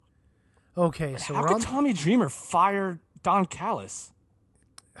Okay, so How we're could on. Tommy Dreamer fire Don Callis?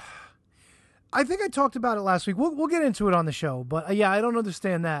 I think I talked about it last week. We'll get into it on the show, but yeah, I don't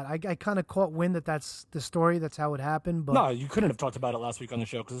understand that. I kind of caught wind that that's the story. That's how it happened. But No, you couldn't have talked about it last week on the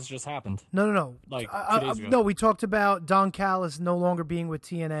show because this just happened no. like 2 days ago. No, we talked about Don Callis no longer being with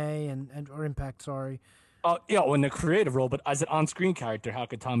TNA and or Impact. Sorry. Oh, yeah, in the creative role, but as an on-screen character, how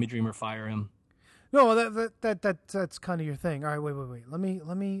could Tommy Dreamer fire him? No, that's kind of your thing. All right, wait. Let me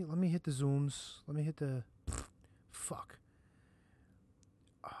hit the zooms. Let me hit the. Fuck.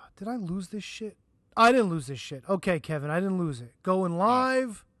 Did I lose this shit? I didn't lose this shit. Okay, Kevin, I didn't lose it. Going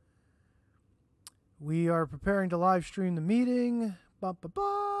live. We are preparing to live stream the meeting.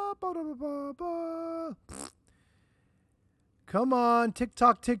 Come on,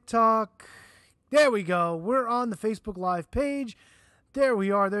 TikTok. There we go. We're on the Facebook Live page. There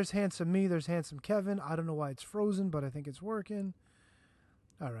we are. There's handsome me. There's handsome Kevin. I don't know why it's frozen, but I think it's working.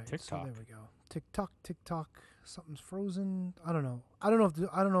 All right. TikTok. So there we go. TikTok. Something's frozen. I don't know. I don't know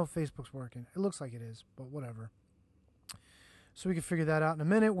if Facebook's working. It looks like it is, but whatever. So we can figure that out in a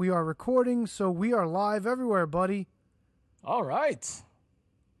minute. We are recording, so we are live everywhere, buddy. All right.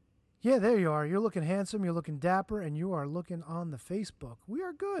 Yeah, there you are. You're looking handsome. You're looking dapper, and you are looking on the Facebook. We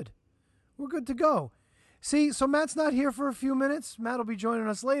are good. We're good to go. See, so Matt's not here for a few minutes. Matt will be joining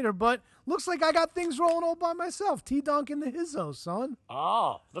us later, but looks like I got things rolling all by myself. T-Donk in the hizzo, son.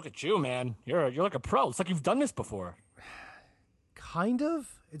 Oh, look at you, man. You're like a pro. It's like you've done this before. Kind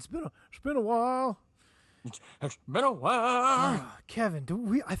of. It's been a while. It's been a while. Kevin,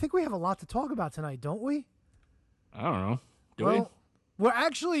 I think we have a lot to talk about tonight, don't we? I don't know. Do Well, we're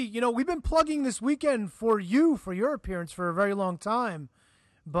actually, we've been plugging this weekend for your appearance for a very long time.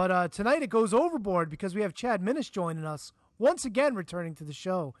 But tonight it goes overboard because we have Chad Minnis joining us, once again returning to the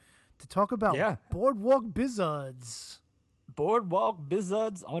show to talk about Boardwalk Bizzuds. Boardwalk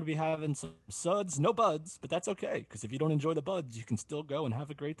Bizzuds. I'm going to be having some suds, no buds, but that's okay because if you don't enjoy the buds, you can still go and have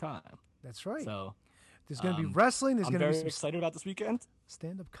a great time. That's right. So there's going to be wrestling. There's I'm going to be very excited about this weekend.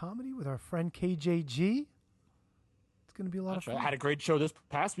 Stand-up comedy with our friend KJG. It's going to be a lot of fun. I had a great show this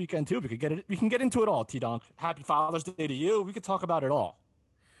past weekend too. We can get into it all, T-Donk. Happy Father's Day to you. We could talk about it all.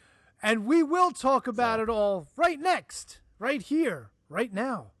 And we will talk about it all right next, right here, right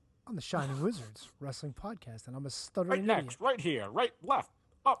now on the Shining Wizards Wrestling Podcast. And I'm a stuttering idiot. Right next, right here, right, left,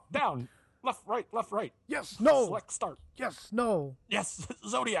 up, down, left, right. Yes, no. Select start. Yes, no. Yes,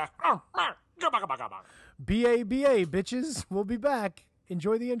 Zodiac. BABA, bitches. We'll be back.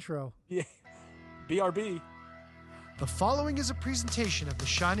 Enjoy the intro. Yeah. BRB. The following is a presentation of the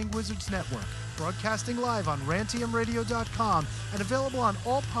Shining Wizards Network, broadcasting live on rantiumradio.com and available on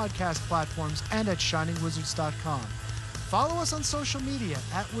all podcast platforms and at shiningwizards.com. Follow us on social media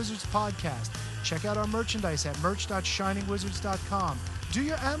at Wizards Podcast. Check out our merchandise at merch.shiningwizards.com. Do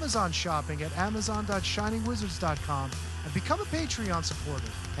your Amazon shopping at amazon.shiningwizards.com and become a Patreon supporter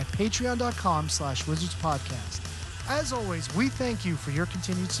at patreon.com/wizardspodcast. As always, we thank you for your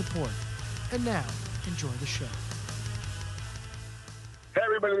continued support. And now, enjoy the show. Hey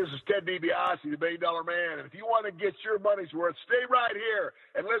everybody, this is Ted DiBiase, the $1 Million Man, and if you want to get your money's worth, stay right here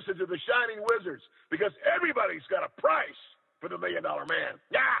and listen to the Shining Wizards, because everybody's got a price for the $1 Million Man.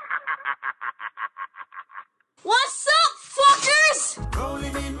 What's up, fuckers?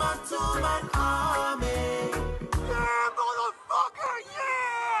 Rolling in my two-man army. Yeah, motherfucker,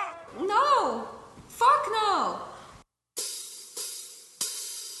 yeah! No! Fuck no!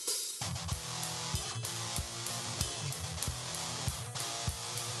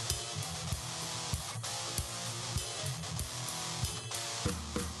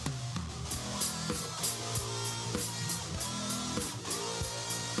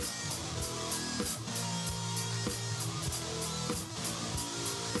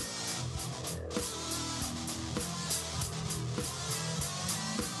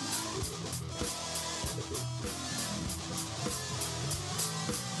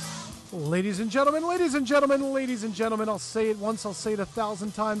 Ladies and gentlemen, I'll say it once, I'll say it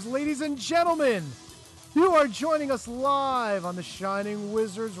 1,000 times. Ladies and gentlemen, you are joining us live on the Shining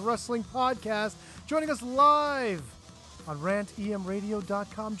Wizards Wrestling Podcast, joining us live on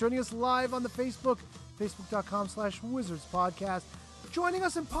rantemradio.com, joining us live on the facebook.com/Wizards Podcast, joining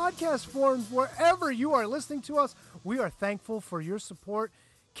us in podcast forms wherever you are listening to us. We are thankful for your support.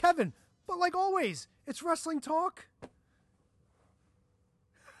 Kevin, but like always, it's wrestling talk.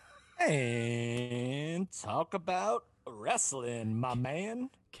 And talk about wrestling, my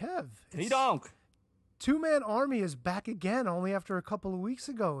man. Kev. T-Donk. Two-Man Army is back again only after a couple of weeks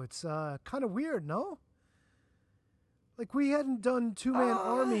ago. It's kind of weird, no? Like, we hadn't done Two-Man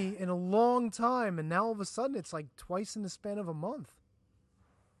Army in a long time, and now all of a sudden it's like twice in the span of a month.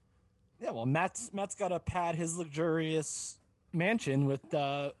 Yeah, Yeah, well, Matt's got to pad his luxurious mansion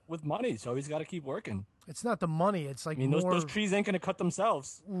with money, so he's got to keep working. It's not the money. It's like I mean, more. those trees ain't gonna cut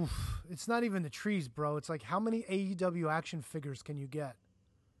themselves. Oof, it's not even the trees, bro. It's like how many AEW action figures can you get?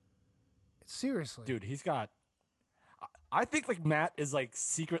 Seriously, Dude, he's got. I think like Matt is like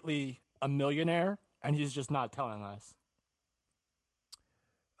secretly a millionaire, and he's just not telling us.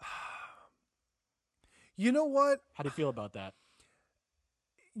 You know what? How do you feel about that?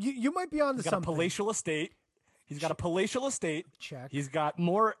 You might be onto He's got something. a palatial estate. He's got a palatial estate. Check. He's got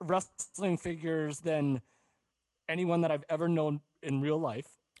more wrestling figures than anyone that I've ever known in real life.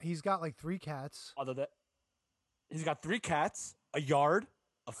 He's got like 3 cats. Other than he's got 3 cats, a yard,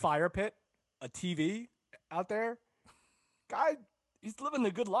 a fire pit, a TV out there. Guy, he's living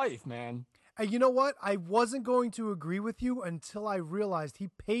the good life, man. And you know what? I wasn't going to agree with you until I realized he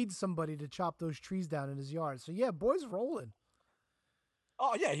paid somebody to chop those trees down in his yard. So yeah, boy's rolling.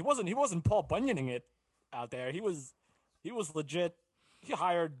 Oh yeah, he wasn't Paul Bunyaning it out there. He was legit. He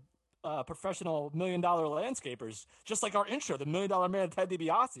hired professional $1 million landscapers, just like our intro, the $1 million man Ted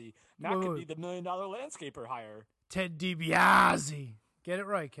DiBiase. Matt could be the $1 million landscaper hire. Ted DiBiase. Get it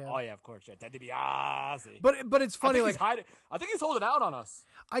right, Kev. Oh yeah, of course, yeah, Ted DiBiase. But it's funny, I think he's holding out on us.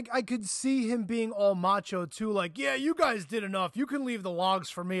 I could see him being all macho too, like, yeah, you guys did enough. You can leave the logs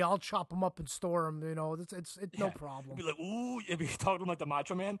for me. I'll chop them up and store them. You know, it's no problem. He'd be like, ooh, he'd be talking to him like the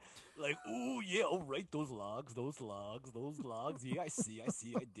Macho Man, like, ooh, yeah, all right, those logs. Yeah, I see, I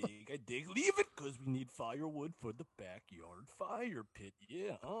dig. Leave it, cause we need firewood for the backyard fire pit.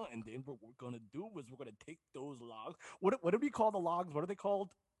 Yeah, and then what we're gonna do is we're gonna take those logs. What do we call the logs? What are they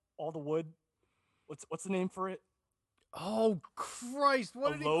called? All the wood. What's the name for it? Oh Christ!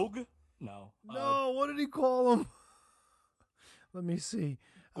 What did log? No. No, what did he call them? Let me see.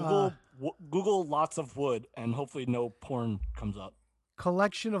 Google lots of wood, and hopefully no porn comes up.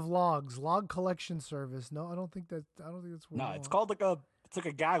 Collection of logs, log collection service. No, I don't think that's what. No, it's called it's like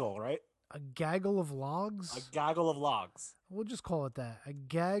a gaggle, right? A gaggle of logs. A gaggle of logs. We'll just call it that. A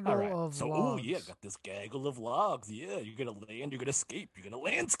gaggle of so, logs. Oh yeah, got this gaggle of logs. Yeah, you're gonna land. You're gonna escape. You're gonna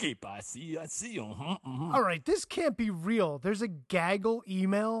landscape. I see. All right, this can't be real. There's a gaggle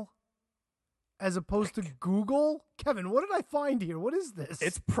email as opposed to Google. Kevin, what did I find here? What is this?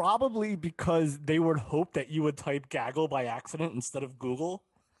 It's probably because they would hope that you would type gaggle by accident instead of Google.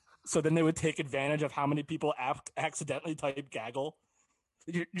 So then they would take advantage of how many people accidentally type gaggle.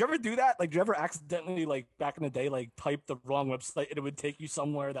 Did you ever do that? Like, did you ever accidentally, like, back in the day, like, type the wrong website and it would take you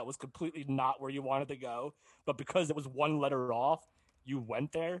somewhere that was completely not where you wanted to go? But because it was one letter off, you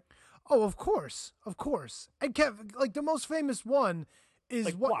went there? Oh, of course. And Kev, like, the most famous one is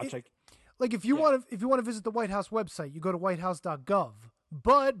like, watch, like if you want to visit the White House website, you go to whitehouse.gov.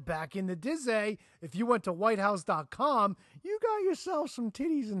 But back in the day, if you went to whitehouse.com, you got yourself some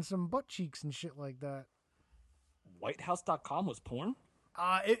titties and some butt cheeks and shit like that. Whitehouse.com was porn?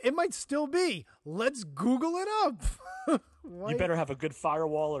 It might still be. Let's Google it up. You better have a good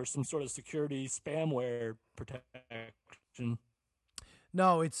firewall or some sort of security spamware protection.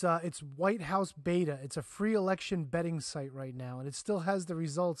 No, it's White House Beta. It's a free election betting site right now, and it still has the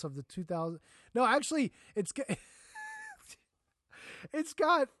results of the 2000. No, actually, it's got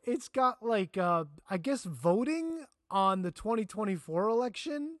like I guess voting on the 2024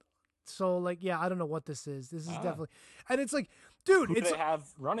 election. So like, yeah, I don't know what this is. This is definitely, and it's like, dude, who do they have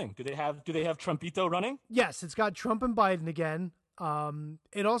running? Do they have Trumpito running? Yes, it's got Trump and Biden again.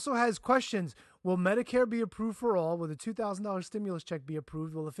 It also has questions. Will Medicare be approved for all? Will the $2,000 stimulus check be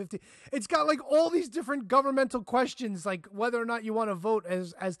approved? Will the 50? It's got like all these different governmental questions, like whether or not you want to vote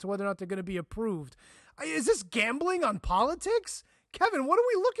as to whether or not they're going to be approved. Is this gambling on politics? Kevin, what are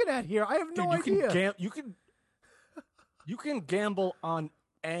we looking at here? I have no idea. You can gamble on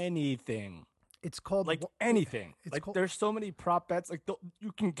anything. It's called like anything. It's like called, there's so many prop bets. Like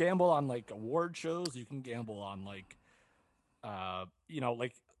you can gamble on like award shows. You can gamble on like,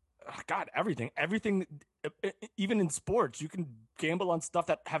 like, God, everything. Even in sports, you can gamble on stuff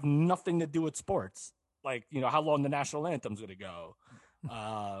that have nothing to do with sports. Like, how long the national anthem's going to go.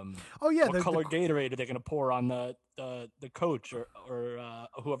 What color Gatorade are they going to pour on the coach or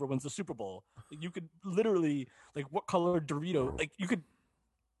whoever wins the Super Bowl? You could literally, like, what color Dorito? Like, you can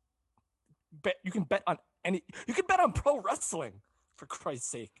bet on you can bet on pro wrestling, for Christ's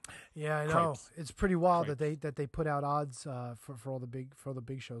sake. Yeah, I know. It's pretty wild that they put out odds for all the big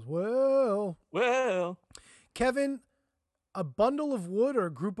shows. Well, Kevin, a bundle of wood or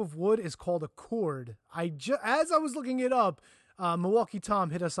a group of wood is called a cord. As I was looking it up, Milwaukee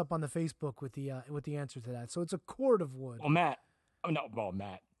Tom hit us up on the Facebook with the answer to that. So it's a cord of wood. Matt.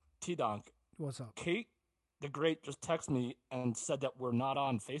 T-Donk. What's up? Kate, the Great, just texted me and said that we're not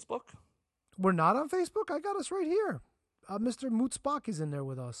on Facebook. We're not on Facebook? I got us right here. Mr. Mootsbach is in there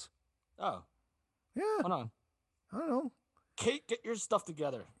with us. Oh, Yeah. hold on. I don't know. Kate, get your stuff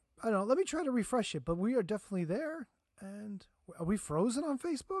together. I don't know. Let me try to refresh it, but we are definitely there. And are we frozen on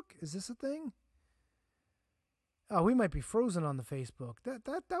Facebook? Is this a thing? Oh, we might be frozen on the Facebook.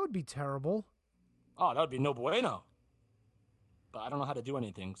 That would be terrible. Oh, that would be no bueno. But I don't know how to do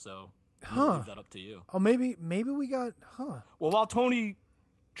anything, so I'll leave that up to you. Oh, maybe we got, Well, while Tony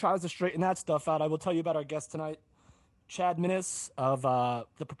tries to straighten that stuff out, I will tell you about our guest tonight, Chad Minnis of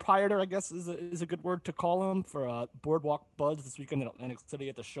the proprietor, I guess is a good word to call him, for Boardwalk Buds this weekend in Atlantic City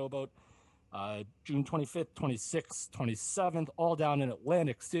at the Showboat. June 25th, 26th, 27th, all down in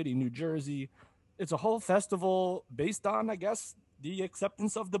Atlantic City, New Jersey. It's a whole festival based on, I guess, the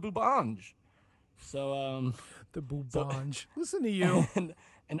acceptance of the Boubange. So, the Boubange. Listen to you.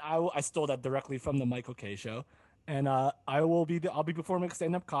 And I stole that directly from the Michael K show. And I'll be performing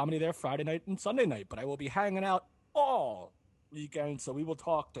stand-up comedy there Friday night and Sunday night, but I will be hanging out all weekend. So we will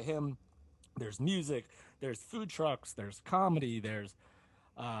talk to him. There's music, there's food trucks, there's comedy, there's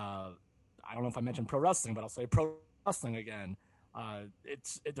I don't know if I mentioned pro wrestling, but I'll say pro wrestling again.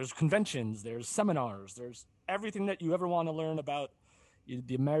 There's conventions, there's seminars, there's everything that you ever want to learn about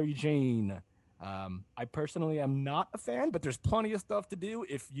the Mary Jane. I personally am not a fan, but there's plenty of stuff to do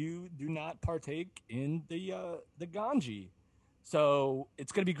if you do not partake in the Ganji. So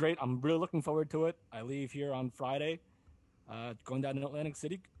it's going to be great. I'm really looking forward to it. I leave here on Friday, going down to Atlantic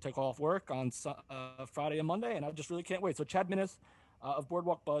City, take off work on Friday and Monday, and I just really can't wait. So Chad Minnis of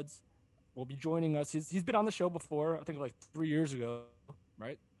Boardwalk Buds will be joining us. He's been on the show before, I think like 3 years ago,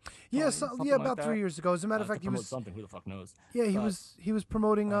 right? Yes, yeah, about like 3 years ago. As a matter of fact, he was something. Who the fuck knows? Yeah, he was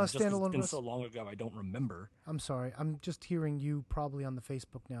promoting standalone. It's been so long ago, I don't remember. I'm sorry. I'm just hearing you probably on the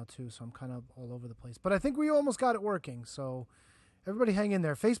Facebook now too, so I'm kind of all over the place. But I think we almost got it working. So everybody, hang in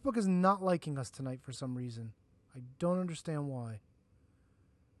there. Facebook is not liking us tonight for some reason. I don't understand why.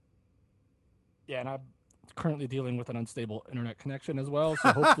 Yeah, and I'm currently dealing with an unstable internet connection as well.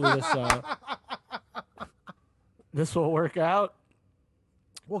 So hopefully this will work out.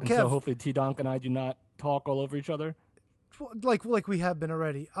 Well, and Kev, so hopefully T-Donk and I do not talk all over each other. Like we have been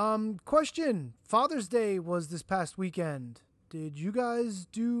already. Question. Father's Day was this past weekend. Did you guys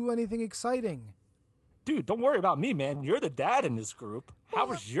do anything exciting? Dude, don't worry about me, man. You're the dad in this group. How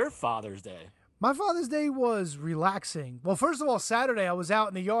was your Father's Day? My Father's Day was relaxing. Well, first of all, Saturday I was out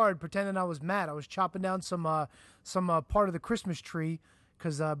in the yard pretending I was Matt. I was chopping down some part of the Christmas tree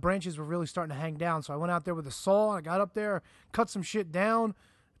because branches were really starting to hang down. So I went out there with a saw. I got up there, cut some shit down,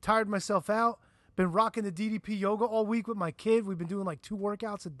 tired myself out. Been rocking the DDP yoga all week with my kid. We've been doing like 2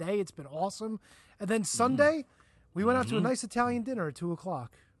 workouts a day. It's been awesome. And then Sunday, we went out to a nice Italian dinner at 2:00.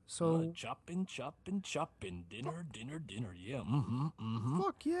 So chopping, dinner. Yeah.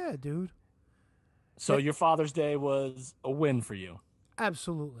 Fuck yeah, dude. So your Father's Day was a win for you.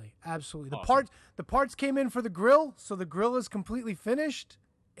 Absolutely. Awesome. The parts came in for the grill, so the grill is completely finished.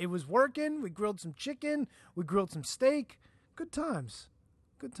 It was working. We grilled some chicken. We grilled some steak. Good times.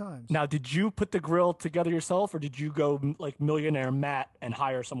 Now, did you put the grill together yourself, or did you go like Millionaire Matt and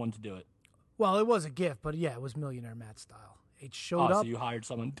hire someone to do it? Well, it was a gift, but yeah, it was Millionaire Matt style. It showed up. So you hired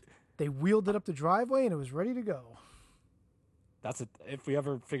someone. They wheeled it up the driveway, and it was ready to go. That's it. If we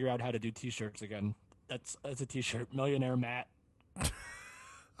ever figure out how to do T-shirts again, that's a T-shirt. Millionaire Matt.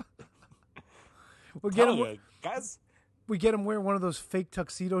 We'll get him, guys. We get him wearing one of those fake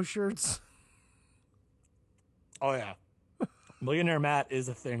tuxedo shirts. Oh yeah, Millionaire Matt is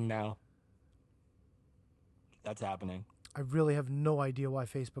a thing now. That's happening. I really have no idea why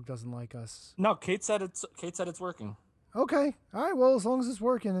Facebook doesn't like us. No, Kate said it's working. Okay, all right. Well, as long as it's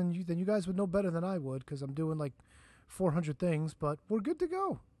working, then you guys would know better than I would because I'm doing like 400 things, but we're good to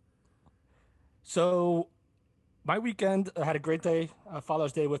go. So, my weekend, I had a great day.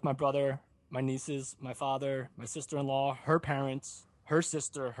 Father's Day with my brother, my nieces, my father, my sister-in-law, her parents, her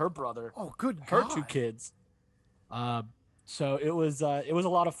sister, her brother. Oh, good her God. 2 kids. So it was a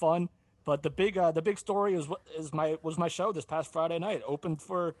lot of fun. But the big story was my show this past Friday night. Opened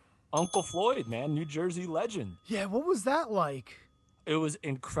for Uncle Floyd, man, New Jersey legend. Yeah, what was that like? It was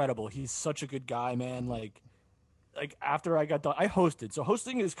incredible. He's such a good guy, man. Like after I got done, I hosted. So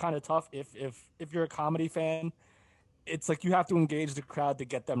hosting is kind of tough if you're a comedy fan. It's like you have to engage the crowd to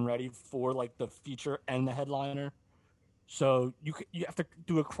get them ready for like the feature and the headliner. So you have to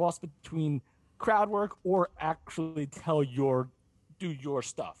do a cross between crowd work or actually do your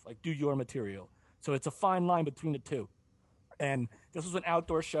stuff, like do your material. So it's a fine line between the two. And this was an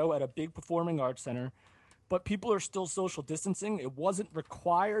outdoor show at a big performing arts center, but people are still social distancing. It wasn't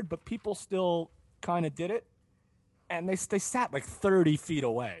required, but people still kind of did it. And they sat like 30 feet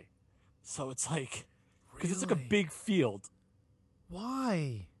away. So it's like, because it's like a Really? big field.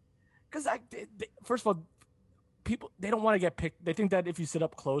 Why? Because first of all, people, they don't want to get picked. They think that if you sit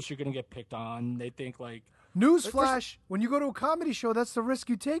up close, you're going to get picked on. They think like, Newsflash, when you go to a comedy show, that's the risk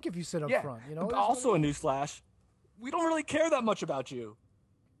you take if you sit up yeah. front. You know. But also a newsflash, we don't really care that much about you.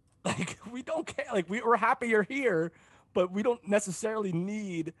 Like, we don't care. Like, we're happy you're here, but we don't necessarily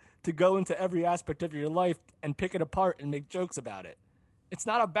need to go into every aspect of your life and pick it apart and make jokes about it. It's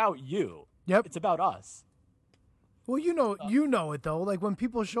not about you. Yep. It's about us. Well, you know it though. Like when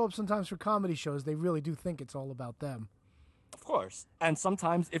people show up sometimes for comedy shows, they really do think it's all about them. Of course. And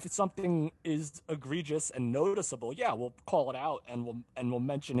sometimes if it's something is egregious and noticeable, yeah, we'll call it out and we'll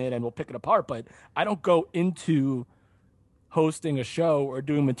mention it and we'll pick it apart. But I don't go into hosting a show or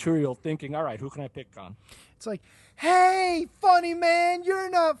doing material thinking, all right, who can I pick on? It's like, hey, funny man, you're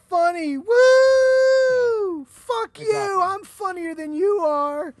not funny. Woo! Fuck you. Exactly. I'm funnier than you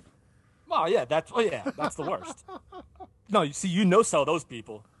are. Oh yeah, that's the worst. No, you see, sell those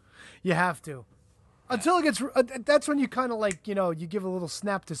people. You have to. Until it gets, that's when you kind of like, you give a little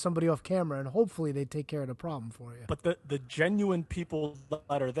snap to somebody off camera and hopefully they take care of the problem for you. But the genuine people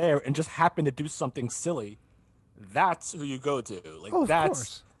that are there and just happen to do something silly, that's who you go to. Like Of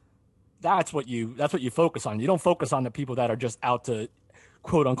course. That's what you focus on. You don't focus on the people that are just out to,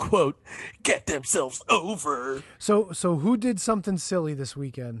 quote unquote, get themselves over. So who did something silly this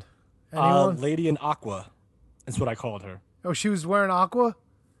weekend? Anyone? Lady in Aqua is what I called her. Oh, she was wearing aqua?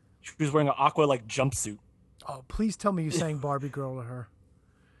 She was wearing an aqua like jumpsuit. Oh, please tell me you sang Barbie Girl to her.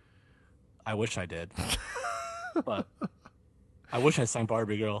 I wish I did. But I wish I sang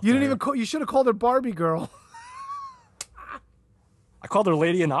Barbie Girl. You didn't even call, you should have called her Barbie Girl. I called her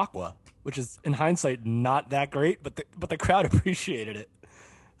Lady in Aqua, which is in hindsight not that great, but the crowd appreciated it.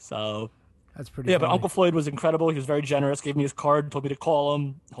 So That's pretty yeah, funny. but Uncle Floyd was incredible. He was very generous, gave me his card, told me to call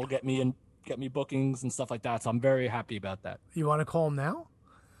him. He'll get me bookings and stuff like that. So I'm very happy about that. You want to call him now?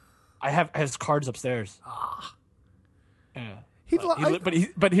 I have his cards upstairs. Yeah.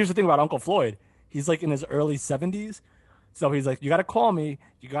 But here's the thing about Uncle Floyd. He's like in his early 70s. So he's like, you got to call me,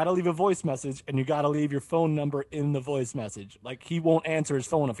 you got to leave a voice message, and you got to leave your phone number in the voice message. Like, he won't answer his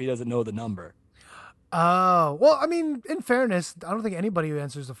phone if he doesn't know the number. Oh, well, I mean, in fairness, I don't think anybody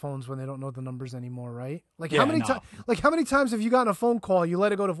answers the phones when they don't know the numbers anymore, right? Like, Yeah, how many no. how many times have you gotten a phone call, you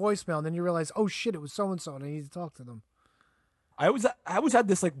let it go to voicemail, and then you realize, oh shit, it was so and so, and I need to talk to them. I always had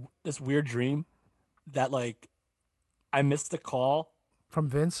this weird dream that like I missed a call. From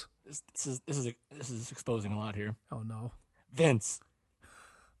Vince? This is exposing a lot here. Oh no, Vince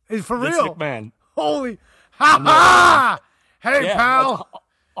for Vince real? McMahon. Holy, ha ha! Hey Yeah, pal,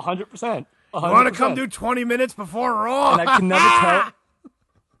 100%. you want to come do 20 minutes before Raw? And I can never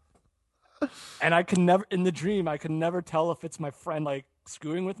tell. And I can never, in the dream, I can never tell if it's my friend like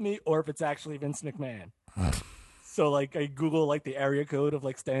screwing with me or if it's actually Vince McMahon. So like I Google like the area code of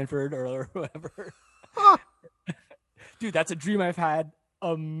like Stanford or whoever. Dude, that's a dream I've had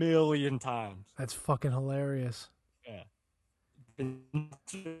a million times. That's fucking hilarious. Yeah.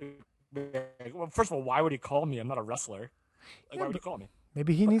 Well, first of all, why would he call me? I'm not a wrestler. Like, why would he call me?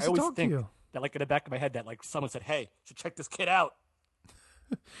 Maybe he needs I to always talk to think you. that, like, in the back of my head, that like someone said, "Hey, you should check this kid out."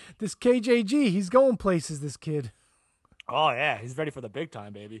 This KJG, he's going places, this kid. Oh yeah, he's ready for the big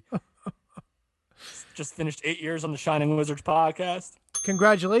time, baby. Just finished 8 years on the Shining Wizards podcast.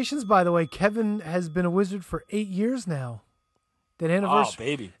 Congratulations, by the way. Kevin has been a wizard for 8 years now. That anniversary, Oh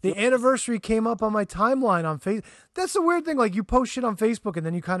baby, the anniversary came up on my timeline on Facebook. That's the weird thing. Like, you post shit on Facebook and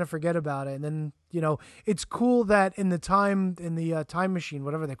then you kind of forget about it. And then, it's cool that in the time machine,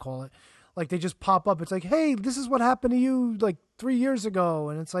 whatever they call it, like they just pop up. It's like, hey, this is what happened to you like 3 years ago.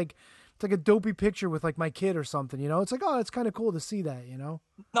 And it's like a dopey picture with like my kid or something, It's like, oh, it's kind of cool to see that,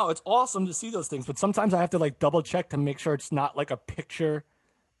 No, it's awesome to see those things, but sometimes I have to like double check to make sure it's not like a picture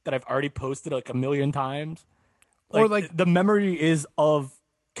that I've already posted like a million times. Or like the memory is of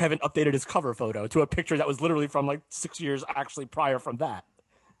Kevin updated his cover photo to a picture that was literally from like 6 years actually prior from that.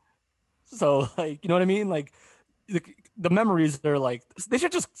 So like, you know what I mean? Like the memories are like, they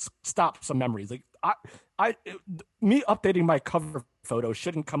should just stop some memories. Like me updating my cover photo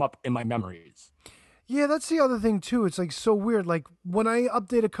shouldn't come up in my memories. Yeah, that's the other thing too. It's like so weird. Like when I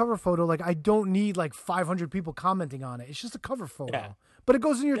update a cover photo, like I don't need like 500 people commenting on it. It's just a cover photo, Yeah. but it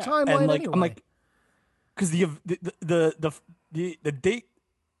goes in your timeline And like anyway. I'm like, because the date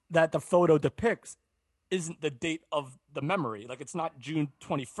that the photo depicts isn't the date of the memory. Like it's not June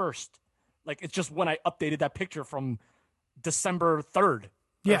 21st. Like it's just when I updated that picture from December 3rd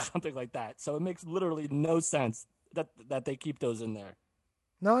or something like that. So it makes literally no sense that they keep those in there.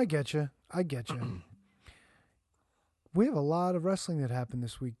 No, I get you. We have a lot of wrestling that happened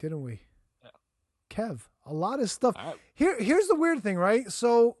this week, didn't we? Kev. A lot of stuff. All right. Here's the weird thing, right?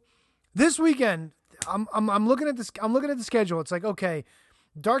 So this weekend, I'm looking at this. I'm looking at the schedule. It's like, okay,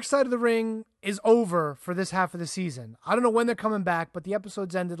 Dark Side of the Ring is over for this half of the season. I don't know when they're coming back, but the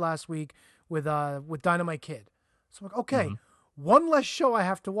episodes ended last week with Dynamite Kid. So I'm like, okay, one less show I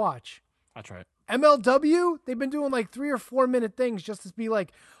have to watch. That's right. MLW, they've been doing like 3 or 4 minute things just to be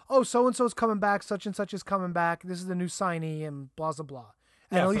like, oh, so and so's coming back, such and such is coming back. This is the new signee, and blah blah blah.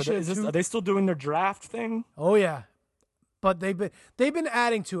 And Yeah, Alicia, are they still doing their draft thing? oh yeah, but they've been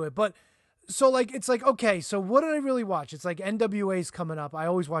adding to it. But so like it's like, okay, so what did I really watch? It's like NWA's coming up. I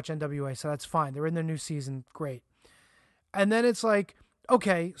always watch NWA, so that's fine. They're in their new season, great. And then it's like,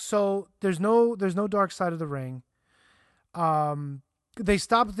 okay, so there's no Dark Side of the Ring. They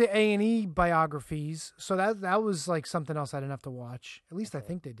stopped the A&E biographies, so that was like something else I didn't have to watch. At least I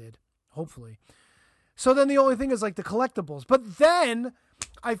think they did, hopefully. So then the only thing is like the collectibles. But then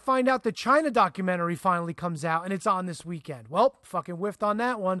I find out the China documentary finally comes out, and it's on this weekend. Well, fucking whiffed on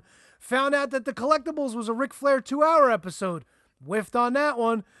that one. Found out that the collectibles was a Ric Flair 2-hour episode. Whiffed on that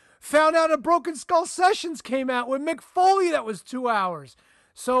one. Found out a Broken Skull Sessions came out with Mick Foley that was 2 hours.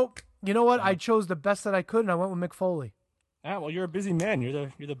 So, you know what? I chose the best that I could, and I went with Mick Foley. Yeah, well, you're a busy man. You're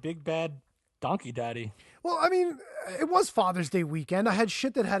the big bad donkey daddy. Well, I mean, it was Father's Day weekend. I had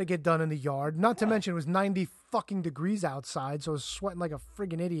shit that had to get done in the yard. Not to mention it was 90 fucking degrees outside, so I was sweating like a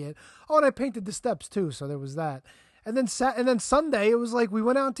friggin' idiot. Oh, and I painted the steps too, so there was that. And then Sunday, it was like we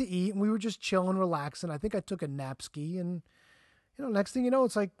went out to eat and we were just chilling, relaxing. I think I took a nap ski, and next thing you know,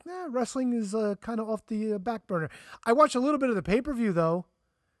 it's like wrestling is kind of off the back burner. I watched a little bit of the pay-per-view though,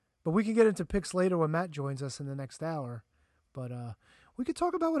 but we can get into picks later when Matt joins us in the next hour. But we could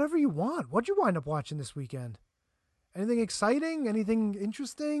talk about whatever you want. What'd you wind up watching this weekend? Anything exciting? Anything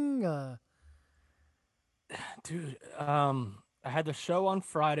interesting? Dude, I had the show on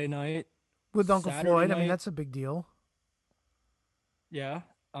Friday night. With Uncle Saturday Floyd. I mean, night- that's a big deal. Yeah.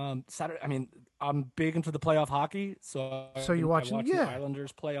 Saturday. I mean, I'm big into the playoff hocky, so you're watching- I watched yeah. the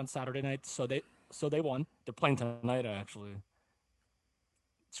Islanders play on Saturday night. So they won. They're playing tonight, actually.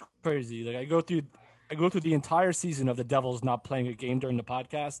 It's crazy. Like I go through the entire season of the Devils not playing a game during the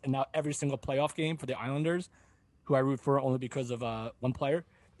podcast, and now every single playoff game for the Islanders, who I root for only because of one player,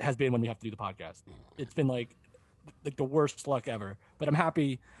 has been when we have to do the podcast. It's been like the worst luck ever, but I'm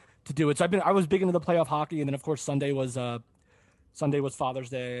happy to do it. So I was big into the playoff hockey, and then of course Sunday was Father's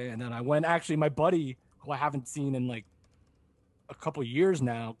Day, and then I went. Actually, my buddy, who I haven't seen in like a couple years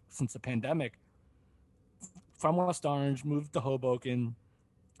now since the pandemic, from West Orange, moved to Hoboken.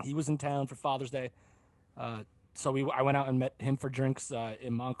 He was in town for Father's Day. So I went out and met him for drinks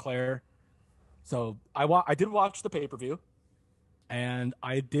in Montclair. So I did watch the pay-per-view, and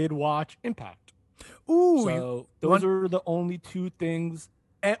I did watch Impact. Ooh. So those are the only two things.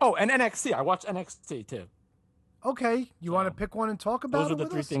 And NXT. I watched NXT too. Okay. You want to pick one and talk about Those it are the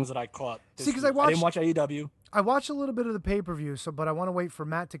with three us? things that I caught. See, 'cause I didn't watch AEW. I watched a little bit of the pay-per-view, but I want to wait for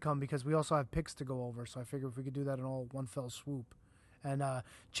Matt to come because we also have picks to go over. So I figure if we could do that in all one fell swoop. And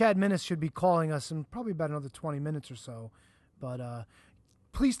Chad Minnis should be calling us in probably about another 20 minutes or so. But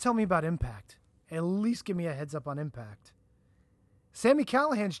please tell me about Impact. At least give me a heads up on Impact. Sami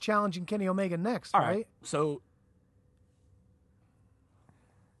Callihan's challenging Kenny Omega next, All right? right. So,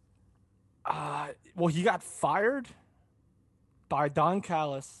 well, he got fired by Don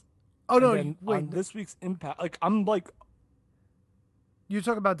Callis. Oh, no, and then wait. on this week's Impact, I'm like, You're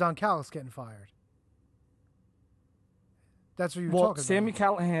talking about Don Callis getting fired. That's what you were well, talking Sami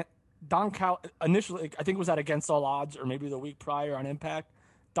about. Callihan, Don Callis, initially, I think it was at Against All Odds or maybe the week prior on Impact,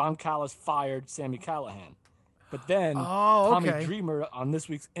 Don Callis fired Sami Callihan. But then Tommy okay. Dreamer on this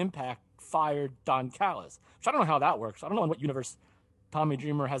week's Impact fired Don Callis. Which I don't know how that works. I don't know in what universe Tommy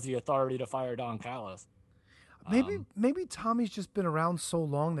Dreamer has the authority to fire Don Callis. Maybe Tommy's just been around so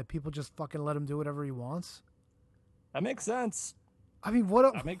long that people just fucking let him do whatever he wants. That makes sense. I mean,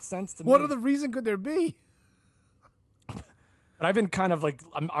 That makes sense to me. what other reason could there be? But I've been kind of like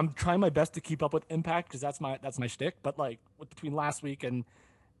I'm trying my best to keep up with Impact because that's my shtick. But like between last week and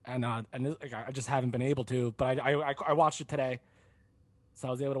this, I just haven't been able to. But I watched it today, so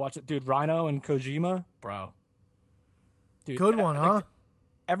I was able to watch it. Dude, Rhino and Kojima, bro. Dude, Good one, huh?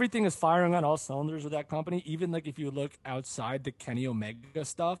 Everything is firing on all cylinders with that company. Even like if you look outside the Kenny Omega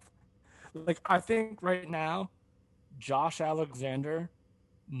stuff, like I think right now, Josh Alexander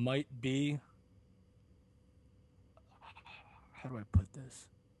might be. How do I put this?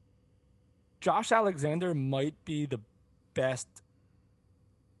 Josh Alexander might be the best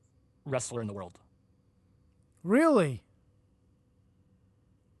wrestler in the world. Really?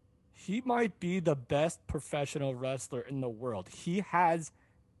 He might be the best professional wrestler in the world. He has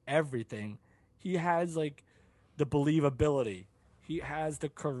everything. He has like the believability. He has the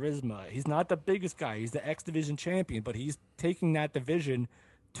charisma. He's not the biggest guy. He's the X Division champion, but he's taking that division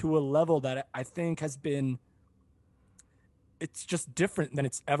to a level that I think has been, it's just different than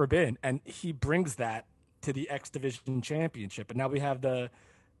it's ever been. And he brings that to the X Division championship. And now we have the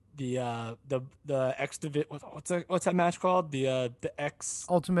X Division, what's that match called? The X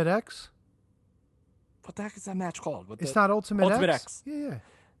Ultimate X? What the heck is that match called? It's not Ultimate X. Yeah.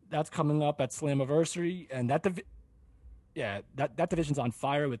 That's coming up at Slammiversary, and that division's on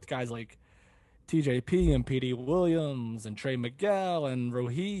fire with guys like TJP and PD Williams and Trey Miguel and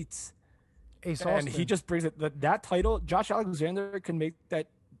Rohit. Ace And Austin. he just brings it. That title, Josh Alexander can make that.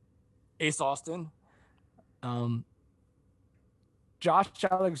 Ace Austin. Josh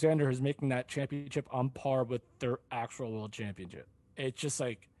Alexander is making that championship on par with their actual world championship. It's just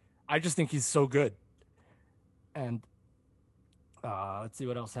like, I just think he's so good. And let's see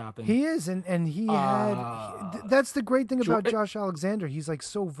what else happened. He is, and he had. That's the great thing about Josh Alexander. He's like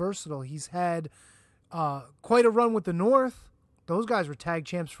so versatile. He's had quite a run with the North. Those guys were tag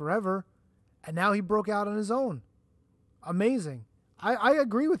champs forever, and now he broke out on his own. Amazing. I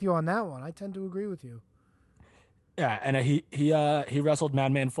agree with you on that one. I tend to agree with you. Yeah, and he wrestled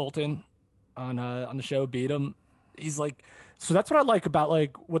Madman Fulton on the show, beat him. He's like, so that's what I like about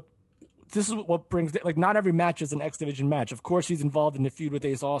like what. This is what brings, like, not every match is an X Division match. Of course, he's involved in the feud with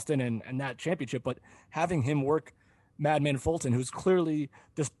Ace Austin and that championship, but having him work Madman Fulton, who's clearly,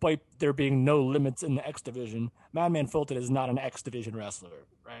 despite there being no limits in the X Division, Madman Fulton is not an X Division wrestler,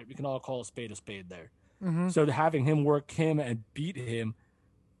 right? We can all call a spade there. Mm-hmm. So having him work him and beat him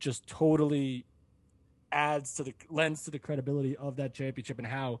just totally lends to the credibility of that championship and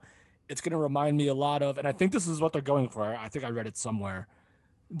how it's going to remind me a lot of, and I think this is what they're going for. I think I read it somewhere.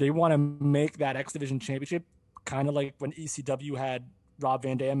 They want to make that X Division championship kind of like when ECW had Rob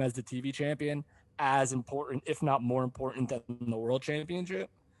Van Dam as the TV champion, as important, if not more important than the world championship,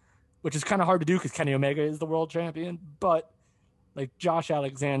 which is kind of hard to do because Kenny Omega is the world champion. But like Josh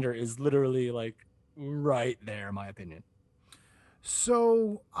Alexander is literally like right there, in my opinion.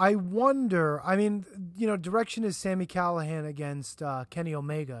 So I wonder, I mean, direction is Sami Callihan against Kenny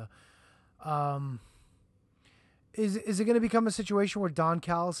Omega. Is it going to become a situation where Don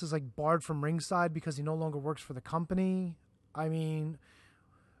Callis is like barred from ringside because he no longer works for the company? I mean,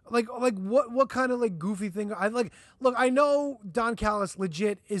 like what kind of like goofy thing? Look, I know Don Callis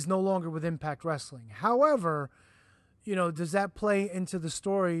legit is no longer with Impact Wrestling. However, does that play into the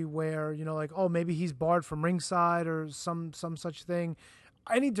story where, like, oh, maybe he's barred from ringside or some such thing?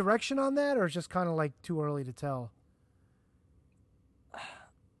 Any direction on that, or it's just kind of like too early to tell?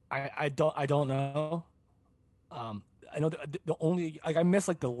 I don't know. I know the only, like, I missed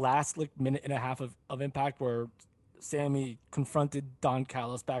like the last like minute and a half of Impact where Sammy confronted Don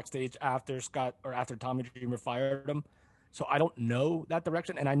Callis backstage after Tommy Dreamer fired him. So I don't know that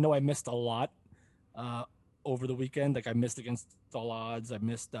direction, and I know I missed a lot over the weekend. Like I missed Against All Odds. I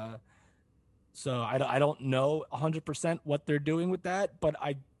missed. So I don't know 100% what they're doing with that, but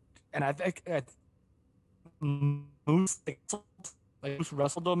I think Moose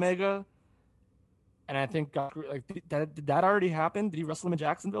wrestled Omega. And I think did that already happen? Did he wrestle him in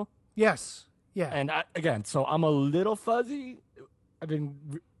Jacksonville? Yes. Yeah. And again, so I'm a little fuzzy.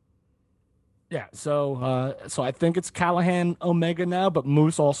 So I think it's Callahan Omega now, but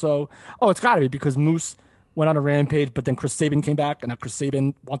Moose also. Oh, it's got to be because Moose went on a rampage, but then Chris Sabin came back, and now Chris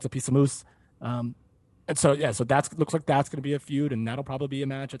Sabin wants a piece of Moose. And so looks like that's going to be a feud, and that'll probably be a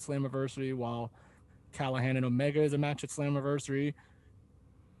match at Slammiversary, while Callahan and Omega is a match at Slammiversary.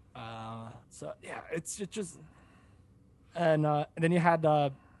 It's just, and then you had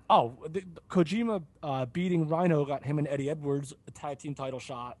Kojima beating Rhino got him and Eddie Edwards a tag team title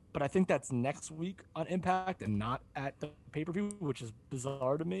shot, but I think that's next week on Impact and not at the pay-per-view, which is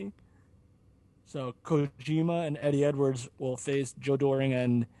bizarre to me. So Kojima and Eddie Edwards will face Joe Doring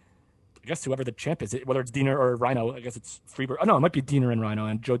and I guess whoever the champ is, whether it's Diener or Rhino. I guess it's Freebird. Oh no, it might be Diener and Rhino,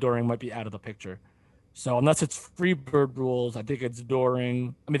 and Joe Doring might be out of the picture. So unless it's Freebird rules, I think it's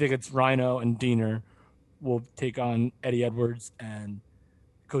Rhino and Diener will take on Eddie Edwards and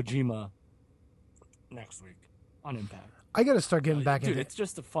Kojima next week on Impact. I got to start getting back into it. It's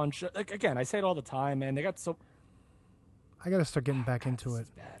just a fun show. Like, again, I say it all the time, man. I got to start getting back into it.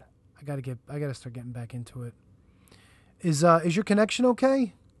 Bad. I got to start getting back into it. Is your connection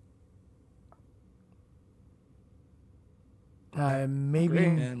okay? Maybe.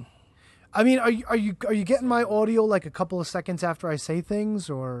 Great, man. I mean, are you getting my audio like a couple of seconds after I say things,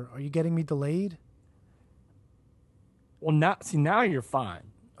 or are you getting me delayed? Well, now you're fine.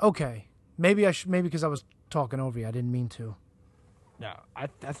 Okay, maybe because I was talking over you. I didn't mean to. Yeah, I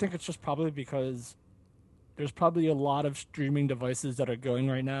think it's just probably because there's probably a lot of streaming devices that are going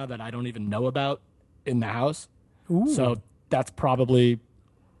right now that I don't even know about in the house. Ooh. So that's probably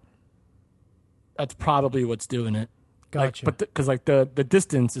what's doing it. Gotcha. Like, but because like the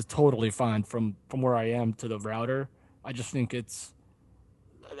distance is totally fine from where I am to the router. I just think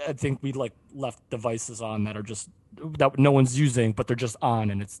I think we like left devices on that are just that no one's using, but they're just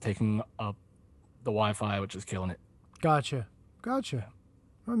on and it's taking up the Wi-Fi, which is killing it. Gotcha.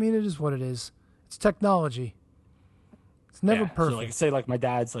 I mean, it is what it is. It's technology. It's never perfect. So like say like my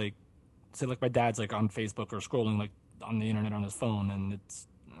dad's like on Facebook or scrolling like on the internet on his phone, and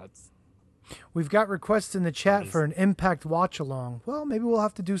that's. We've got requests in the chat for an Impact watch along. Well, maybe we'll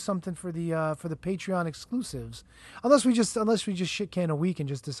have to do something for the Patreon exclusives, unless we just shit can a week and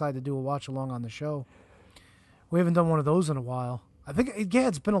just decide to do a watch along on the show. We haven't done one of those in a while. I think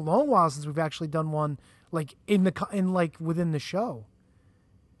it's been a long while since we've actually done one like within the show.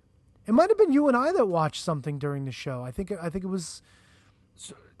 It might have been you and I that watched something during the show. I think it was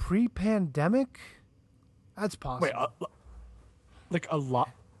pre-pandemic. That's possible. Wait, like a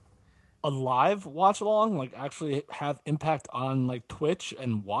live watch along, like actually have Impact on like Twitch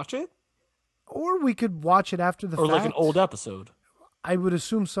and watch it, or we could watch it after the or fact. like an old episode. I would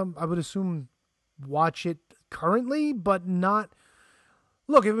assume watch it currently, but not.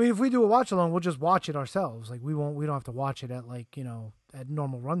 Look, I mean, if we do a watch along, we'll just watch it ourselves. Like we don't have to watch it at at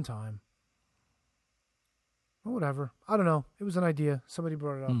normal runtime. Or whatever. I don't know. It was an idea. Somebody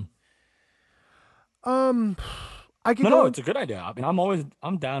brought it up. I can No, it's a good idea. I mean,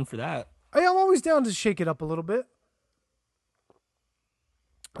 I'm down for that. I'm always down to shake it up a little bit.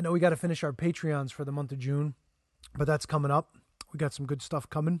 I know we got to finish our Patreons for the month of June, but that's coming up. We got some good stuff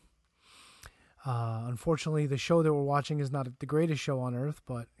coming. Unfortunately, the show that we're watching is not the greatest show on earth,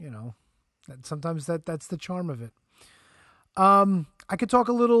 but sometimes that's the charm of it. I could talk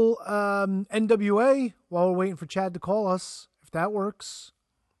a little NWA while we're waiting for Chad to call us, if that works.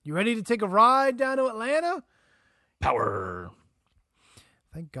 You ready to take a ride down to Atlanta? Power.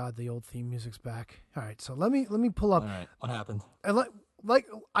 Thank God the old theme music's back. All right, so let me pull up. All right, what happened? And like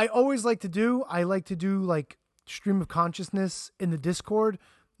I always like to do, like stream of consciousness in the Discord.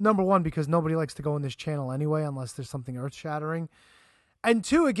 Number one, because nobody likes to go in this channel anyway, unless there's something earth-shattering. And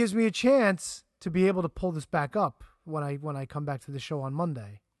two, it gives me a chance to be able to pull this back up when I come back to the show on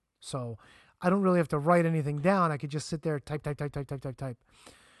Monday. So I don't really have to write anything down. I could just sit there, type.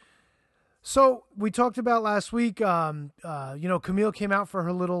 So we talked about last week, Camille came out for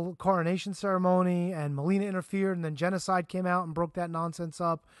her little coronation ceremony and Melina interfered, and then Genocide came out and broke that nonsense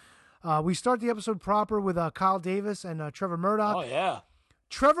up. We start the episode proper with Kyle Davis and Trevor Murdoch. Oh, yeah.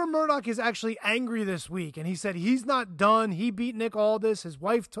 Trevor Murdoch is actually angry this week, and he said he's not done. He beat Nick Aldis. His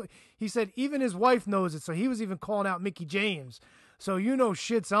wife, he said even his wife knows it, so he was even calling out Mickie James. So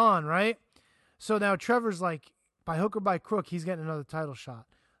shit's on, right? So now Trevor's like, by hook or by crook, he's getting another title shot.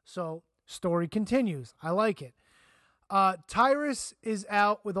 So story continues. I like it. Tyrus is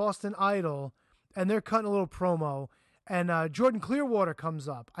out with Austin Idol, and they're cutting a little promo, and Jordan Clearwater comes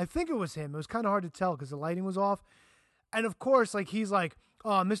up. I think it was him. It was kind of hard to tell because the lighting was off. And, of course, he's like,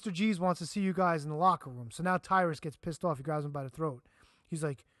 oh, Mr. G's wants to see you guys in the locker room. So now Tyrus gets pissed off. He grabs him by the throat. He's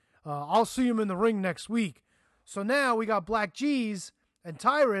like, I'll see him in the ring next week. So now we got Black G's and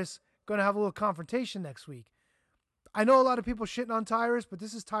Tyrus going to have a little confrontation next week. I know a lot of people shitting on Tyrus, but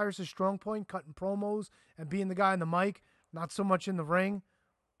this is Tyrus' strong point, cutting promos and being the guy on the mic, not so much in the ring.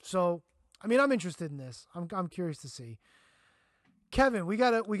 So, I mean, I'm interested in this. I'm curious to see. Kevin, we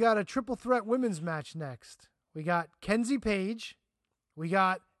got a triple threat women's match next. We got Kenzie Page, we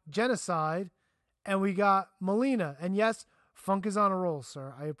got Genocide, and we got Melina. And yes, Funk is on a roll,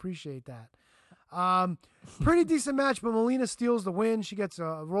 sir. I appreciate that. Pretty decent match, but Melina steals the win. She gets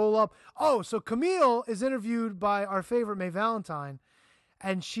a roll up. Oh, so Camille is interviewed by our favorite May Valentine,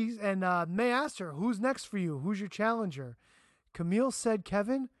 and May asked her, "Who's next for you? Who's your challenger?" Camille said,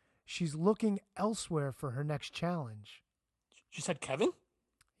 "Kevin, she's looking elsewhere for her next challenge." She said Kevin?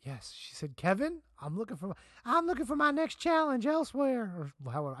 Yes, she said, "Kevin, I'm looking for my next challenge elsewhere."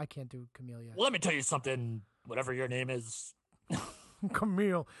 Or however, I can't do Camille yet. Well, let me tell you something. Whatever your name is.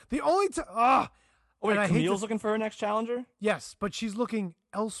 Camille. The only time. Oh, wait, Camille's looking for her next challenger? Yes, but she's looking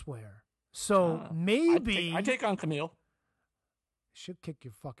elsewhere. So maybe I take on Camille. She'll kick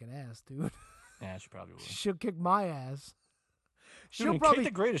your fucking ass, dude. Yeah, she probably will. She'll kick my ass. She'll Dude, probably. Kate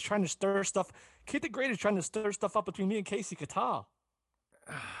the Great is trying to stir stuff. Kate the Great is trying to stir stuff up between me and Casey Catal.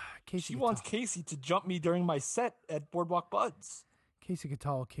 She wants Casey to jump me during my set at Boardwalk Buds. Casey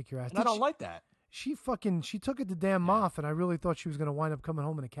Catal will kick your ass. And I don't like that. She took it to Dan Moff, and I really thought she was going to wind up coming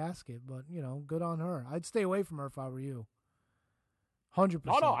home in a casket. But, good on her. I'd stay away from her if I were you. 100%.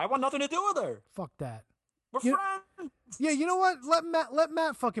 No, I want nothing to do with her. Fuck that. We're You- friends. Yeah, you know what? Let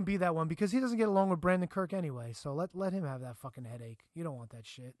Matt fucking be that one because he doesn't get along with Brandon Kirk anyway. So let him have that fucking headache. You don't want that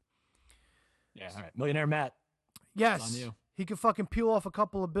shit. Yeah, all right. Millionaire Matt. Yes, It's on you. he could fucking peel off a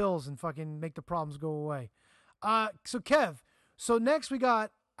couple of bills and fucking make the problems go away. So Kev, so next we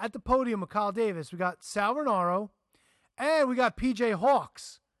got at the podium with Kyle Davis, we got Sal Rinauro, and we got PJ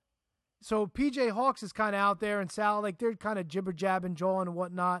Hawks. So PJ Hawks is kind of out there, and Sal, like, they're kind of jibber jabbing, jawing and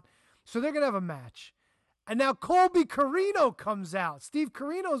whatnot. So they're gonna have a match. And now Colby Carino comes out, Steve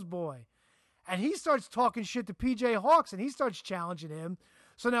Carino's boy, and he starts talking shit to PJ Hawks, and he starts challenging him.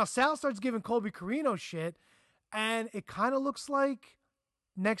 So now Sal starts giving Colby Carino shit, and it kind of looks like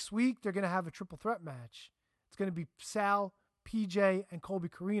next week they're going to have a triple threat match. It's going to be Sal, PJ, and Colby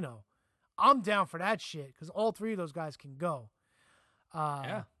Carino. I'm down for that shit because all three of those guys can go.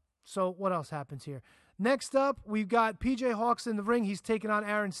 Yeah. So what else happens here? Next up, we've got PJ Hawks in the ring. He's taking on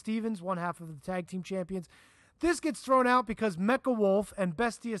Aaron Stevens, one half of the tag team champions. This gets thrown out because Mecha Wolf and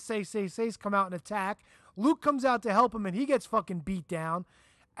Bestia Says come out and attack. Luke comes out to help him, and he gets fucking beat down.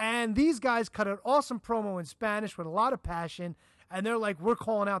 And these guys cut an awesome promo in Spanish with a lot of passion, and they're like, we're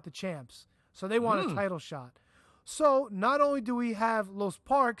calling out the champs. So they want a title shot. So not only do we have Los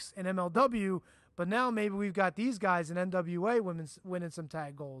Parks in MLW, but now maybe we've got these guys in NWA winning some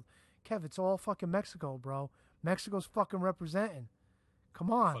tag gold. Kev, it's all fucking Mexico, bro. Mexico's fucking representing.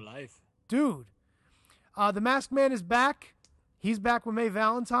 Come on. For life. Dude. The Masked Man is back. He's back with May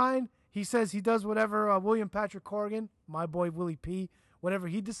Valentine. He says he does whatever William Patrick Corrigan, my boy Willie P., whatever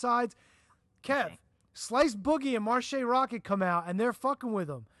he decides. Kev, Slice Boogie and Marche Rocket come out, and they're fucking with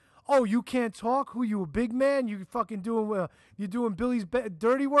him. Oh, you can't talk? Who, you a big man? You fucking doing Billy's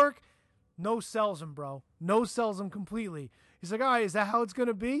dirty work? No sells him, bro. No sells him completely. He's like, all right, is that how it's going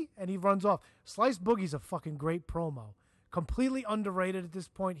to be? And he runs off. Slice Boogie's a fucking great promo. Completely underrated at this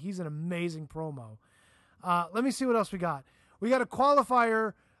point. He's an amazing promo. Let me see what else we got. We got a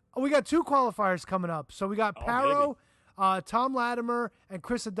qualifier. Oh, we got two qualifiers coming up. So we got Paro, Tom Latimer, and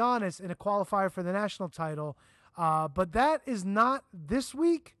Chris Adonis in a qualifier for the national title. But that is not this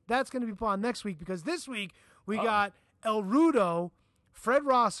week. That's going to be put on next week because this week we got El Rudo, Fred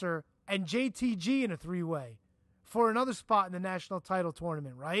Rosser, and JTG in a three-way for another spot in the national title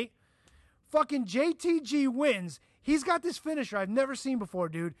tournament, right? Fucking JTG wins. He's got this finisher I've never seen before,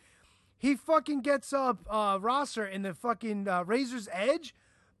 dude. He fucking gets up Rosser in the fucking Razor's Edge,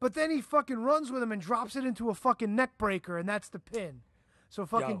 but then he fucking runs with him and drops it into a fucking neck breaker, and that's the pin. So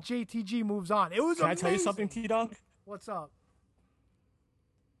fucking JTG moves on. It was Can amazing. I tell you something, T-Dunk? What's up?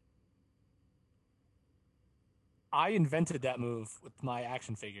 I invented that move with my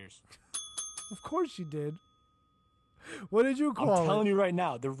action figures. Of course you did. What did you call I'm telling it? you right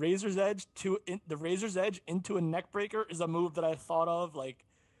now, the Razor's Edge into a neck breaker is a move that I thought of like.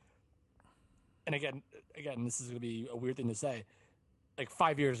 And again, this is gonna be a weird thing to say, like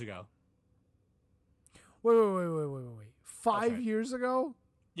 5 years ago. Wait. 5 Okay. years ago?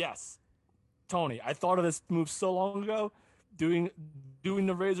 Yes, Tony, I thought of this move so long ago, doing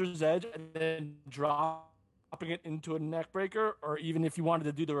the Razor's Edge and then dropping it into a neck breaker, or even if you wanted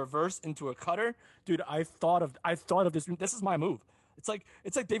to do the reverse into a cutter, dude. I thought of this. This is my move. It's like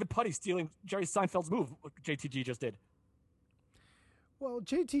David Putty stealing Jerry Seinfeld's move. What JTG just did. Well,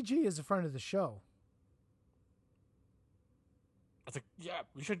 JTG is a friend of the show. It's like, yeah,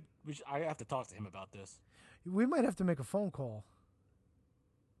 we should. I have to talk to him about this. We might have to make a phone call.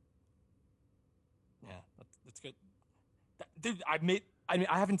 Yeah, that's good. Dude, I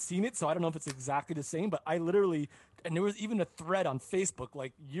haven't seen it, so I don't know if it's exactly the same, but I literally, and there was even a thread on Facebook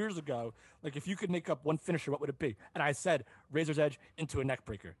like years ago, like if you could make up one finisher, what would it be? And I said Razor's Edge into a neck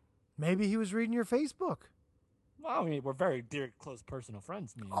breaker. Maybe he was reading your Facebook. Well, I mean, we're very dear, close, personal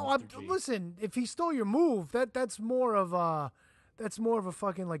friends. Me and Oh, Mr. G. listen, if he stole your move, that's more of a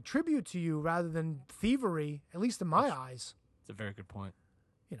fucking like tribute to you rather than thievery, at least in my eyes. It's a very good point.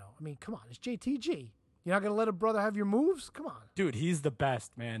 You know, I mean, come on, it's JTG. You're not gonna let a brother have your moves? Come on. Dude, he's the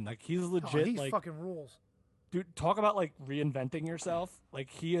best, man. Like he's legit. He's like, fucking rules. dude, talk about like reinventing yourself. Like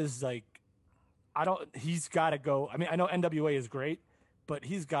he is like, he's got to go. I mean, I know NWA is great, but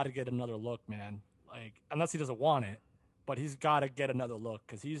he's got to get another look, man. Like, unless he doesn't want it, but he's got to get another look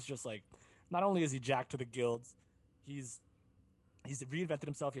because he's just like, not only is he jacked to the guilds, he's reinvented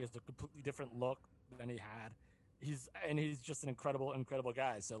himself. He has a completely different look than he had. He's just an incredible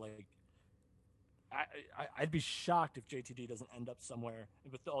guy. So like, I'd be shocked if JTD doesn't end up somewhere,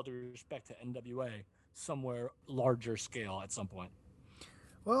 with all due respect to NWA, somewhere larger scale at some point.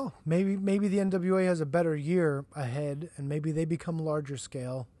 Well, maybe the NWA has a better year ahead, and maybe they become larger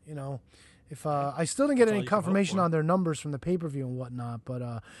scale. You know, If I still didn't get That's all any you can hope confirmation for. on their numbers from the pay-per-view and whatnot, but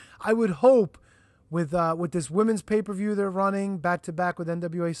I would hope with this women's pay-per-view they're running back-to-back with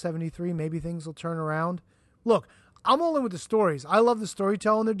NWA 73, maybe things will turn around. Look, I'm all in with the stories. I love the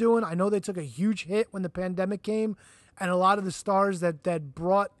storytelling they're doing. I know they took a huge hit when the pandemic came, and a lot of the stars that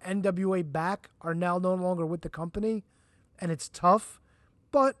brought NWA back are now no longer with the company, and it's tough.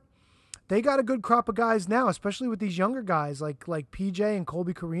 But they got a good crop of guys now, especially with these younger guys like PJ and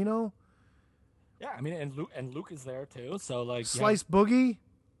Colby Carino. Yeah, I mean, and Luke is there too. So like Slice Boogie,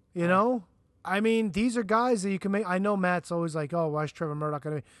 you know? I mean, these are guys that you can make. I know Matt's always like, oh, why is Trevor Murdoch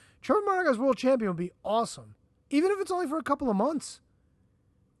going to be? Trevor Murdoch as world champion would be awesome. Even if it's only for a couple of months.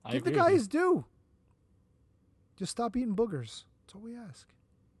 Give the guy his due. Just stop eating boogers. That's all we ask.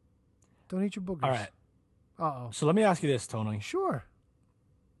 Don't eat your boogers. All right. Uh-oh. So let me ask you this, Tony. Sure.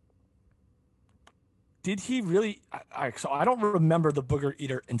 Did he really? So I don't remember the booger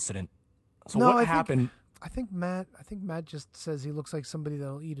eater incident. So No, what happened? I think Matt just says he looks like somebody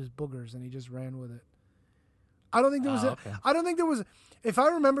that'll eat his boogers, and he just ran with it. I don't think there was okay. I don't think there was. If I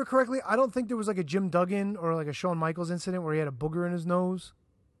remember correctly, I don't think there was like a Jim Duggan or like a Shawn Michaels incident where he had a booger in his nose.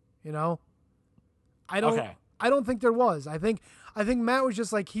 You know, I don't. Okay. I don't think there was. I think Matt was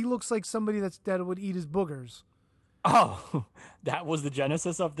just like, he looks like somebody that would eat his boogers. Oh, that was the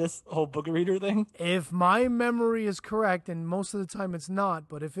genesis of this whole booger eater thing? If my memory is correct, and most of the time it's not,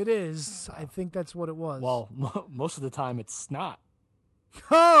 but if it is, I think that's what it was. Well, most of the time it's not.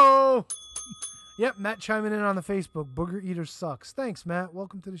 Oh! Yep, Matt chiming in on the Facebook. Booger eater sucks. Thanks, Matt.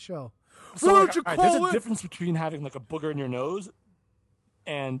 Welcome to the show. So Why like, don't you all right, call there's a it? difference between having like a booger in your nose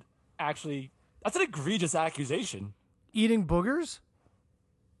and actually, that's an egregious accusation. Eating boogers?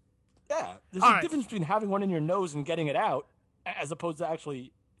 Yeah, there's All a right. difference between having one in your nose and getting it out, as opposed to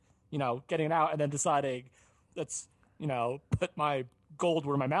actually, getting it out and then deciding, let's, put my gold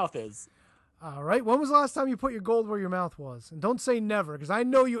where my mouth is. All right. When was the last time you put your gold where your mouth was? And don't say never, because I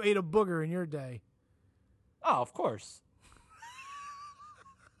know you ate a booger in your day. Oh, of course.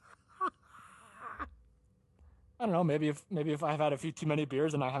 I don't know. Maybe if I've had a few too many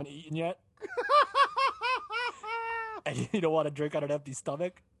beers and I haven't eaten yet, and you don't want to drink on an empty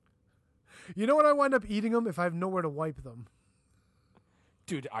stomach, You know when I wind up eating them? If I have nowhere to wipe them.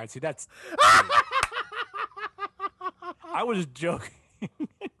 dude. All right, see that's. I was joking.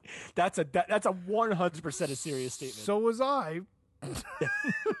 That's a 100% a serious statement. So was I.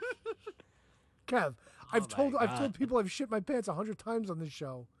 Kev, I've told God. people I've shit my pants 100 times on this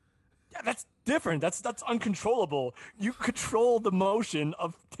show. Yeah, that's different. That's uncontrollable. You control the motion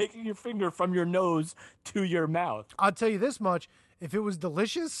of taking your finger from your nose to your mouth. I'll tell you this much. If it was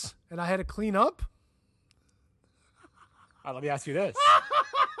delicious and I had to clean up, Let me ask you this.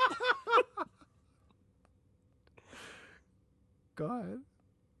 go ahead.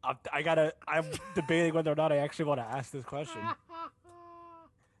 I'm debating whether or not I actually want to ask this question.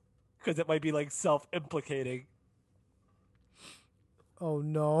 Because it might be like self-implicating. Oh,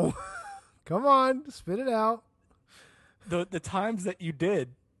 no. Come on. Spit it out. The times that you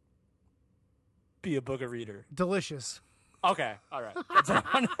did be a booger reader. Delicious. Okay, all right. That's what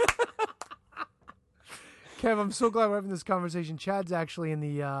I want. Kev, I'm so glad we're having this conversation. Chad's actually in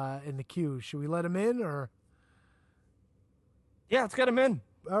the queue. Should we let him in or? Yeah, let's get him in.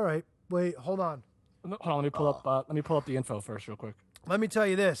 All right. Wait, hold on. Hold on, let me pull up the info first real quick. Let me tell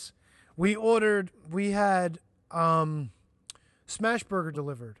you this. We had Smash Burger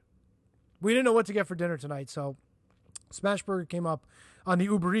delivered. We didn't know what to get for dinner tonight, so Smash Burger came up on the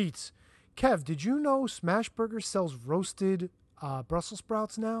Uber Eats. Kev, did you know Smash Burger sells roasted Brussels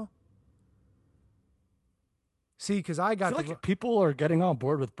sprouts now? See, because I I got feel like people are getting on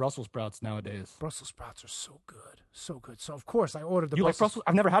board with Brussels sprouts nowadays. Brussels sprouts are so good. So good. So, of course, I ordered the You like Brussels?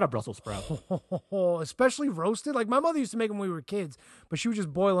 I've never had a Brussels sprout. especially roasted. Like, my mother used to make them when we were kids, but she would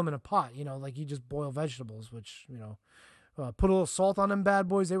just boil them in a pot, like you just boil vegetables, which, put a little salt on them bad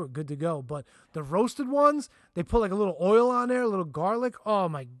boys. They were good to go. But the roasted ones, they put like a little oil on there, a little garlic. Oh,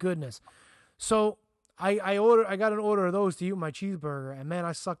 my goodness. So I got an order of those to eat with my cheeseburger, and, man,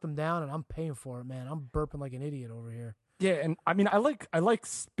 I sucked them down, and I'm paying for it, man. I'm burping like an idiot over here. Yeah, and I mean, I like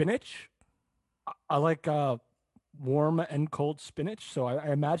spinach. I like warm and cold spinach. So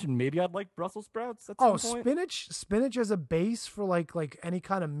I imagine maybe I'd like Brussels sprouts at some point. Spinach as a base for like any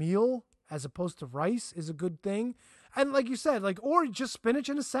kind of meal as opposed to rice is a good thing. And like you said, or just spinach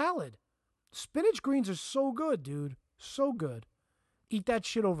in a salad. Spinach greens are so good, dude. So good. Eat that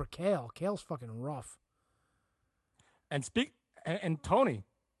shit over kale. Kale's fucking rough. And Tony,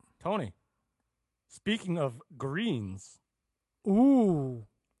 speaking of greens, Ooh.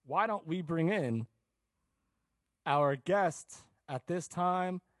 why don't we bring in our guest at this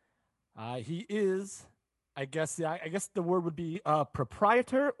time, He is, I guess the word would be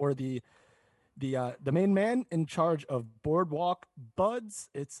proprietor, or the main man in charge of Boardwalk Buds.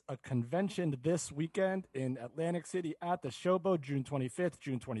 It's a convention this weekend in Atlantic City at the Showboat, June 25th,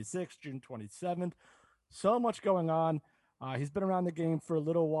 June 26th, June 27th. So much going on. He's been around the game for a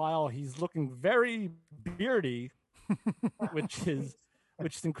little while. He's looking very beardy, which is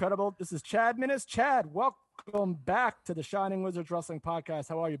incredible. This is Chad Minnis. Chad, welcome back to the Shining Wizards Wrestling Podcast.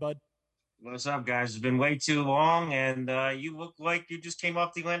 How are you, bud? What's up, guys? It's been way too long, and you look like you just came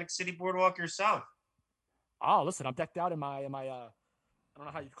off the Atlantic City Boardwalk yourself. Oh, listen, I'm decked out in my I don't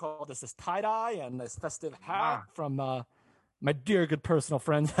know how you call this tie-dye and this festive hat from my dear good personal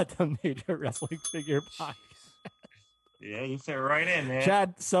friends at the Major Wrestling Figure Podcast. Yeah, you fit right in, man.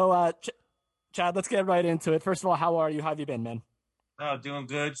 Chad, so Chad, let's get right into it. First of all, how are you? How have you been, man? Oh, doing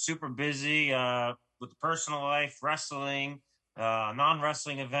good. Super busy with the personal life, wrestling,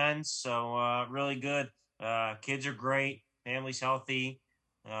 non-wrestling events. So really good. Kids are great. Family's healthy.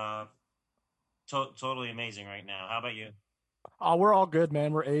 Totally amazing right now. How about you? Oh, we're all good,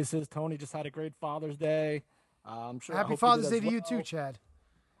 man. We're aces. Tony just had a great Father's Day. I'm sure. Happy Father's Day to you too, Chad.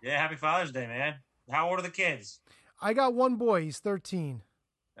 Yeah, happy Father's Day, man. How old are the kids? I got one boy. He's 13.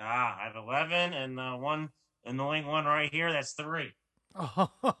 I have 11 and one annoying one right here. That's 3. Oh,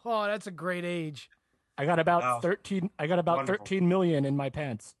 that's a great age. I got about 13. I got about Wonderful. 13 million in my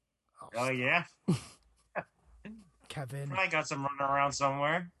pants. Oh yeah, Kevin. I got some running around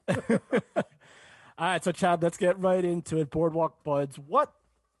somewhere. All right, so Chad, let's get right into it. Boardwalk Buds. What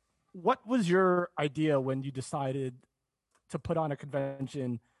was your idea when you decided to put on a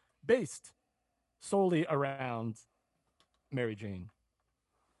convention based solely around Mary Jane?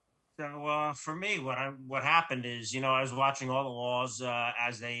 So for me, what happened is, I was watching all the laws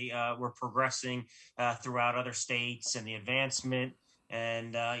as they were progressing throughout other states and the advancement,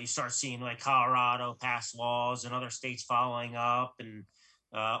 and you start seeing like Colorado pass laws and other states following up, and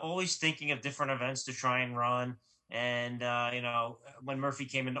always thinking of different events to try and run. And when Murphy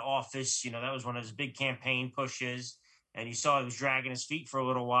came into office, that was one of his big campaign pushes, and you saw he was dragging his feet for a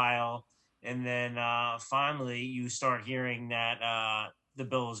little while, and then finally you start hearing that the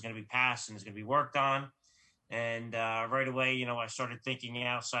bill is going to be passed and is going to be worked on. And right away, I started thinking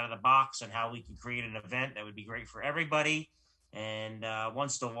outside of the box and how we could create an event that would be great for everybody. And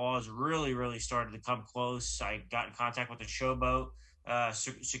once the laws really, really started to come close, I got in contact with the Showboat,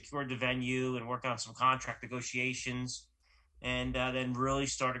 secured the venue and worked on some contract negotiations, and then really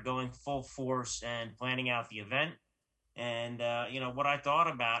started going full force and planning out the event. And, what I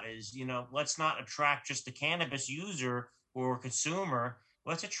thought about is, let's not attract just the cannabis user or consumer.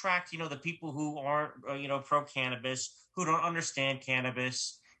 Let's attract, the people who aren't, pro cannabis, who don't understand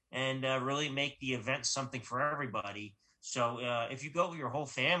cannabis, and really make the event something for everybody. So if you go with your whole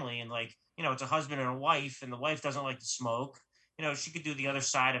family and it's a husband and a wife, and the wife doesn't like to smoke, she could do the other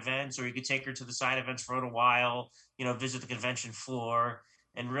side events, or you could take her to the side events for a little while, visit the convention floor.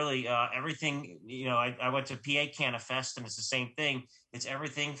 And really, everything, I went to PA Canafest, and it's the same thing. It's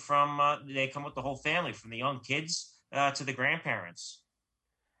everything from, they come with the whole family, from the young kids to the grandparents.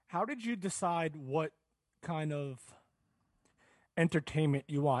 How did you decide what kind of entertainment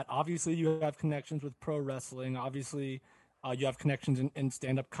you want? Obviously, you have connections with pro wrestling. Obviously, you have connections in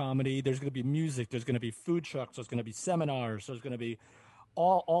stand-up comedy. There's going to be music. There's going to be food trucks. There's going to be seminars. There's going to be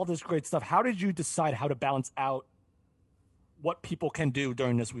all this great stuff. How did you decide how to balance out what people can do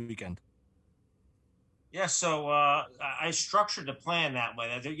during this weekend? Yeah, so I structured the plan that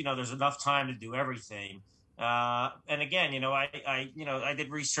way. There's enough time to do everything. And again, I did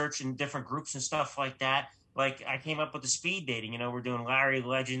research in different groups and stuff like that. Like I came up with the speed dating. We're doing Larry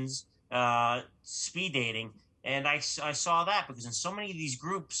Legends speed dating, and I saw that because in so many of these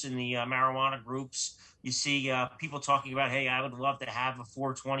groups, in the marijuana groups, you see people talking about, hey, I would love to have a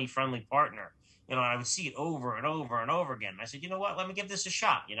 420 friendly partner. I would see it over and over and over again. And I said, you know what? Let me give this a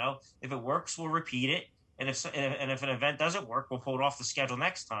shot. If it works, we'll repeat it. And if an event doesn't work, we'll pull it off the schedule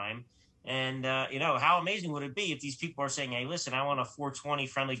next time. And, how amazing would it be if these people are saying, hey, listen, I want a 420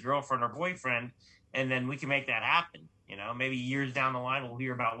 friendly girlfriend or boyfriend, and then we can make that happen. Maybe years down the line, we'll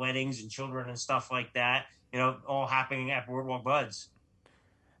hear about weddings and children and stuff like that, all happening at Boardwalk Buds.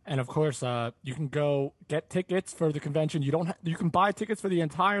 And of course, you can go get tickets for the convention. You can buy tickets for the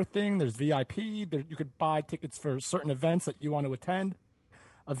entire thing. There's VIP. You could buy tickets for certain events that you want to attend.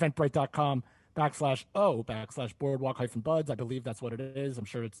 Eventbrite.com/Boardwalk-Buds. I believe that's what it is. I'm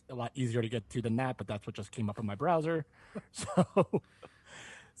sure it's a lot easier to get to than that, but that's what just came up in my browser. All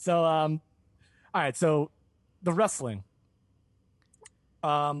right. So the wrestling.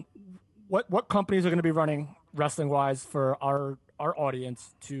 What companies are going to be running wrestling wise for our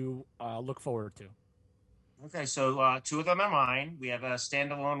audience to look forward to? Okay, so two of them are mine. We have a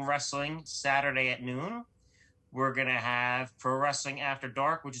standalone wrestling Saturday at noon. We're going to have Pro Wrestling After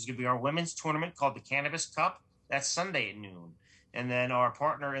Dark, which is going to be our women's tournament called the Cannabis Cup. That's Sunday at noon. And then our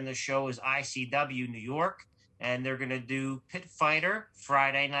partner in the show is ICW New York, and they're going to do Pit Fighter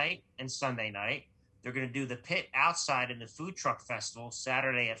Friday night and Sunday night. They're going to do the Pit outside in the Food Truck Festival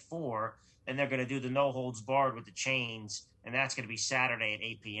Saturday at 4, and they're going to do the No Holds Barred with the chains, and that's going to be Saturday at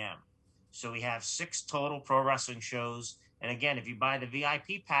 8 p.m. So we have 6 total pro wrestling shows. And again, if you buy the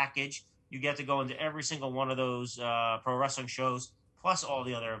VIP package, you get to go into every single one of those pro wrestling shows, plus all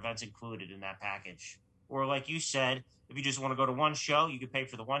the other events included in that package. Or like you said, if you just want to go to one show, you can pay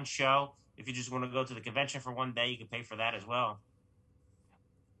for the one show. If you just want to go to the convention for one day, you can pay for that as well.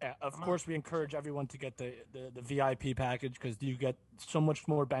 Yeah, of course, we encourage everyone to get the VIP package because you get so much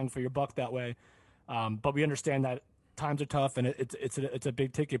more bang for your buck that way. But we understand that times are tough and it's a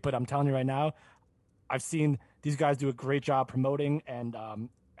big ticket. But I'm telling you right now, I've seen these guys do a great job promoting, and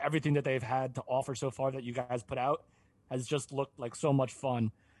everything that they've had to offer so far that you guys put out has just looked like so much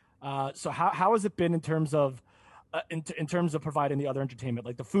fun. So how has it been in terms of providing the other entertainment,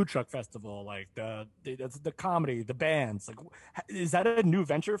 like the food truck festival, like the comedy, the bands? Like, is that a new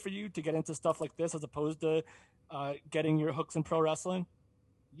venture for you to get into stuff like this as opposed to getting your hooks in pro wrestling?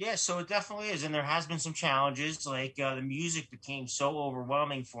 Yeah, so it definitely is, and there has been some challenges. Like the music became so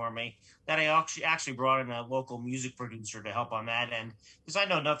overwhelming for me that I actually brought in a local music producer to help on that end, because I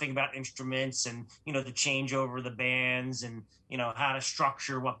know nothing about instruments and the changeover of the bands and how to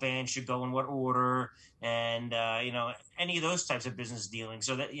structure what band should go in what order and any of those types of business dealings.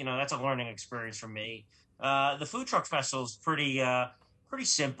 So that that's a learning experience for me. The food truck festival is pretty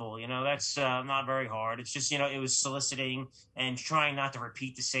simple. That's not very hard. It's just, it was soliciting and trying not to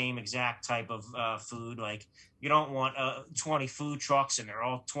repeat the same exact type of food. Like, you don't want 20 food trucks and they're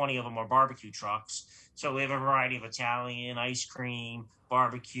all 20 of them are barbecue trucks. So we have a variety of Italian, ice cream,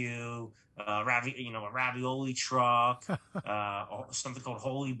 barbecue, a ravioli truck, something called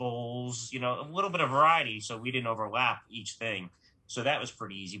Holy Bowls, a little bit of variety. So we didn't overlap each thing. So that was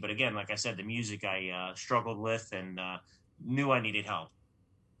pretty easy. But again, like I said, the music I struggled with and knew I needed help.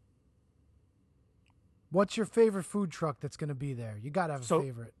 What's your favorite food truck that's going to be there? You got to have a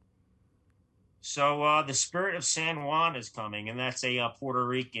favorite. So the Spirit of San Juan is coming, and that's a Puerto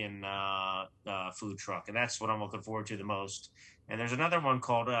Rican food truck, and that's what I'm looking forward to the most. And there's another one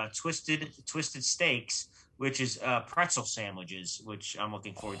called Twisted Steaks, which is pretzel sandwiches, which I'm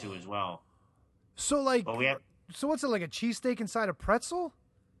looking forward to as well. So so what's it, like a cheesesteak inside a pretzel?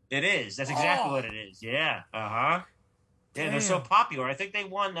 It is. That's exactly what it is. Yeah. Uh-huh. Yeah, they're so popular. I think they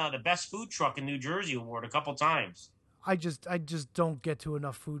won the best food truck in New Jersey award a couple times. I just don't get to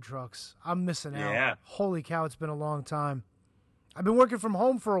enough food trucks. I'm missing out. Yeah. Holy cow, it's been a long time. I've been working from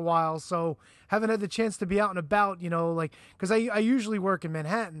home for a while, so haven't had the chance to be out and about, because I usually work in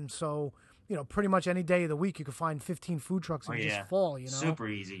Manhattan, so, pretty much any day of the week you can find 15 food trucks and just fall, Super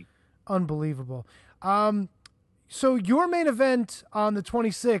easy. Unbelievable. So your main event on the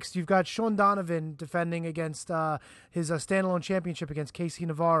 26th, you've got Sean Donovan defending against his standalone championship against Casey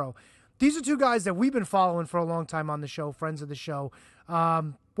Navarro. These are two guys that we've been following for a long time on the show, friends of the show. What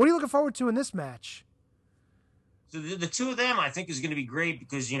are you looking forward to in this match? So the two of them, I think, is going to be great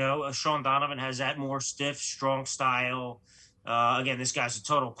because, Sean Donovan has that more stiff, strong style. Again, this guy's a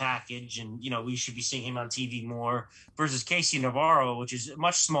total package, and, we should be seeing him on TV more versus Casey Navarro, which is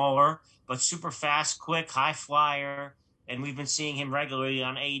much smaller, but super fast, quick, high flyer. And we've been seeing him regularly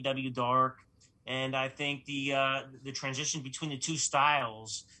on AEW Dark. And I think the transition between the two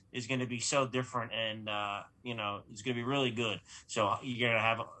styles is going to be so different and, it's going to be really good. So you're going to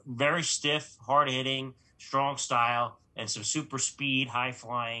have very stiff, hard-hitting, strong style, and some super speed, high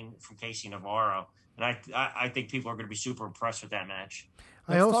flying from Casey Navarro. And I think people are going to be super impressed with that match.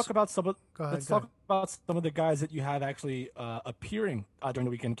 Let's talk about some of the guys that you have actually appearing during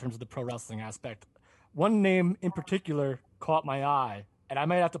the weekend in terms of the pro wrestling aspect. One name in particular caught my eye, and I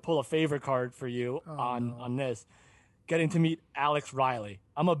might have to pull a favor card for you on this. Getting to meet Alex Riley.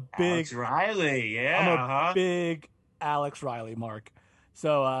 I'm a big Alex Riley mark.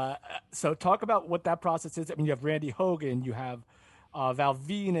 So talk about what that process is. I mean, you have Randy Hogan, you have Val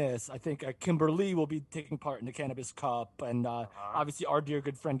Venus. I think Kimberly will be taking part in the Cannabis Cup, and obviously our dear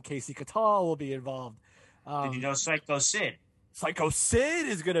good friend Casey Catal will be involved. Did you know Psycho Sid? Psycho Sid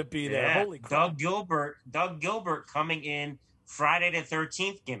is going to be there. Yeah. Holy crap! Doug Gilbert coming in Friday the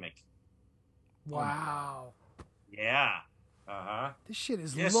 13th gimmick. Wow. Yeah. This shit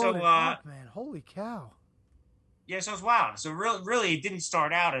is loaded up, man. Holy cow. Yeah, so it's wild. So really, it didn't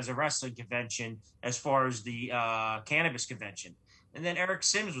start out as a wrestling convention as far as the cannabis convention. And then Eric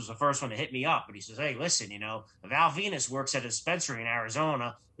Sims was the first one to hit me up, and he says, "Hey, listen, Val Venus works at a dispensary in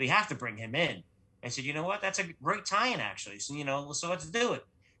Arizona. We have to bring him in." I said, "You know what? That's a great tie-in, actually. So let's do it."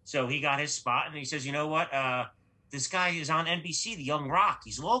 So he got his spot, and he says, "You know what? This guy is on NBC, The Young Rock.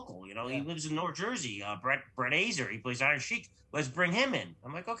 He's local. He lives in North Jersey. Brett Azer. He plays Iron Sheik. Let's bring him in."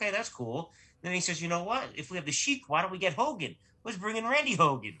 I'm like, "Okay, that's cool." Then he says, "You know what? If we have the Sheik, why don't we get Hogan? Let's bring in Randy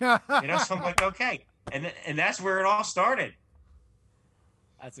Hogan." So I'm like, "Okay," and that's where it all started.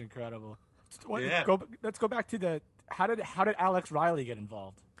 That's incredible. Yeah. Let's go back to how did Alex Riley get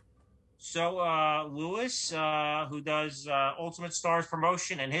involved? So Lewis, who does Ultimate Stars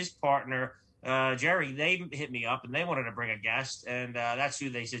promotion, and his partner Jerry, they hit me up and they wanted to bring a guest, and that's who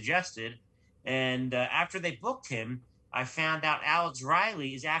they suggested. And after they booked him, I found out Alex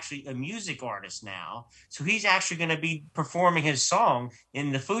Riley is actually a music artist now. So he's actually going to be performing his song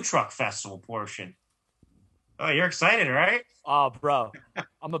in the food truck festival portion. Oh, you're excited, right? Oh, bro,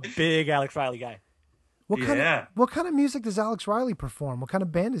 I'm a big Alex Riley guy. What kind of music does Alex Riley perform? What kind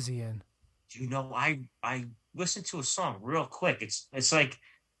of band is he in? I listened to a song real quick. It's like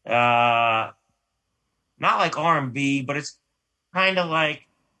not like R&B, but it's kind of like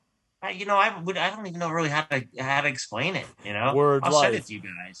I don't even know really how to explain it. Word I'll send it to you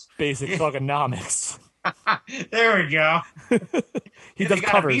guys. Basic thugonomics. There we go. He does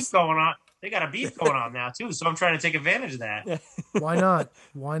covers. They got a beef going on now too, so I'm trying to take advantage of that. Why not?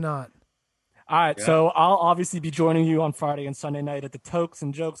 All right, so I'll obviously be joining you on Friday and Sunday night at the Tokes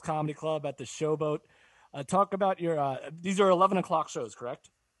and Jokes Comedy Club at the Showboat. Talk about your these are 11 o'clock shows,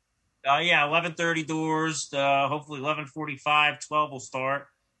 correct? 11:30 doors. Hopefully 11:45, 12 will start.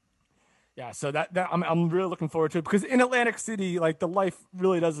 Yeah, so that I'm really looking forward to it, because in Atlantic City, like, the life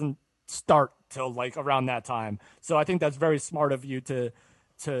really doesn't start till like around that time. So I think that's very smart of you to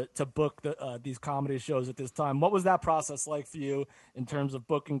book these comedy shows at this time. What was that process like for you in terms of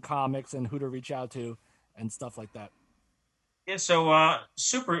booking comics and who to reach out to and stuff like that? Yeah, so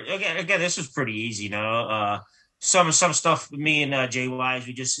super. Again, this was pretty easy. Some stuff. Me and Jay Wise,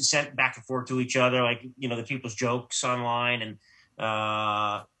 we just sent back and forth to each other, like the people's jokes online and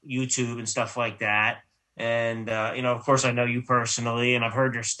YouTube and stuff like that. And of course, I know you personally, and I've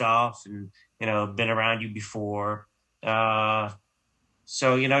heard your stuff, and been around you before.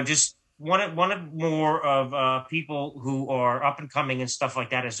 So just wanted more of people who are up and coming and stuff like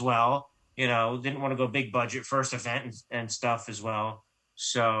that as well. Didn't want to go big budget first event and stuff as well.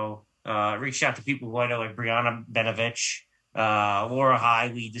 So reached out to people who I know, like Brianna Benovich, Laura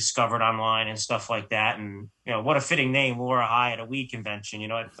High, we discovered online and stuff like that. And what a fitting name, Laura High, at a weed convention.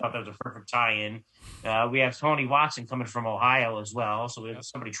 I thought that was a perfect tie-in. We have Tony Watson coming from Ohio as well, so we have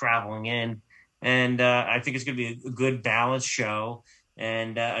somebody traveling in, and I think it's going to be a good balanced show.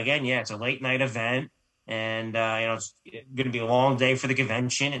 And again, it's a late night event, and it's going to be a long day for the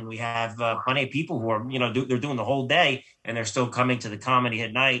convention, and we have plenty of people who are they're doing the whole day, and they're still coming to the comedy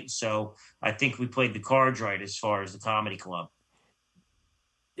at night. So I think we played the cards right as far as the comedy club.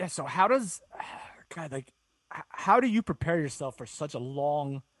 Yeah. So how do you prepare yourself for such a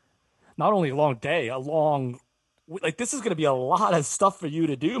long, not only a long day, this is going to be a lot of stuff for you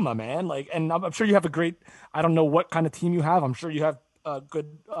to do, my man. And I'm sure you have I don't know what kind of team you have. I'm sure you have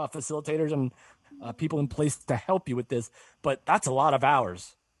good facilitators and people in place to help you with this, but that's a lot of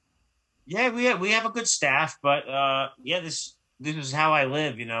hours. Yeah, we have a good staff, but this is how I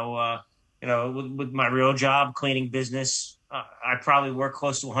live. With my real job, cleaning business, I probably work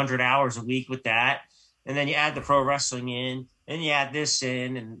close to 100 hours a week with that, and then you add the pro wrestling in, and you add this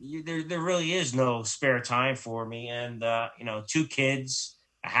in, and there really is no spare time for me. And 2 kids,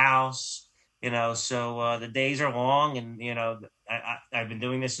 a house, so the days are long, and I've been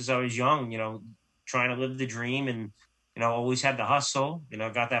doing this since I was young, trying to live the dream, and always had the hustle.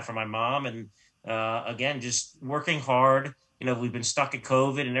 Got that from my mom, and again, just working hard. We've been stuck at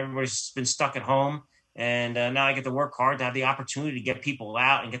COVID, and everybody's been stuck at home, and now I get to work hard to have the opportunity to get people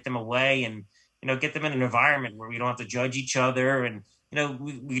out and get them away, and get them in an environment where we don't have to judge each other, and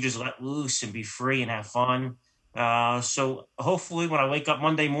we just let loose and be free and have fun. So hopefully, when I wake up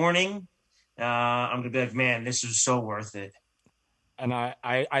Monday morning, I'm gonna be like, man, this is so worth it. And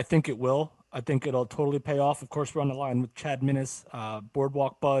I think it will. I think it'll totally pay off. Of course, we're on the line with Chad Minnis,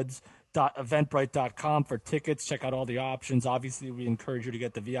 boardwalkbuds.eventbrite.com for tickets. Check out all the options. Obviously, we encourage you to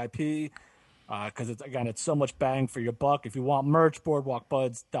get the VIP because it's so much bang for your buck. If you want merch,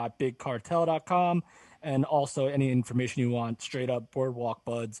 boardwalkbuds.bigcartel.com, and also any information you want, straight up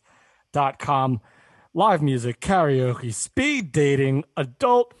boardwalkbuds.com. live music, karaoke, speed dating,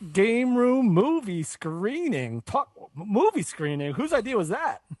 adult game room, movie screening. Movie screening. Whose idea was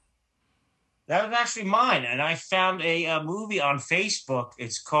that? That was actually mine, and I found a movie on Facebook.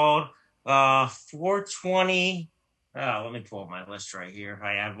 It's called 420. Let me pull up my list right here.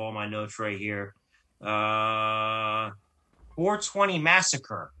 I have all my notes right here. 420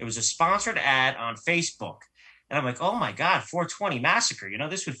 Massacre. It was a sponsored ad on Facebook. And I'm like, oh my God, 420 Massacre.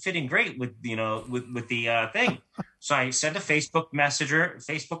 This would fit in great with, with the thing. So I sent a Facebook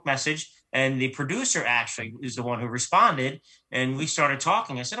message, and the producer actually is the one who responded. And we started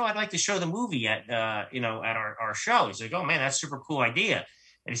talking. I said, I'd like to show the movie at our show. He's like, oh man, that's a super cool idea.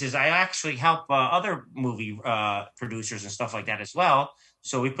 And he says, I actually help other movie producers and stuff like that as well.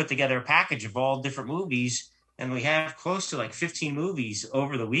 So we put together a package of all different movies, and we have close to like 15 movies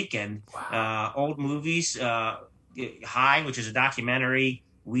over the weekend. Wow. Old movies, High, which is a documentary,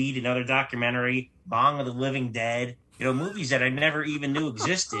 Weed, another documentary, Bong of the Living Dead, movies that I never even knew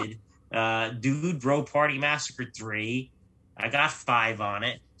existed. Dude, Bro Party Massacre 3. I got 5 on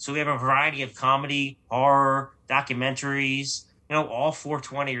it. So we have a variety of comedy, horror, documentaries, all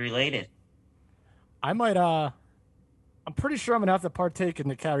 420 related. I might, I'm pretty sure I'm going to have to partake in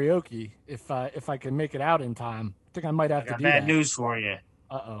the karaoke if I can make it out in time. I think I might have to do that. Bad news for you.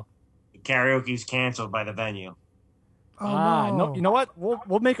 Uh-oh. The karaoke's canceled by the venue. Oh, no. You know what?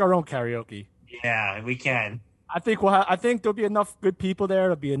 We'll make our own karaoke. Yeah, we can. I think I think there'll be enough good people there.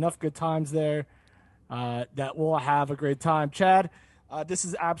 There'll be enough good times there that we'll have a great time. Chad, this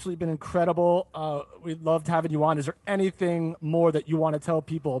has absolutely been incredible. We loved having you on. Is there anything more that you want to tell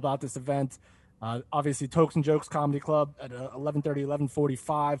people about this event? Obviously, Tokes and Jokes Comedy Club at 11:30,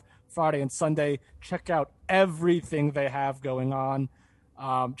 11:45, Friday and Sunday. Check out everything they have going on.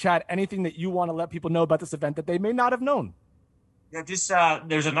 Chad, anything that you want to let people know about this event that they may not have known? Yeah,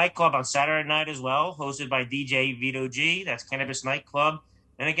 there's a nightclub on Saturday night as well, hosted by DJ Vito G. That's Cannabis Nightclub.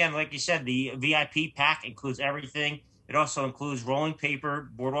 And again, like you said, the VIP pack includes everything. It also includes rolling paper,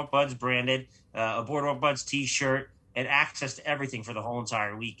 Boardwalk Buds branded, a Boardwalk Buds T-shirt, and access to everything for the whole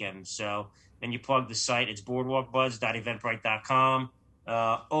entire weekend. So then you plug the site. It's boardwalkbuds.eventbrite.com.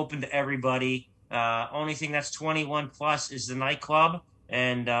 Open to everybody. Only thing that's 21 plus is the nightclub,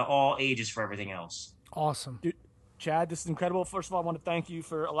 and all ages for everything else. Awesome. Dude, Chad, this is incredible. First of all, I want to thank you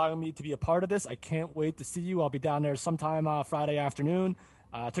for allowing me to be a part of this. I can't wait to see you. I'll be down there sometime Friday afternoon.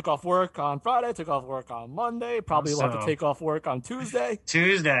 Took off work on Friday, took off work on Monday. Probably will have to take off work on Tuesday.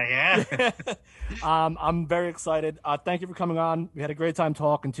 Yeah. I'm very excited. Thank you for coming on. We had a great time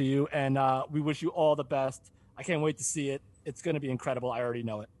talking to you, and we wish you all the best. I can't wait to see it. It's going to be incredible. I already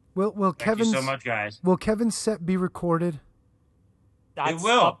know it. Will Thank you so much, guys. Will Kevin's set be recorded? It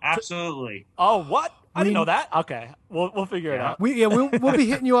will, absolutely. Oh, what? I didn't know that. Okay, we'll figure it out. We'll be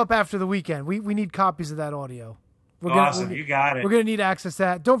hitting you up after the weekend. We need copies of that audio. Awesome, you got it. We're gonna need access to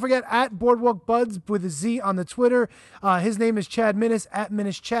that. Don't forget at Boardwalk Buds with a Z on the Twitter. His name is Chad Minnis at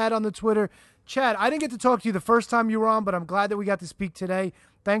Minnis Chad on the Twitter. Chad, I didn't get to talk to you the first time you were on, but I'm glad that we got to speak today.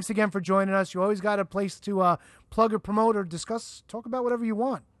 Thanks again for joining us. You always got a place to plug or promote or discuss, talk about whatever you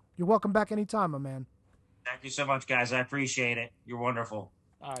want. You're welcome back anytime, my man. Thank you so much, guys. I appreciate it. You're wonderful.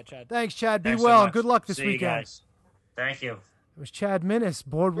 All right, Chad. Thanks, Chad. Be Thanks well. so And good luck this See weekend. You guys. Thank you. It was Chad Minnis,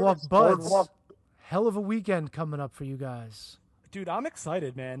 Boardwalk Buds. Hell of a weekend coming up for you guys. Dude, I'm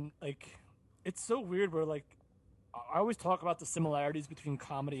excited, man. Like, it's so weird where, like, I always talk about the similarities between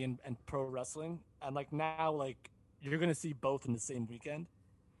comedy and pro wrestling. And, like, now, like, you're going to see both in the same weekend.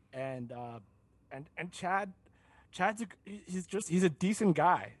 And he's a decent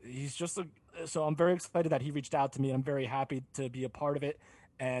guy. So I'm very excited that he reached out to me. I'm very happy to be a part of it.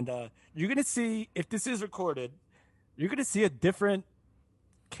 And you're going to see, if this is recorded, you're going to see a different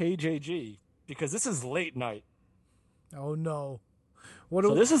KJG because this is late night. Oh, no.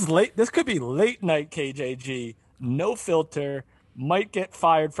 This is late. This could be late night KJG. No filter. Might get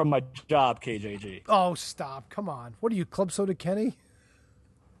fired from my job, KJG. Oh, stop. Come on. What are you, Club Soda Kenny?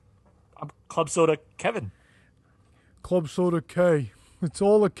 I'm Club Soda Kevin. Club Soda K. It's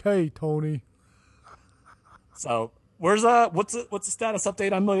all a K, Tony. So what's the status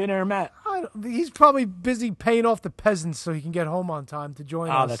update on Millionaire Matt? He's probably busy paying off the peasants so he can get home on time to join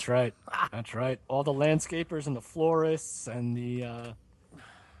us. Oh, that's right. That's right. All the landscapers and the florists and the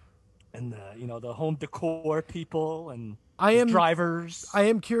home decor people and drivers. I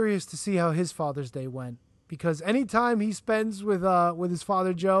am curious to see how his Father's Day went because any time he spends with his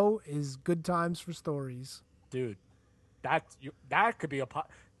father Joe is good times for stories. Dude, that could be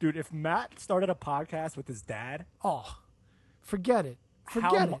dude. If Matt started a podcast with his dad, forget it.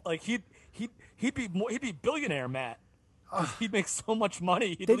 Like he'd be billionaire Matt. He'd make so much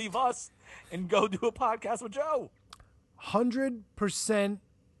money. He'd leave us and go do a podcast with Joe. 100%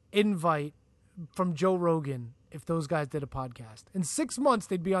 invite from Joe Rogan if those guys did a podcast. In 6 months,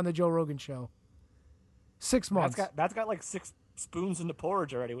 they'd be on the Joe Rogan show. 6 months. That's got like 6 spoons in the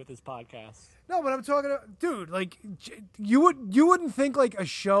porridge already with his podcast. No, but I'm talking about, dude, like, you wouldn't think like a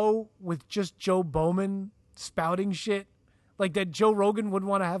show with just Joe Bowman spouting shit, like that Joe Rogan would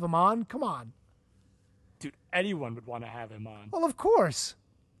want to have him on? Come on. Dude, anyone would want to have him on. Well, of course.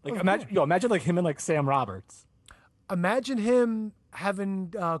 Like, imagine like him and like Sam Roberts. Imagine him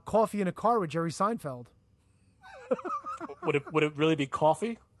having coffee in a car with Jerry Seinfeld. Would it really be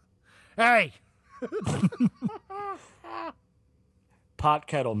coffee? Hey! Pot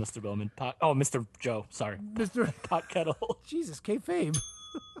kettle, Mr. Bowman. Mr. Joe. Sorry. Mr. Pot kettle. Jesus, kayfabe.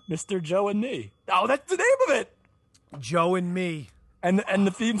 Mr. Joe and me. Oh, that's the name of it. Joe and me. And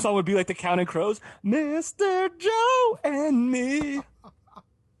the theme song would be like the Counting Crows. Mr. Joe and me.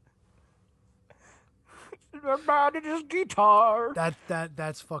 Everybody just guitar.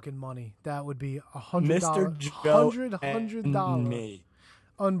 That's fucking money. That would be $100. Mr. Joe $100. And me.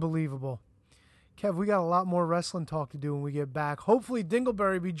 Unbelievable. Kev, we got a lot more wrestling talk to do when we get back. Hopefully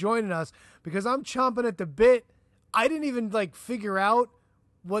Dingleberry be joining us because I'm chomping at the bit. I didn't even like figure out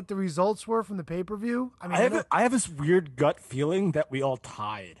what the results were from the pay-per-view. I mean, I have this weird gut feeling that we all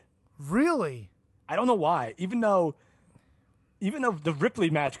tied. Really? I don't know why. Even though the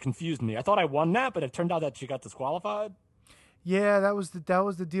Ripley match confused me. I thought I won that, but it turned out that she got disqualified. Yeah, that was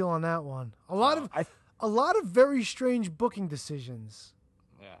the deal on that one. A lot of very strange booking decisions.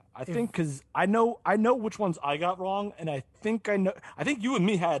 Yeah, I think because I know which ones I got wrong, and I think you and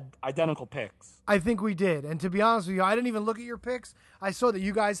me had identical picks. I think we did, and to be honest with you, I didn't even look at your picks. I saw that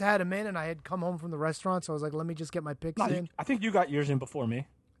you guys had them in, and I had come home from the restaurant, so I was like, let me just get my picks in. I think you got yours in before me.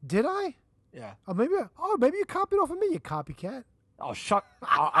 Did I? Yeah. Maybe you copied off of me, you copycat. Oh, shut!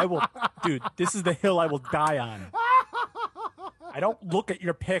 I will, dude. This is the hill I will die on. I don't look at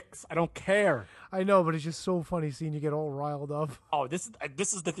your picks. I don't care. I know, but it's just so funny seeing you get all riled up. Oh, this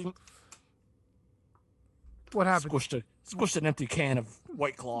is the thing. What happened? Squished an empty can of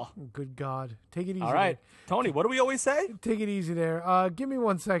White Claw. Good God. Take it easy. All right. There. Tony, what do we always say? Take it easy there. Give me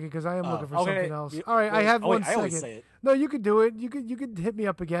 1 second because I am looking for something else. All right, wait, I have 1 I second. always say it. No, you could do it. You could hit me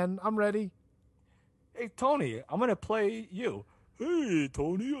up again. I'm ready. Hey, Tony, I'm going to play you. Hey,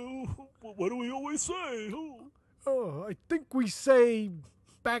 Tony, what do we always say? Oh, I think we say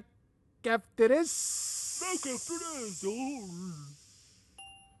back after this. Back after this.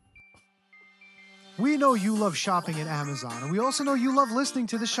 We know you love shopping at Amazon, and we also know you love listening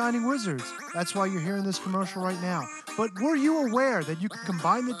to The Shining Wizards. That's why you're hearing this commercial right now. But were you aware that you can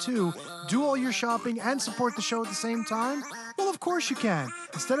combine the two, do all your shopping, and support the show at the same time? Well, of course you can.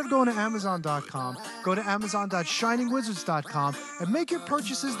 Instead of going to Amazon.com, go to Amazon.ShiningWizards.com and make your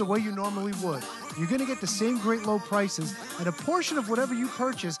purchases the way you normally would. You're going to get the same great low prices, and a portion of whatever you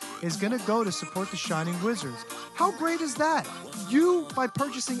purchase is going to go to support the Shining Wizards. How great is that? You, by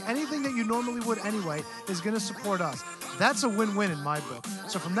purchasing anything that you normally would anyway, is going to support us. That's a win-win in my book.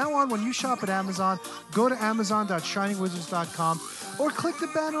 So from now on, when you shop at Amazon, go to Amazon.ShiningWizards.com or click the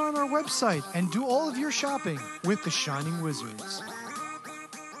banner on our website and do all of your shopping with the Shining Wizards.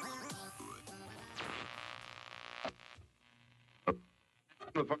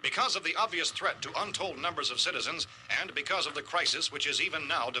 Because of the obvious threat to untold numbers of citizens, and because of the crisis which is even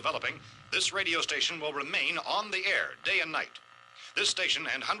now developing, this radio station will remain on the air day and night. This station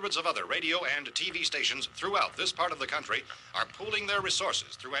and hundreds of other radio and TV stations throughout this part of the country are pooling their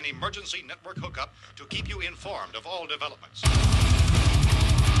resources through an emergency network hookup to keep you informed of all developments.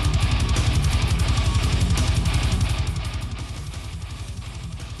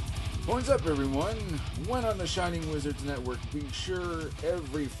 What's up, everyone? When on the Shining Wizards Network, be sure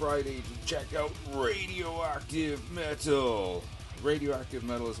every Friday to check out Radioactive Metal. Radioactive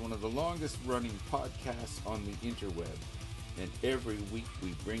Metal is one of the longest running podcasts on the interweb, and every week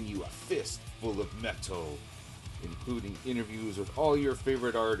we bring you a fist full of metal, including interviews with all your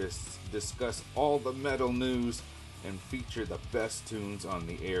favorite artists, discuss all the metal news, and feature the best tunes on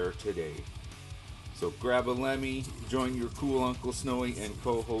the air today. So grab a Lemmy, join your cool Uncle Snowy and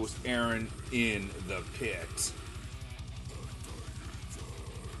co-host Aaron in the pit.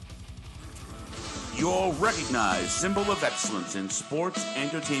 Your recognized symbol of excellence in sports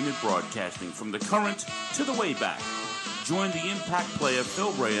entertainment broadcasting from the current to the way back. Join the impact player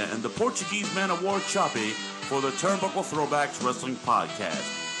Phil Rea and the Portuguese Man of War Choppy for the Turnbuckle Throwbacks Wrestling Podcast,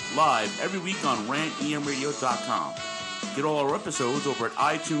 live every week on rantemradio.com. Get all our episodes over at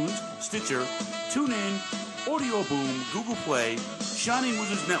iTunes, Stitcher, TuneIn, Audio Boom, Google Play,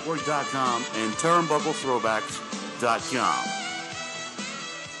 ShiningWizardsNetwork.com, and TurnbuckleThrowbacks.com. SportsAnderTainmentBroadcasting.com.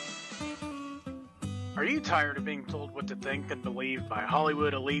 Are you tired of being told what to think and believe by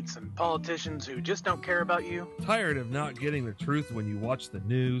Hollywood elites and politicians who just don't care about you? Tired of not getting the truth when you watch the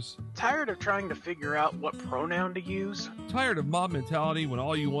news? Tired of trying to figure out what pronoun to use? Tired of mob mentality when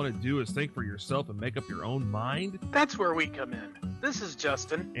all you want to do is think for yourself and make up your own mind? That's where we come in. This is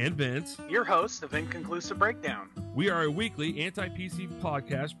Justin and Vince, your hosts of Inconclusive Breakdown. We are a weekly anti-PC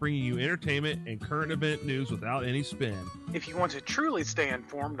podcast bringing you entertainment and current event news without any spin. If you want to truly stay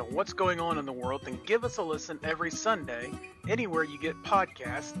informed on what's going on in the world, then give us a listen every Sunday, anywhere you get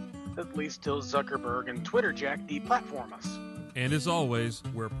podcasts, at least till Zuckerberg and Twitter Jack deplatform us. And as always,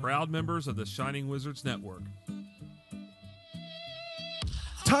 we're proud members of the Shining Wizards Network.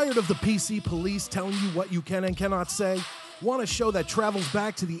 Tired of the PC police telling you what you can and cannot say? Want a show that travels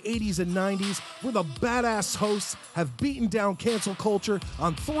back to the 80s and 90s, where the badass hosts have beaten down cancel culture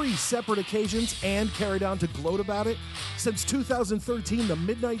on 3 separate occasions and carried on to gloat about it? Since 2013, The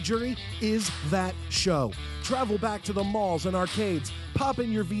Midnight Jury is that show. Travel back to the malls and arcades, pop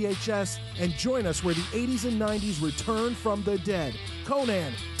in your VHS, and join us where the 80s and 90s return from the dead.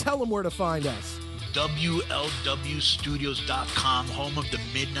 Conan, tell them where to find us. WLWstudios.com, home of the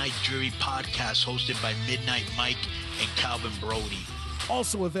Midnight Jury podcast, hosted by Midnight Mike and Calvin Brody.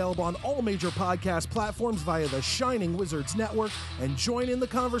 Also available on all major podcast platforms via the Shining Wizards Network, and join in the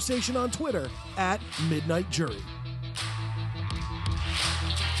conversation on Twitter at Midnight Jury.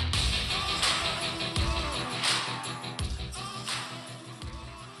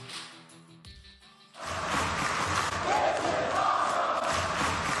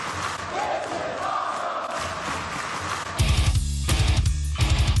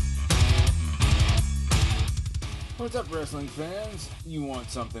 What's up, wrestling fans? You want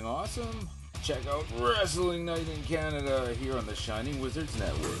something awesome? Check out Wrestling Night in Canada here on the Shining Wizards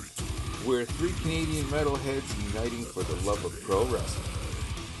Network. We're 3 Canadian metalheads uniting for the love of pro wrestling.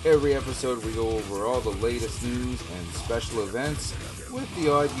 Every episode we go over all the latest news and special events with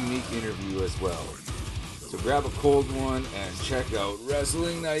the odd unique interview as well. So grab a cold one and check out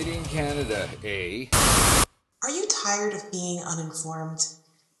Wrestling Night in Canada, eh? Are you tired of being uninformed?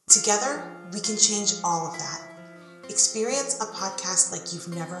 Together, we can change all of that. Experience a podcast like you've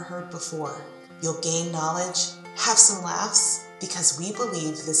never heard before. You'll gain knowledge, have some laughs, because we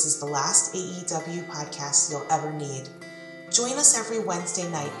believe this is the last AEW podcast you'll ever need. Join us every Wednesday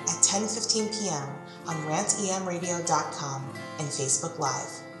night at 10:15 p.m. on rantemradio.com and Facebook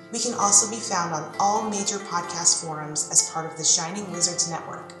Live. We can also be found on all major podcast forums as part of the Shining Wizards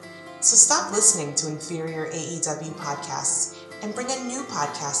Network. So stop listening to inferior AEW podcasts and bring a new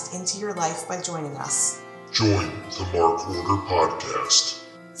podcast into your life by joining us. Join the Mark Order Podcast.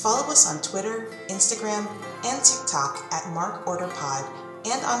 Follow us on Twitter, Instagram, and TikTok at Mark Order Pod,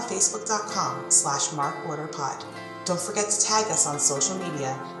 and on Facebook.com/MarkOrderPod. Don't forget to tag us on social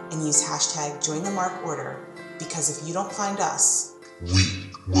media and use hashtag #JoinTheMarkOrder, because if you don't find us,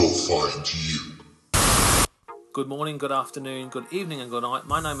 we will find you. Good morning, good afternoon, good evening, and good night.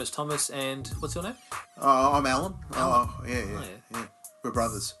 My name is Thomas, and what's your name? I'm Alan. Alan. Oh, yeah. We're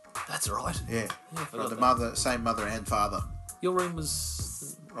brothers. That's right. Yeah. Got The that. same mother and father. Your room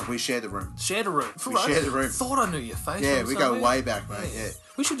was... Oh, we shared the room. Shared a room. We shared the room. Thought I knew your face. Yeah, from we somewhere. go way back, mate. Yeah.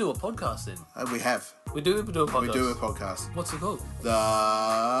 We should do a podcast then. We have. We do a podcast. We do a podcast. What's it called?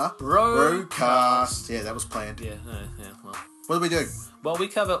 The Roadcast. Yeah, that was planned. Yeah. Well. What do we do? Well, we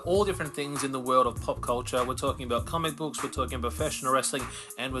cover all different things in the world of pop culture. We're talking about comic books, we're talking about professional wrestling,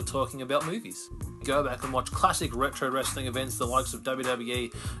 and we're talking about movies. Go back and watch classic retro wrestling events, the likes of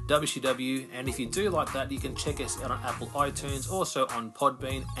WWE, WCW, and if you do like that, you can check us out on Apple iTunes, also on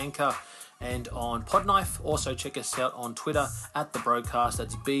Podbean, Anchor, and on Podknife. Also check us out on Twitter at The Broadcast.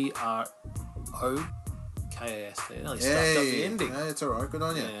 That's BROKAST. Nearly stuffed up the ending. Yeah, it's alright, good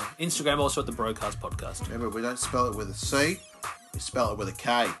on you. Yeah. Instagram also at The Broadcast Podcast. Remember, we don't spell it with a C, we spell it with a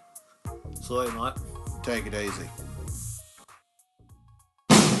K. Sorry, mate. Take it easy.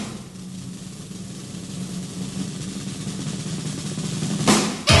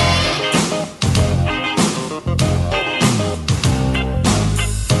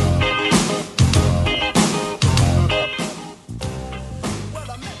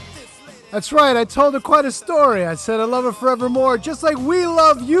 That's right, I told her quite a story. I said I love her forevermore, just like we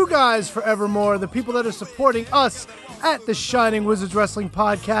love you guys forevermore, the people that are supporting us at the Shining Wizards Wrestling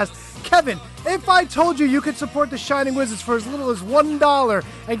Podcast. Kevin, if I told you could support the Shining Wizards for as little as $1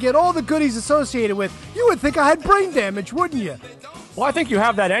 and get all the goodies associated with, you would think I had brain damage, wouldn't you? Well, I think you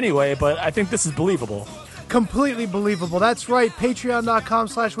have that anyway, but I think this is believable. completely believable. That's right.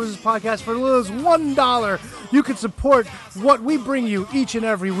 Patreon.com/Wizards Podcast. For as little as $1, you can support what we bring you each and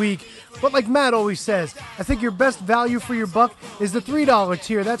every week. But like Matt always says, I think your best value for your buck is the $3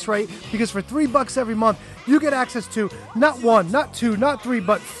 tier. That's right, because for $3 every month, you get access to not one, not two, not three,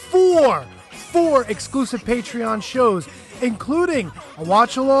 but four exclusive Patreon shows, including a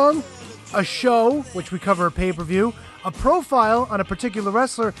watch-along, a show, which we cover a pay-per-view, a profile on a particular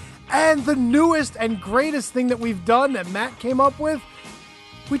wrestler, and the newest and greatest thing that we've done that Matt came up with,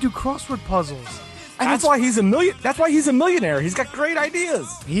 we do crossword puzzles. And that's why he's a millionaire. He's got great ideas.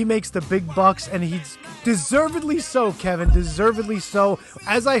 He makes the big bucks, and he's deservedly so, Kevin. Deservedly so.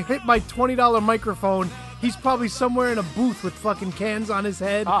 As I hit my $20 microphone, he's probably somewhere in a booth with fucking cans on his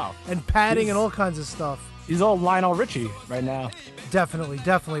head and padding and all kinds of stuff. He's all Lionel Richie right now. Definitely.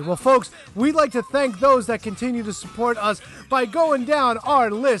 Well, folks, we'd like to thank those that continue to support us by going down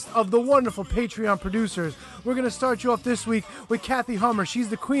our list of the wonderful Patreon producers. We're going to start you off this week with Kathy Hummer. She's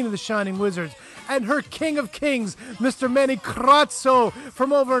the queen of the Shining Wizards. And her king of kings, Mr. Manny Kratzo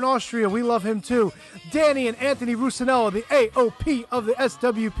from over in Austria. We love him too. Danny and Anthony Rusinello, the AOP of the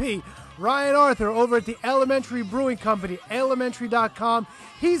SWP. Ryan Arthur over at the Elementary Brewing Company, elementary.com.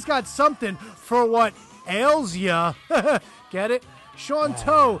 He's got something for what ails ya. Get it? Sean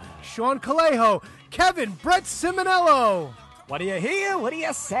Toe, Sean Calejo, Kevin, Brett Simonello. What do you hear? What do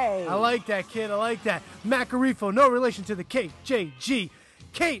you say? I like that, kid. I like that. Matt Garifo, no relation to the KJG.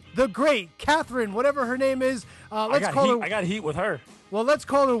 Kate, the Great, Catherine, whatever her name is. I got heat with her. Well, let's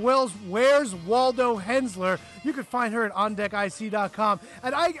call her Where's Waldo Hensler. You can find her at ondeckic.com.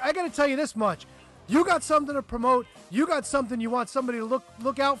 And I got to tell you this much. You got something to promote. You got something you want somebody to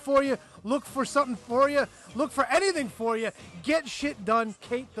look out for you. Look for something for you. Look for anything for you. Get shit done.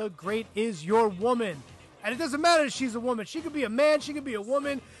 Kate the Great is your woman. And it doesn't matter if she's a woman. She could be a man. She could be a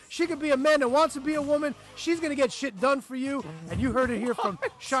woman. She could be a man that wants to be a woman. She's going to get shit done for you. And you heard it here from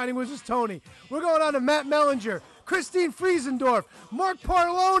Shining Wizards Tony. We're going on to Matt Mellinger, Christine Friesendorf, Mark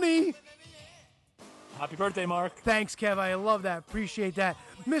Parloni. Happy birthday, Mark. Thanks, Kev. I love that. Appreciate that.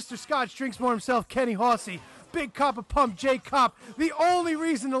 Mr. Scotch Drinks More himself, Kenny Hossey. Big Cop of Pump, Jay Kopp. The only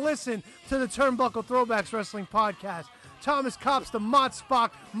reason to listen to the Turnbuckle Throwbacks Wrestling Podcast. Thomas Copps, the Mott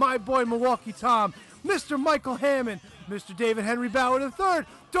Spock, my boy Milwaukee Tom. Mr. Michael Hammond, Mr. David Henry Bauer III.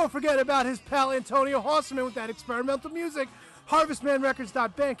 Don't forget about his pal Antonio Hosserman with that experimental music.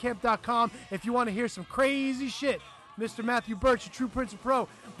 HarvestManRecords.bandcamp.com if you want to hear some crazy shit. Mr. Matthew Birch, the True Prince of Pro.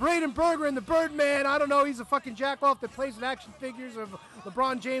 Braden Berger and the Birdman. I don't know. He's a fucking jack-off that plays with action figures of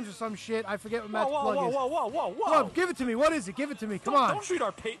LeBron James or some shit. I forget what Matt's plug is. Whoa. Give it to me. What is it? Give it to me. Come on. Don't treat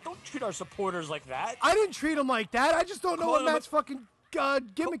our supporters like that. I didn't treat him like that. I just don't know what Matt's fucking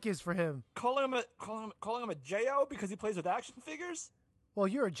gimmick is for him. Calling him a J.O. because he plays with action figures? Well,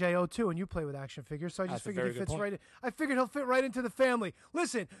 you're a J.O. too, and you play with action figures, so I just figured he fits right in. I figured he'll fit right into the family.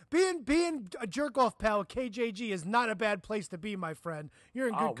 Listen, being a jerk-off pal with KJG is not a bad place to be, my friend. You're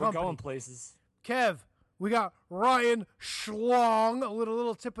in good company. We're going places. Kev, we got Ryan Schlong, a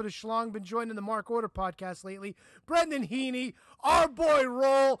little tip of the schlong, been joining the Mark Order podcast lately. Brendan Heaney, our boy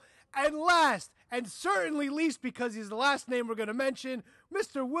Roll, and last, and certainly least because he's the last name we're going to mention,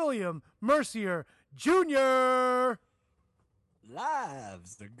 Mr. William Mercier Jr.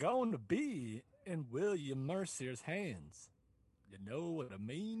 Lives are going to be in William Mercier's hands. You know what I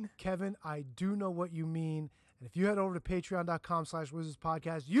mean? Kevin, I do know what you mean. And if you head over to patreon.com/Wizards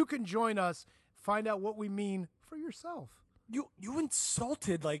Podcast, you can join us, find out what we mean for yourself. You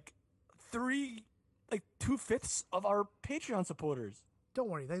insulted like 2/5 of our Patreon supporters. Don't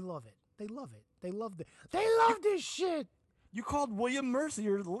worry, they love it. They love it. They love this shit. You called William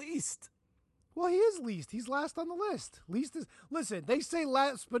Mercier least. Well, he is least. He's last on the list. Least is. Listen, they say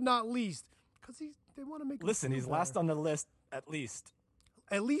last but not least because they want to make. Listen, he's last on the list at least.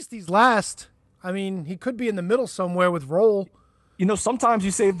 At least he's last. I mean, he could be in the middle somewhere with Roll. You know, sometimes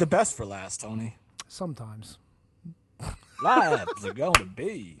you save the best for last, Tony. Sometimes. Lives are going to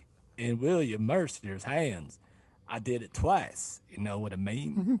be in William Mercier's hands. I did it twice. You know what I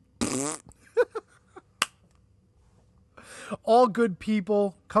mean? All good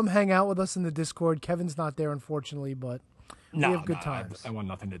people. Come hang out with us in the Discord. Kevin's not there, unfortunately, but we have good times. I want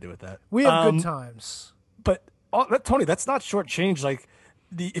nothing to do with that. We have good times. But, Tony, that's not short change. Like,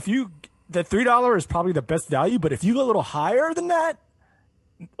 the $3 is probably the best value, but if you go a little higher than that,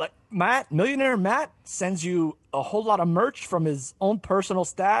 like Millionaire Matt sends you a whole lot of merch from his own personal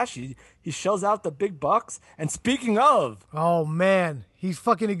stash. He shells out the big bucks. And speaking of, oh man, he's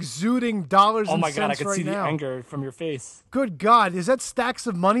fucking exuding dollars and cents right now. Oh my God, I can see the anger from your face. Good God, is that stacks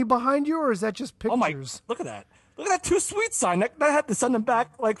of money behind you, or is that just pictures? Look at that! Look at that Too Sweet sign. That had to send him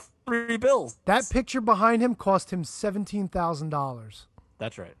back like 3 bills. That picture behind him cost him $17,000.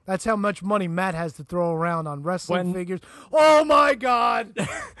 That's right. That's how much money Matt has to throw around on wrestling figures. Oh my God!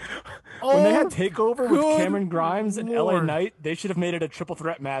 When they had Takeover with Cameron Grimes and LA Knight, they should have made it a triple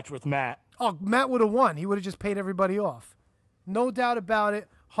threat match with Matt. Oh, Matt would have won. He would have just paid everybody off. No doubt about it.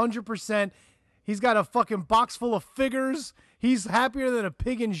 100%. He's got a fucking box full of figures. He's happier than a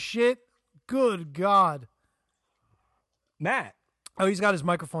pig in shit. Good God. Matt. Oh, he's got his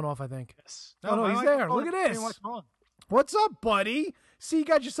microphone off, I think. Yes. Oh, no, he's there. Look at this. What's up, buddy? See, you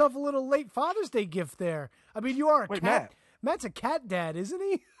got yourself a little late Father's Day gift there. I mean, you are a cat. Matt. Matt's a cat dad, isn't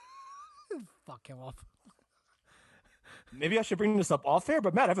he? Fuck him off. Maybe I should bring this up off air,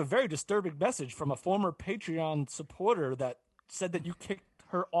 but Matt, I have a very disturbing message from a former Patreon supporter that said that you kicked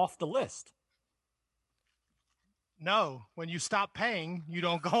her off the list. No, when you stop paying, you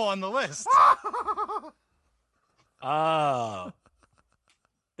don't go on the list. Oh.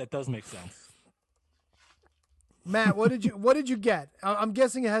 That does make sense. Matt, what did you get? I'm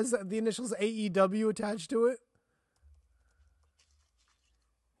guessing it has the initials AEW attached to it.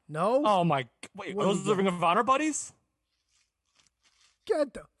 No? Oh my! Wait, those are the Ring of Honor buddies?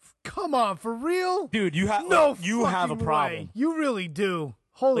 Come on, for real, dude. You have you have a problem. Way. You really do.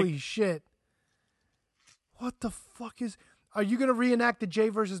 Holy shit! What the fuck is? Are you gonna reenact the Jay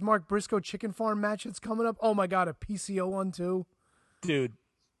versus Mark Briscoe Chicken Farm match that's coming up? Oh my God, a PCO one too, dude.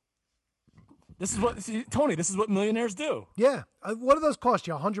 This is what Tony. This is what millionaires do. Yeah. What do those cost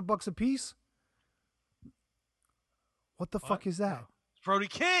you? $100 a piece? What the fuck is that? It's Brody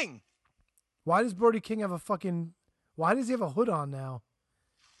King. Why does Brody King have a fucking? Why does he have a hood on now?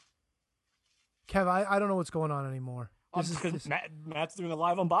 Kev, I don't know what's going on anymore. Because Matt's doing a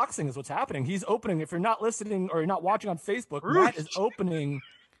live unboxing is what's happening. He's opening. If you're not listening or you're not watching on Facebook, Matt is opening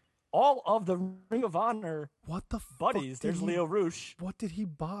all of the Ring of Honor. What the buddies? There's Leo Rush. What did he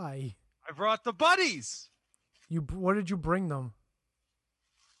buy? I brought the buddies. What did you bring them?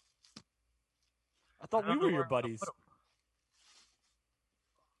 I thought we were your buddies.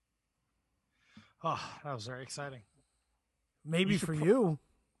 Oh, that was very exciting. Maybe for you.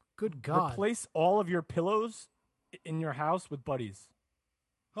 Good God. Replace all of your pillows in your house with buddies.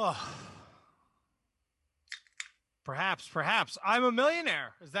 Oh. Perhaps. I'm a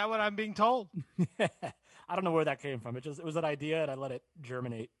millionaire. Is that what I'm being told? I don't know where that came from. It was an idea and I let it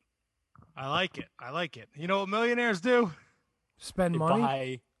germinate. I like it. You know what millionaires do? Spend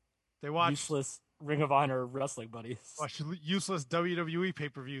money. They watch useless Ring of Honor wrestling buddies. Watch useless WWE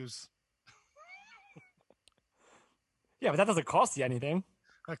pay-per-views. Yeah, but that doesn't cost you anything.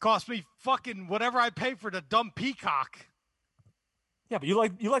 It cost me fucking whatever I pay for the dumb Peacock. Yeah, but you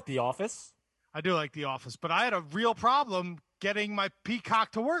like The Office. I do like The Office, but I had a real problem getting my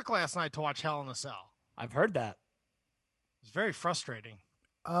Peacock to work last night to watch Hell in a Cell. I've heard that. It's very frustrating.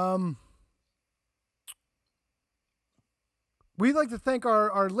 We'd like to thank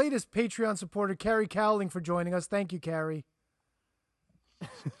our latest Patreon supporter, Carrie Cowling, for joining us. Thank you, Carrie.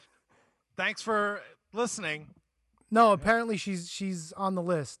 Thanks for listening. No, apparently she's on the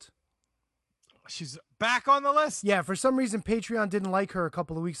list. She's back on the list? Yeah, for some reason Patreon didn't like her a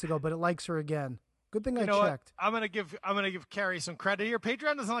couple of weeks ago, but it likes her again. Good thing I checked. I'm gonna give Carrie some credit here.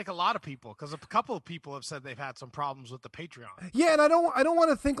 Patreon doesn't like a lot of people because a couple of people have said they've had some problems with the Patreon. Yeah, and I don't want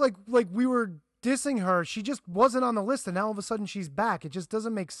to think like we were dissing her. She just wasn't on the list, and now all of a sudden she's back. It just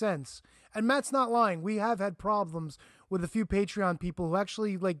doesn't make sense. And Matt's not lying. We have had problems with a few Patreon people who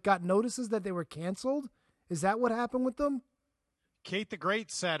actually got notices that they were canceled. Is that what happened with them? Kate the Great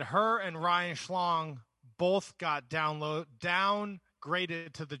said her and Ryan Schlong both got downgraded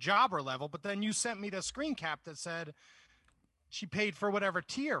to the jobber level, but then you sent me the screen cap that said she paid for whatever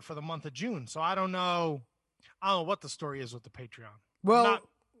tier for the month of June. So I don't know what the story is with the Patreon. Well,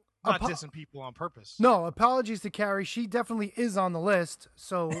 not dissing people on purpose. No, apologies to Carrie. She definitely is on the list,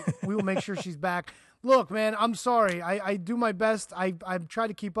 so we will make sure she's back. Look, man, I'm sorry. I do my best. I try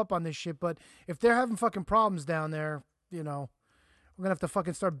to keep up on this shit, but if they're having fucking problems down there, we're going to have to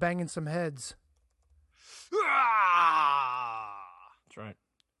fucking start banging some heads. That's right.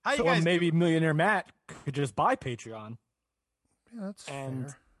 How you guys maybe Millionaire Matt could just buy Patreon. Yeah, that's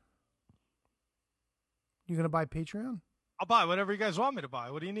fair. You going to buy Patreon? I'll buy whatever you guys want me to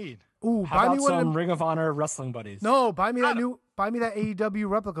buy. What do you need? Ooh, How about some Ring of Honor wrestling buddies? No, buy me that AEW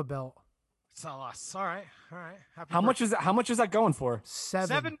replica belt. It's a loss. All right. How much is that going for?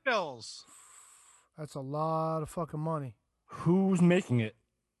 $7 bills. That's a lot of fucking money. Who's making it?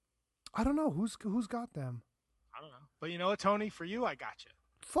 I don't know. Who's got them? I don't know. But you know what, Tony? For you, I got you.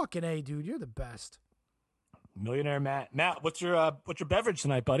 Fucking A, dude. You're the best. Millionaire Matt. Matt, what's your beverage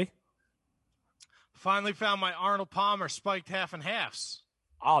tonight, buddy? Finally found my Arnold Palmer spiked half and halves.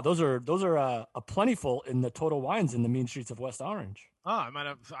 Oh, those are a plentiful in the Total Wines in the mean streets of West Orange. Oh,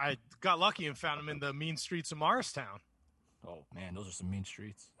 I got lucky and found them in the mean streets of Morristown. Oh man, those are some mean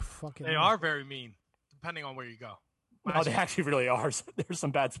streets. Fucking They are very mean, depending on where you go. No, they actually really are. There's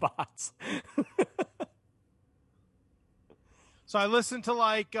some bad spots. So I listened to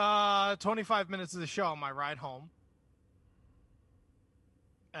like 25 minutes of the show on my ride home.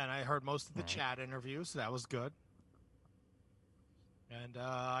 And I heard most of the chat interviews. So that was good. And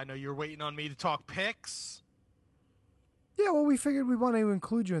I know you're waiting on me to talk picks. Yeah, well, we figured we want to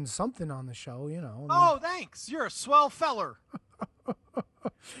include you in something on the show, you know. Oh, thanks. You're a swell feller.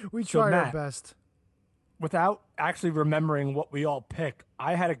 We So, try our Matt, best. Without actually remembering what we all picked,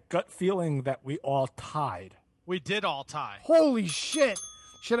 I had a gut feeling that we all tied. We did all tie. Holy shit!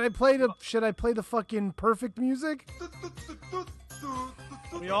 Should I play the fucking perfect music?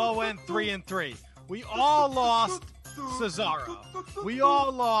 We all went 3-3. We all lost Cesaro. We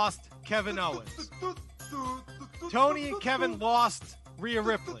all lost Kevin Owens. Tony and Kevin lost Rhea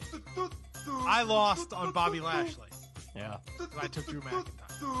Ripley. I lost on Bobby Lashley. Yeah. I took Drew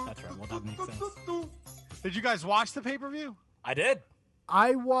McIntyre. That's right. Well, that makes sense. Did you guys watch the pay-per-view? I did.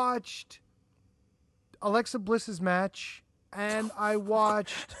 I watched Alexa Bliss's match, and I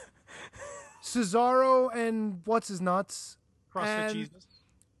watched Cesaro and what's his nuts. CrossFit Jesus.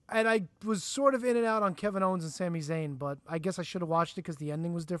 And I was sort of in and out on Kevin Owens and Sami Zayn, but I guess I should have watched it because the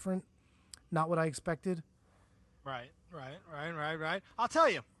ending was different. Not what I expected. Right. I'll tell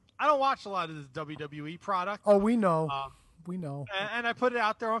you, I don't watch a lot of this WWE product. Oh, we know. We know. And I put it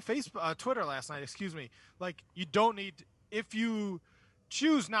out there on Facebook, Twitter last night. Excuse me. Like, you don't need, if you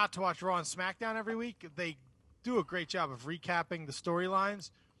choose not to watch Raw and SmackDown every week, they do a great job of recapping the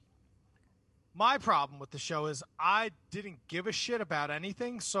storylines. My problem with the show is I didn't give a shit about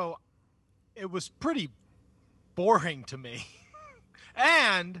anything, so it was pretty boring to me.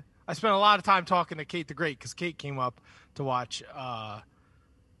 And I spent a lot of time talking to Kate the Great because Kate came up to watch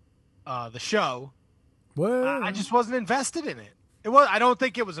the show. Well, I just wasn't invested in it. I don't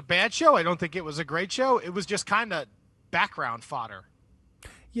think it was a bad show. I don't think it was a great show. It was just kind of background fodder.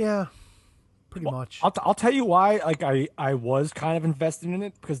 Yeah, pretty much. I'll tell you why. Like I was kind of invested in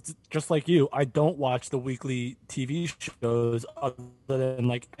it because just like you, I don't watch the weekly TV shows other than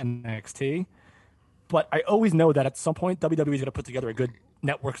like NXT. But I always know that at some point WWE is going to put together a good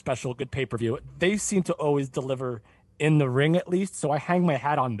network special, good pay-per-view. They seem to always deliver in the ring at least, so I hang my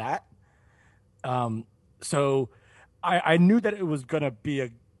hat on that. So I knew that it was going to be a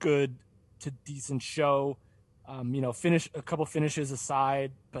good to decent show. Finish a couple finishes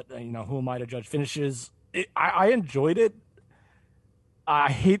aside, but who am I to judge finishes? I enjoyed it.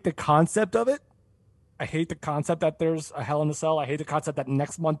 I hate the concept of it. I hate the concept that there's a Hell in a Cell. I hate the concept that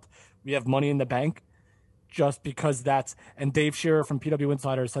next month we have Money in the Bank, just because and Dave Shearer from PW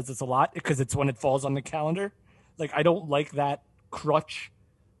Insider says it's a lot because it's when it falls on the calendar. Like, I don't like that crutch.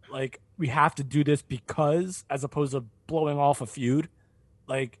 Like, we have to do this because, as opposed to blowing off a feud.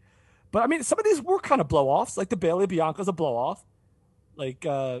 Like, but I mean, some of these were kind of blow-offs. Like the Bailey Bianca's a blow-off. Like,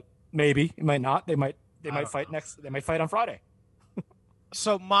 maybe it might not. They might fight next. They might fight on Friday.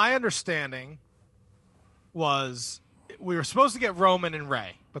 So my understanding was we were supposed to get Roman and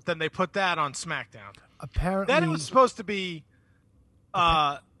Ray, but then they put that on SmackDown. Apparently, then it was supposed to be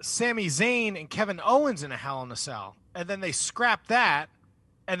Sami Zayn and Kevin Owens in a Hell in a Cell, and then they scrapped that,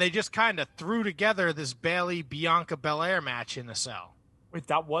 and they just kind of threw together this Bailey Bianca Belair match in the cell. Wait,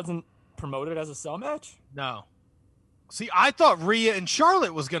 that wasn't promoted as a cell match? No. See, I thought Rhea and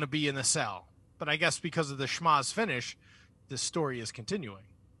Charlotte was going to be in the cell, but I guess because of the schmaz finish, this story is continuing.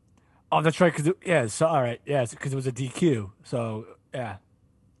 Oh, that's right. All right. Yeah, because it was a DQ. So, yeah.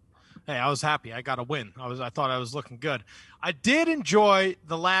 Hey, I was happy. I got a win. I thought I was looking good. I did enjoy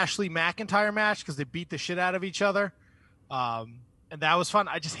the Lashley McIntyre match because they beat the shit out of each other. And that was fun.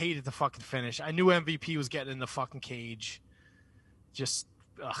 I just hated the fucking finish. I knew MVP was getting in the fucking cage. Just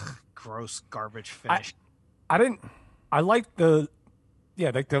gross garbage finish. I liked the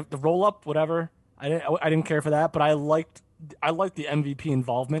roll up, whatever. I didn't care for that, but I liked the MVP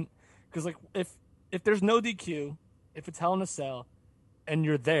involvement because like if there's no DQ, if it's Hell in a Cell, and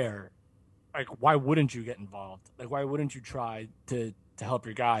you're there, like why wouldn't you get involved? Like why wouldn't you try to help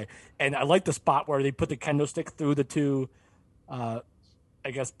your guy? And I like the spot where they put the kendo stick through the two, I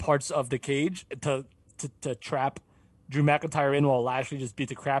guess parts of the cage to trap Drew McIntyre in while Lashley just beat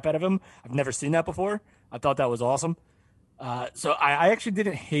the crap out of him. I've never seen that before. I thought that was awesome. So I actually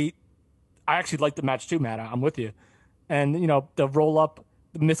didn't hate. I actually liked the match too, Matt. I'm with you. And the roll up,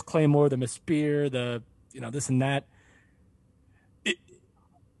 the Miss Claymore, the Miss Spear, the this and that.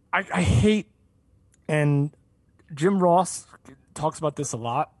 I hate, and Jim Ross talks about this a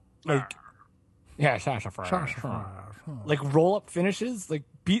lot. Like, yeah, Sasha Fry. Like roll up finishes, like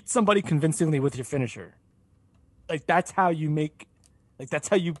beat somebody convincingly with your finisher. Like that's how you make, like that's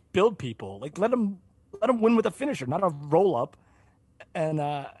how you build people. Like let them win with a finisher, not a roll up, and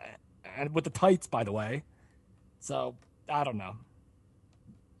with the tights, by the way. So I don't know.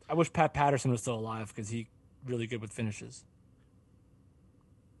 I wish Pat Patterson was still alive because he's really good with finishes.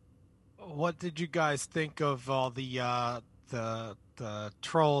 What did you guys think of all the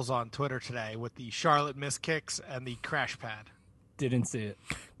trolls on Twitter today with the Charlotte miss kicks and the crash pad? Didn't see it.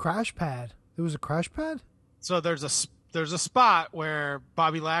 Crash pad. There was a crash pad? So there's a spot where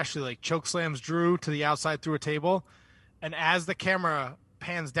Bobby Lashley like choke slams Drew to the outside through a table, and as the camera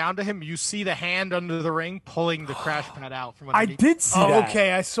pans down to him, you see the hand under the ring pulling the crash pad out from underneath. I did see that.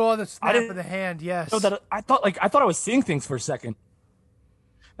 Okay, I saw the snap of the hand. Yes. So that I thought I was seeing things for a second.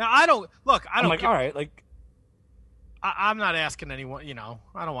 Now I don't look. I I'm don't. like, all right, like I'm not asking anyone. You know,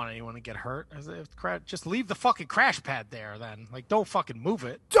 I don't want anyone to get hurt. Just leave the fucking crash pad there. Then, like, don't fucking move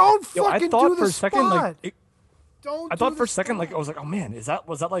it. Don't Yo, fucking I thought do for the a second, spot. like, I thought for a second, like, I was like, oh man,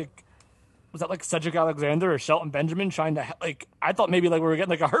 was that like Cedric Alexander or Shelton Benjamin trying to like? I thought maybe like we were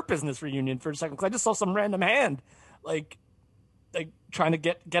getting like a Hurt Business reunion for a second because I just saw some random hand like trying to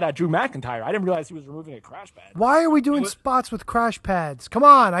get at Drew McIntyre. I didn't realize he was removing a crash pad. Why are we doing spots with crash pads? Come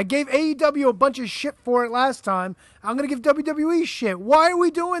on, I gave AEW a bunch of shit for it last time. I'm going to give WWE shit. Why are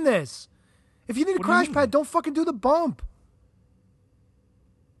we doing this? If you need a crash pad, don't fucking do the bump.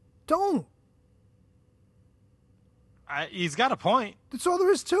 Don't. He's got a point. That's all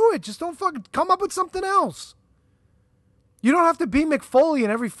there is to it. Just don't fucking come up with something else. You don't have to be Mick Foley in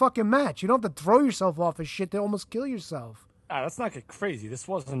every fucking match. You don't have to throw yourself off of shit to almost kill yourself. Let's not get crazy. This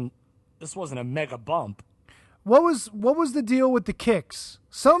wasn't a mega bump. What was the deal with the kicks?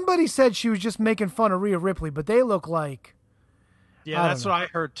 Somebody said she was just making fun of Rhea Ripley, but they look like. Yeah, that's what I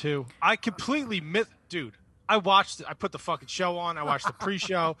heard too. I completely missed, dude. I watched it. I put the fucking show on. I watched the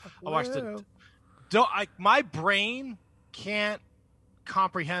pre-show. I watched it. My brain can't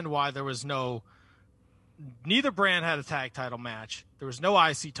comprehend why there was neither brand had a tag title match. There was no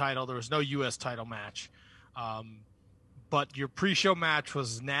IC title. There was no US title match. But your pre-show match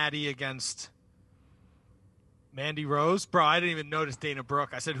was Natty against Mandy Rose. Bro, I didn't even notice Dana Brooke.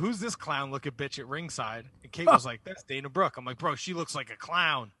 I said, who's this clown-looking bitch at ringside? And Kate was like, that's Dana Brooke. I'm like, bro, she looks like a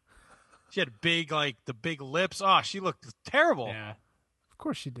clown. She had the big lips. Oh, she looked terrible. Yeah. Of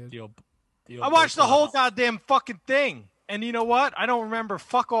course she did. I watched the whole goddamn fucking thing. And you know what? I don't remember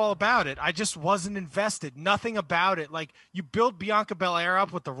fuck all about it. I just wasn't invested. Nothing about it. Like, you build Bianca Belair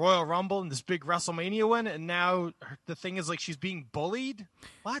up with the Royal Rumble and this big WrestleMania win, and now the thing is like she's being bullied?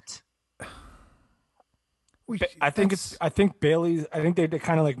 What? I think Bayley's. I think they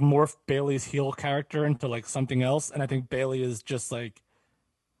kind of like morphed Bayley's heel character into like something else, and I think Bayley is just like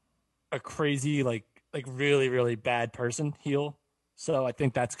a crazy, like really, really bad person heel. So I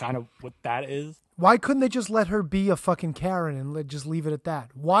think that's kind of what that is. Why couldn't they just let her be a fucking Karen and just leave it at that?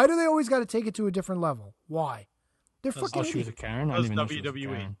 Why do they always got to take it to a different level? Why? They're fucking she was a Karen? I didn't even know she was a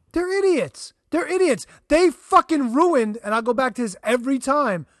Karen. They're idiots. They're idiots. They fucking ruined, and I'll go back to this every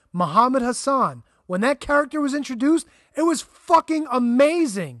time, Muhammad Hassan. When that character was introduced, it was fucking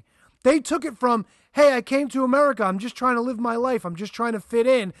amazing. They took it from, hey, I came to America. I'm just trying to live my life. I'm just trying to fit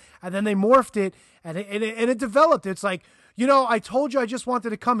in. And then they morphed it, and it developed. It's like, you know, I told you I just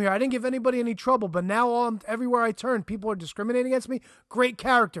wanted to come here. I didn't give anybody any trouble, but now everywhere I turn, people are discriminating against me. Great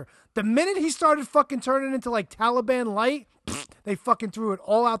character. The minute he started fucking turning into like Taliban light, they fucking threw it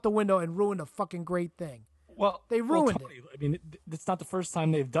all out the window and ruined a fucking great thing. Well, they ruined Tony, it. I mean, it's not the first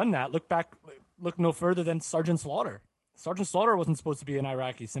time they've done that. Look no further than Sergeant Slaughter. Sergeant Slaughter wasn't supposed to be an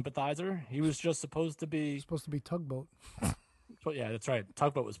Iraqi sympathizer. He was just supposed to be Tugboat. Well, yeah, that's right.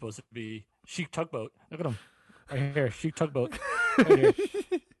 Tugboat was supposed to be Sheik Tugboat. Look at him. Right here, Sheik Tugboat. Right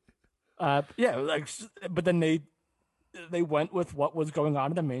here. Yeah, like, but then they went with what was going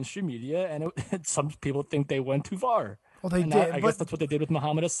on in the mainstream media, and some people think they went too far. Well, they did. I guess that's what they did with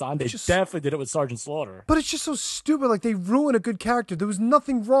Muhammad Hassan. They definitely did it with Sergeant Slaughter. But it's just so stupid. Like, they ruin a good character. There was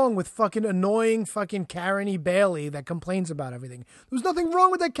nothing wrong with fucking annoying fucking Karen-y Bailey that complains about everything. There was nothing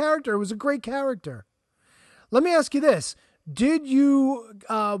wrong with that character. It was a great character. Let me ask you this. Did you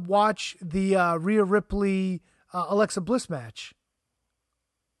watch the Rhea Ripley Alexa Bliss match?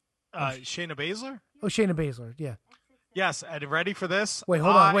 Shayna Baszler? Oh, Shayna Baszler, yeah. Yes, and ready for this? Wait,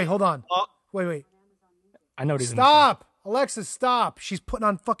 hold on. Wait. I know. Stop! Alexa, stop. She's putting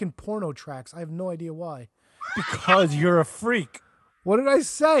on fucking porno tracks. I have no idea why. Because you're a freak. What did I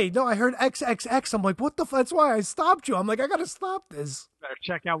say? No, I heard XXX. I'm like, what the fuck? That's why I stopped you. I'm like, I got to stop this. Better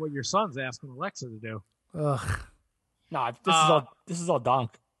check out what your son's asking Alexa to do. Ugh. Nah, this is all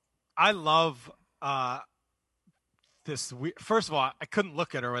donk. I love this. First of all, I couldn't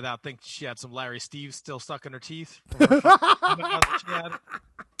look at her without thinking she had some Larry Steve still stuck in her teeth. All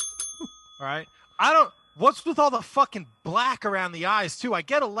right. What's with all the fucking black around the eyes, too? I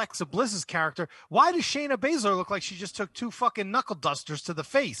get Alexa Bliss's character. Why does Shayna Baszler look like she just took 2 fucking knuckle dusters to the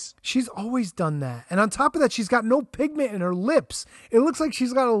face? She's always done that. And on top of that, she's got no pigment in her lips. It looks like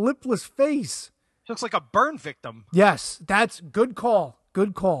she's got a lipless face. She looks like a burn victim. Yes, that's good call.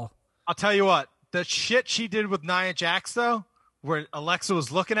 Good call. I'll tell you what. The shit she did with Nia Jax, though, where Alexa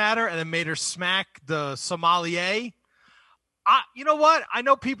was looking at her and then made her smack the sommelier. You know what? I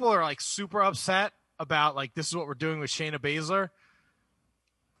know people are like super upset about like this is what we're doing with Shayna Baszler.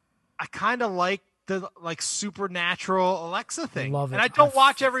 I kind of like the like supernatural Alexa thing. Love it. And I don't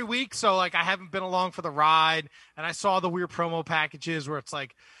watch every week, so like I haven't been along for the ride. And I saw the weird promo packages where it's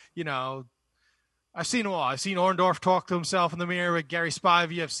like, you know, I've seen them all. I've seen Orndorff talk to himself in the mirror with Gary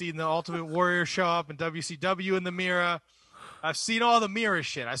Spivey. I've seen the Ultimate Warrior show up in WCW in the mirror. I've seen all the mirror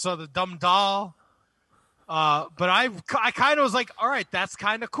shit. I saw the dumb doll. But I kind of was like, all right, that's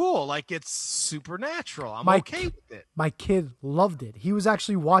kind of cool. Like, it's supernatural. I'm okay with it. My kid loved it. He was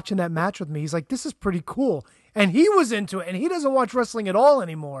actually watching that match with me. He's like, this is pretty cool. And he was into it. And he doesn't watch wrestling at all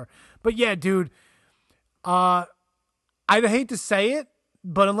anymore. But yeah, dude, I'd hate to say it,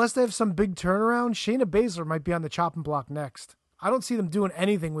 but unless they have some big turnaround, Shayna Baszler might be on the chopping block next. I don't see them doing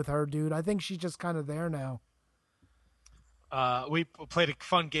anything with her, dude. I think she's just kind of there now. We played a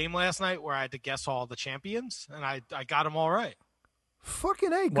fun game last night where I had to guess all the champions, and I got them all right.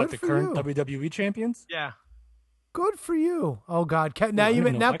 Fucking A, good What, the for current you. WWE champions? Yeah. Good for you. Oh, God. I don't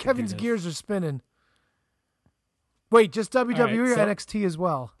even know if I could do Kevin's this. gears are spinning. Wait, just WWE or so- NXT as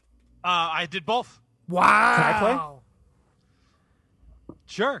well? I did both. Wow. Can I play?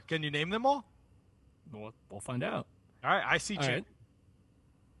 Sure. Can you name them all? We'll find out. All right. I see All champion.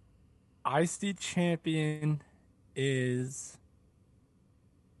 right. IC champion is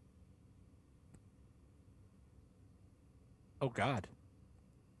oh God.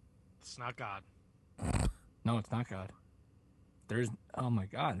 It's not God. No, it's not God. There's oh my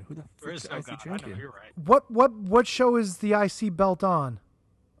God. Who the There fuck's is no IC God. I champion? know, you're right. What show is the IC belt on?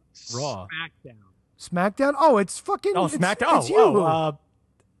 Raw. SmackDown. SmackDown? Oh, it's fucking Oh, it's, SmackDown. It's you.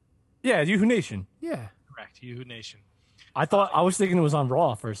 Yeah, Yoo-Hoo Nation. Yeah. Correct. Yoo-Hoo Nation. I was thinking it was on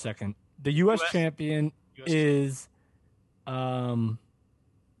Raw for a second. The US champion US is US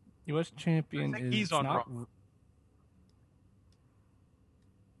champion I think is he's on not, Raw.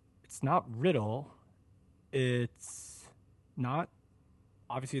 It's not Riddle. It's not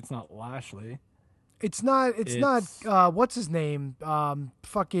obviously it's not Lashley. It's not what's his name?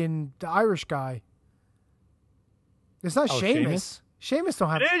 Fucking the Irish guy. It's not Oh, Sheamus. Sheamus don't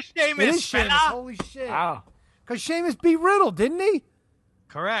have It is Sheamus, It is Sheamus. fella. Holy shit. Wow. Because Sheamus beat Riddle, didn't he?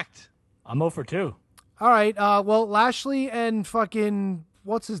 Correct. I'm 0 for 2. All right. Well, Lashley and fucking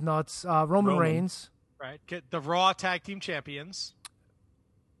what's his nuts? Roman Reigns. Right. Get the Raw Tag Team Champions.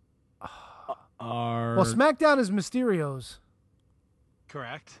 Well, SmackDown is Mysterio's.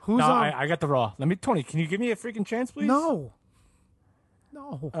 Correct. Who's no, on? I got the Raw. Tony, can you give me a freaking chance, please? No.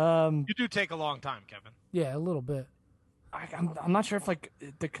 You do take a long time, Kevin. Yeah, a little bit. I'm not sure if like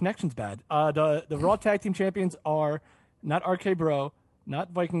the connection's bad. The Raw Tag Team Champions are not RK Bro,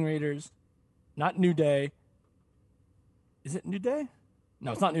 not Viking Raiders, not New Day. Is it New Day?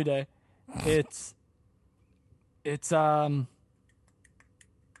 No, it's not New Day. It's oh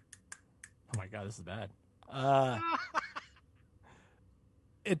my God, this is bad.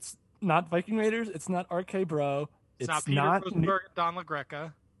 It's not Viking Raiders. It's not RK Bro. It's not Peter Rosenberg and Don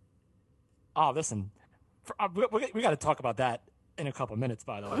LaGreca. Oh, listen. We got to talk about that in a couple minutes,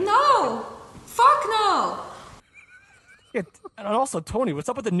 by the way. No! Fuck no! Yeah, and also, Tony, what's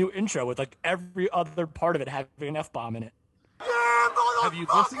up with the new intro with like every other part of it having an F-bomb in it? Have you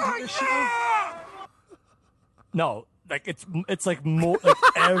listened to this show? No, like it's like more like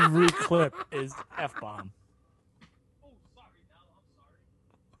every clip is F-bomb.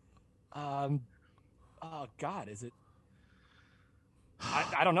 Oh God, is it?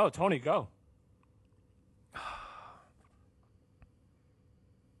 I don't know. Tony, go.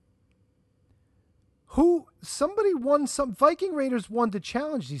 Somebody won some Viking Raiders won to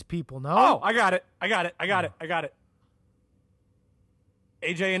challenge these people, no? Oh, I got it.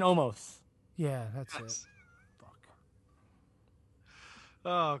 AJ and Omos. Yeah, that's it.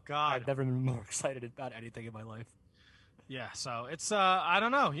 Oh God. I've never been more excited about anything in my life. Yeah, so it's I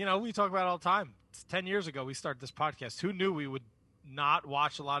don't know. You know, we talk about it all the time. It's 10 years ago we started this podcast. Who knew we would not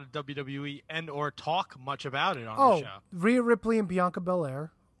watch a lot of WWE and or talk much about it on the show? Rhea Ripley and Bianca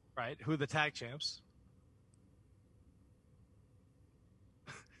Belair. Right? Who are the tag champs?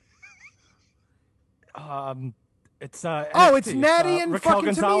 It's Oh, it's NXT. Natty and Raquel fucking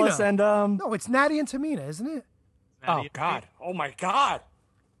Gonzalez Tamina. and No, it's Natty and Tamina, isn't it? Oh God! Oh my God!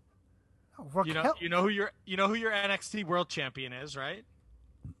 Oh, You know who your NXT World Champion is, right?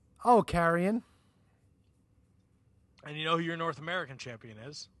 Oh, Carrion. And you know who your North American Champion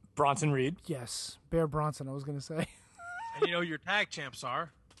is. Bronson Reed. Yes, Bear Bronson. I was gonna say. And you know who your tag champs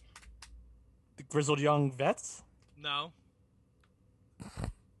are. The Grizzled Young Vets. No.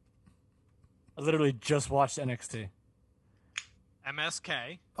 I literally just watched NXT.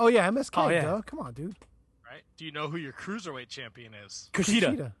 MSK. Oh yeah, MSK. Oh, yeah. Duh. Come on, dude. Right? Do you know who your Cruiserweight Champion is?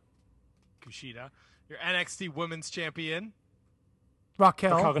 Kushida. Kushida. Your NXT Women's Champion.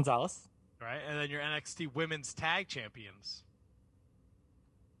 Raquel Gonzalez. Right? And then your NXT Women's Tag Champions.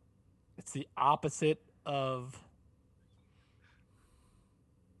 It's the opposite of.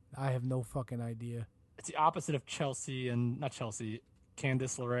 I have no fucking idea. It's the opposite of Chelsea and not Chelsea.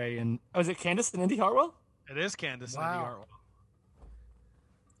 Candice LeRae and is it Candice and Indy Hartwell? It is Candice and Indy Hartwell.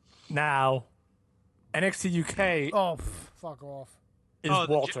 Now, NXT UK. Oh, fuck off. Is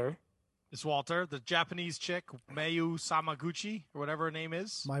Walter? It's Walter, the Japanese chick, Mayu Samaguchi or whatever her name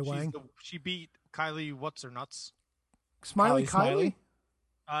is. She beat Kylie. What's her nuts? Kylie.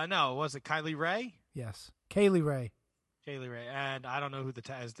 No, was it Kylie Ray? Yes, Kaylee Ray. Kaylee Ray, and I don't know who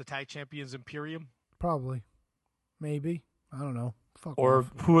is the tag champions. Imperium. Probably, maybe. I don't know. Fuck Or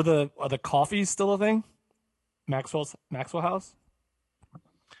off. who are the coffees still a thing? Maxwell House.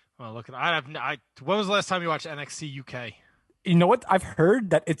 Well, look at when was the last time you watched NXT UK? You know what? I've heard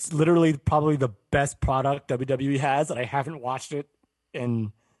that it's literally probably the best product WWE has, and I haven't watched it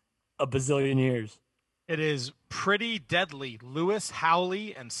in a bazillion years. It is Pretty Deadly. Lewis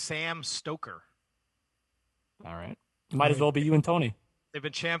Howley and Sam Stoker. All right. Might as well be you and Tony. They've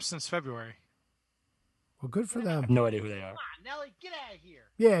been champs since February. Well, good for I them. have no idea who they are. Nelly, get out of here.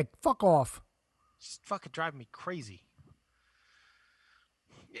 Yeah, fuck off. Just fucking driving me crazy.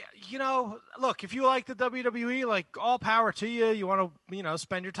 Yeah, you know, look, if you like the WWE, like, all power to you. You want to,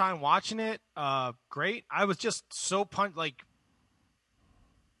 spend your time watching it. Great. I was just so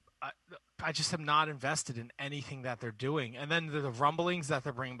I just am not invested in anything that they're doing. And then the rumblings that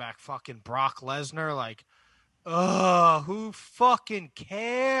they're bringing back fucking Brock Lesnar, like, who fucking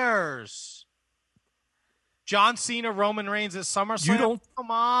cares? John Cena, Roman Reigns at SummerSlam.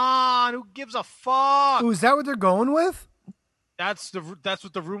 Come on, who gives a fuck? Ooh, is that what they're going with? That's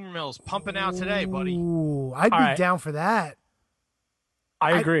what the rumor mill is pumping out today, buddy. Ooh, I'd be down for that.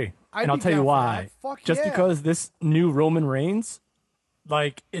 I agree. And I'll tell you why. Just because this new Roman Reigns,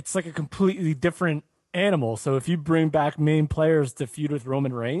 like, it's like a completely different animal. So if you bring back main players to feud with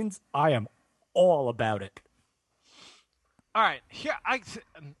Roman Reigns, I am all about it. All right. Here, I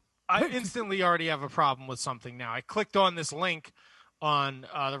instantly already have a problem with something now. I clicked on this link on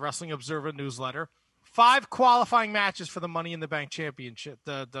the Wrestling Observer newsletter. 5 qualifying matches for the Money in the Bank Championship,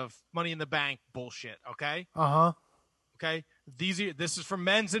 the Money in the Bank bullshit, okay? Uh-huh. Okay? This is for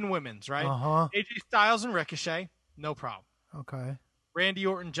men's and women's, right? Uh-huh. AJ Styles and Ricochet, no problem. Okay. Randy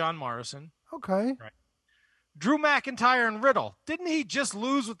Orton, John Morrison. Okay. Right. Drew McIntyre and Riddle. Didn't he just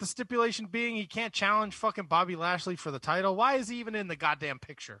lose with the stipulation being he can't challenge fucking Bobby Lashley for the title? Why is he even in the goddamn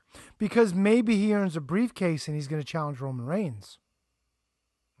picture? Because maybe he earns a briefcase and he's going to challenge Roman Reigns.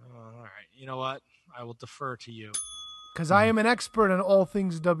 All right. You know what? I will defer to you. Because I am an expert on all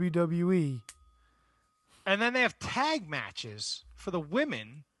things WWE. And then they have tag matches for the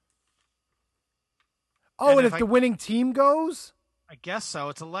women. Oh, and if the winning team goes? I guess so.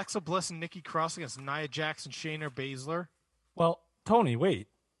 It's Alexa Bliss and Nikki Cross against Nia Jax and Shayna Baszler. Well, Tony, wait.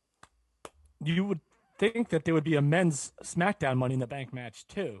 You would think that there would be a men's SmackDown Money in the Bank match,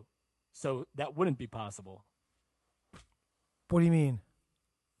 too. So that wouldn't be possible. What do you mean?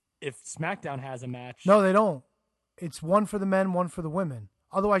 If SmackDown has a match. No, they don't. It's one for the men, one for the women.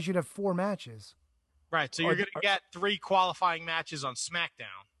 Otherwise, you'd have 4 matches. Right, so you're going to get 3 qualifying matches on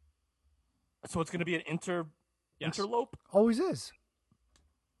SmackDown. So it's going to be an interlope? Always is.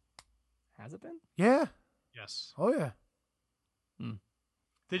 Has it been? Yeah. Yes. Oh, yeah.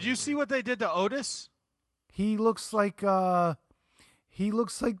 Did you see what they did to Otis? He looks like the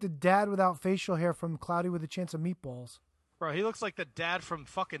dad without facial hair from Cloudy with a Chance of Meatballs. Bro, he looks like the dad from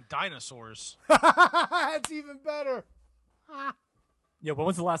fucking Dinosaurs. That's even better. Yeah, when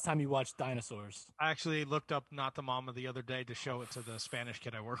was the last time you watched Dinosaurs? I actually looked up Not the Mama the other day to show it to the Spanish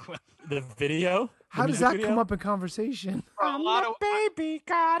kid I work with. The video? How does that come up in conversation? I'm a baby,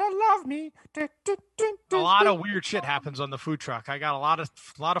 gotta love me. A lot of weird shit happens on the food truck. I got a lot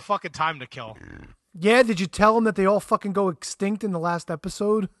of fucking time to kill. Yeah, did you tell them that they all fucking go extinct in the last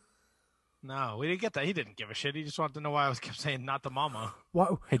episode? No, we didn't get that. He didn't give a shit. He just wanted to know why I kept saying not the mama.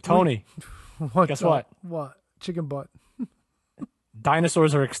 What? Hey, Tony. What's Guess up? what? What? Chicken butt.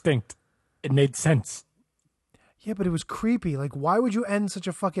 Dinosaurs are extinct. It made sense. Yeah, but it was creepy. Like, why would you end such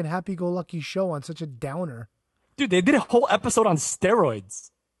a fucking happy-go-lucky show on such a downer? Dude, they did a whole episode on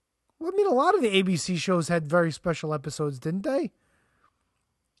steroids. Well, I mean, a lot of the ABC shows had very special episodes, didn't they?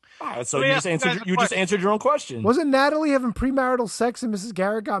 So you just answered your own question. Wasn't Natalie having premarital sex and Mrs.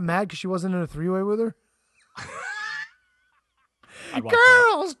 Garrett got mad because she wasn't in a three-way with her?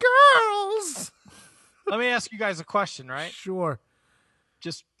 Girls! Let me ask you guys a question, right? Sure.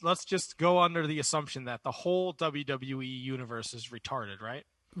 Let's just go under the assumption that the whole WWE universe is retarded, right?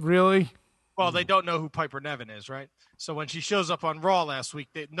 Really? Well, they don't know who Piper Niven is, right? So when she shows up on Raw last week,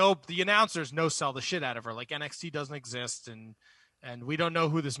 the announcers no-sell the shit out of her. Like, NXT doesn't exist, and we don't know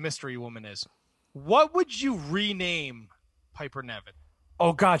who this mystery woman is. What would you rename Piper Niven?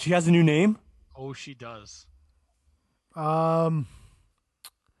 Oh, God, she has a new name? Oh, she does.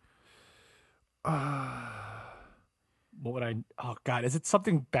 What would I? Oh God, is it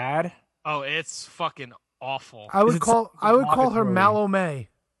something bad? Oh, it's fucking awful. I would call her Mallow May.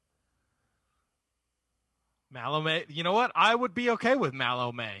 Mallow May. You know what? I would be okay with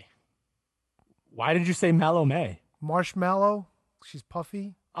Mallow May. Why did you say Mallow May? Marshmallow. She's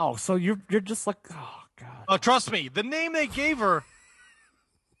puffy. Oh, so you're just like, oh God. Oh, trust me, the name they gave her.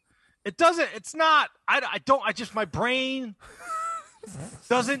 It's not. My brain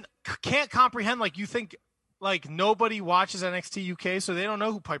can't comprehend. Like, you think. Like, nobody watches NXT UK, so they don't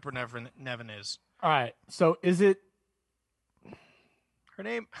know who Piper Niven is. All right. So is it her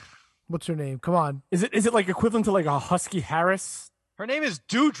name? What's her name? Come on. Is it like equivalent to like a Husky Harris? Her name is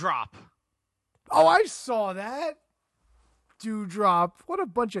Dewdrop. Oh, I saw that. Dewdrop. What a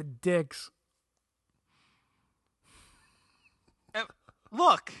bunch of dicks.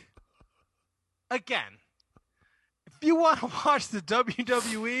 Look. Again. If you want to watch the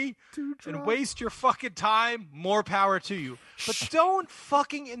WWE and waste your fucking time, more power to you. But don't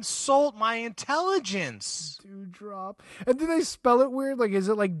fucking insult my intelligence. Dewdrop. And do they spell it weird? Like, is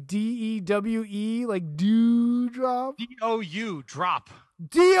it like D-E-W-E? Like Dewdrop? D-O-U, drop.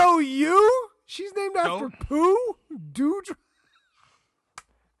 D-O-U? She's named after poo? Dewdrop?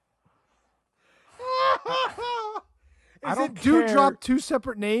 Is it Dewdrop two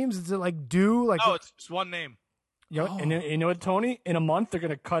separate names? Is it like Dew? Like no, it's just one name. And you know what, Tony? In a month, they're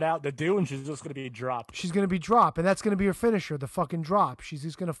going to cut out the do, and she's just going to be Drop. She's going to be Drop, and that's going to be her finisher, the fucking Drop. She's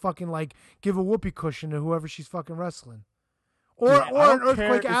just going to fucking, like, give a whoopee cushion to whoever she's fucking wrestling. Or an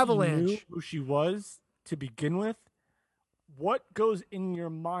Earthquake Avalanche. You knew who she was to begin with. What goes in your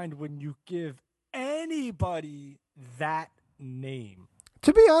mind when you give anybody that name?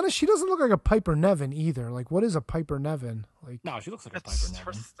 To be honest, she doesn't look like a Piper Niven either. Like, what is a Piper Niven? Like, no, she looks like a Piper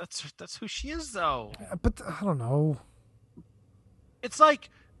Niven. That's who she is, though. But I don't know. It's like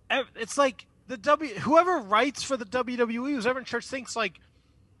whoever writes for the WWE, who's ever in church thinks like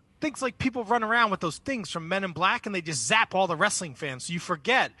people run around with those things from Men in Black and they just zap all the wrestling fans. So you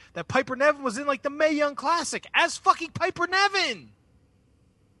forget that Piper Niven was in like the Mae Young Classic as fucking Piper Niven.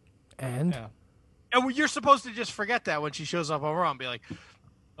 And you're supposed to just forget that when she shows up on Raw and be like,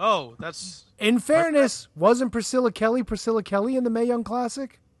 oh, that's... In fairness, wasn't Priscilla Kelly in the Mae Young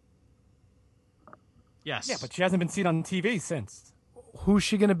Classic? Yes. Yeah, but she hasn't been seen on TV since. Who's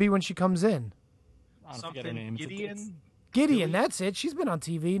she going to be when she comes in? I don't forget her name. Gideon, that's it. She's been on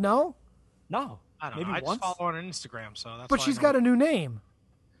TV, no? No. I don't Maybe know. I once? just follow her on Instagram, so that's But why she's I know. got a new name.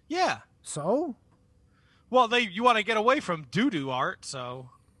 Yeah. So? Well, you want to get away from doo-doo art, so...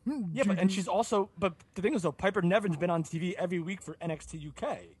 Yeah, and she's also... But the thing is, though, Piper Niven's been on TV every week for NXT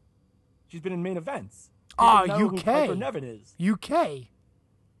UK. She's been in main events. Ah, People know who UK. Piper Niven is. UK.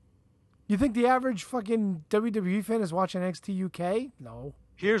 You think the average fucking WWE fan is watching NXT UK? No.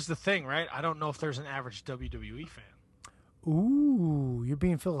 Here's the thing, right? I don't know if there's an average WWE fan. Ooh, you're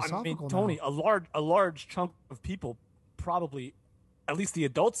being philosophical Tony, now. a large chunk of people probably, at least the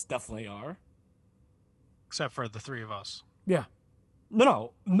adults definitely are. Except for the three of us. Yeah.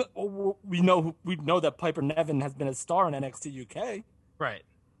 No. We know that Piper Niven has been a star in NXT UK. Right.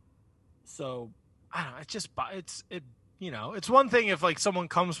 So I don't know. It's one thing if like someone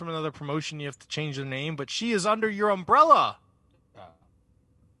comes from another promotion, you have to change the name, but she is under your umbrella.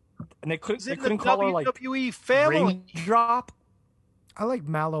 And they couldn't the call her like WWE family. Drop. I like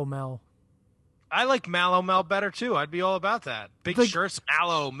Mallow Mel. I like Mallow Mel better too. I'd be all about that. Big shirts,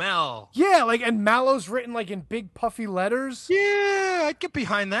 Mallow Mel. Yeah, and Mallow's written like in big puffy letters. Yeah, I'd get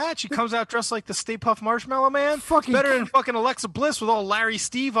behind that. She comes out dressed like the Stay Puft Marshmallow Man. Fucking better than fucking Alexa Bliss with all Larry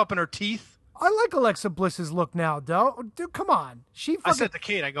Steve up in her teeth. I like Alexa Bliss's look now, though. Dude, come on. I said to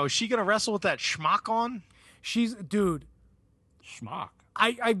Kate, I go, is she gonna wrestle with that schmuck on? Dude. Schmuck.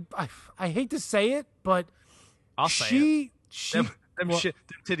 I hate to say it, but I'll say it. Them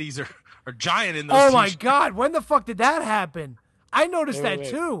titties are giant in those. Oh my t-shirts. God! When the fuck did that happen? I noticed Wait, that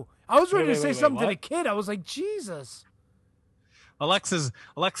too. I was ready to say something to the what? kid. I was like, Jesus. Alexa's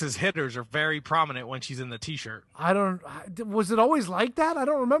hitters are very prominent when she's in the t-shirt. Was it always like that? I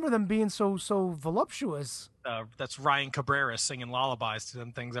don't remember them being so voluptuous. That's Ryan Cabrera singing lullabies to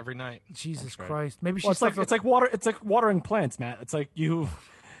them things every night. Jesus Christ! Maybe Well, she's it's like water. It's like watering plants, Matt. It's like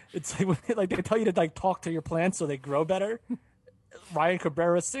it's like they tell you to like talk to your plants so they grow better. Ryan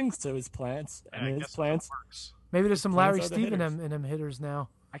Cabrera sings to his plants, and his plants. Maybe there's some plants Larry are the Steve in hitters. them hitters now.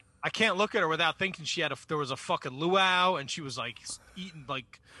 I can't look at her without thinking there was a fucking luau and she was like eating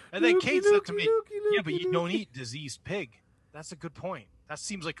like. And then Kate said to me, "Yeah, but you don't eat diseased pig." That's a good point. That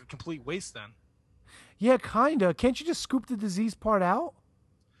seems like a complete waste then. Yeah, kinda. Can't you just scoop the disease part out?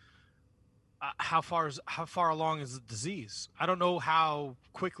 How far along is the disease? I don't know how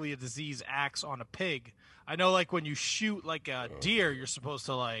quickly a disease acts on a pig. I know, like when you shoot like a deer, you're supposed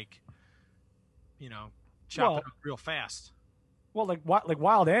to chop it up real fast. Well, like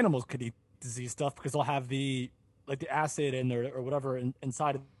wild animals could eat disease stuff because they'll have the acid in there or whatever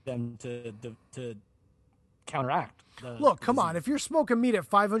inside of them to counteract. Look, come on. If you're smoking meat at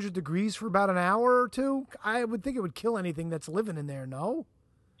 500 degrees for about an hour or two, I would think it would kill anything that's living in there. No.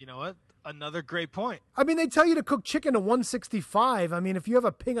 You know what? Another great point. I mean, they tell you to cook chicken to 165. I mean, if you have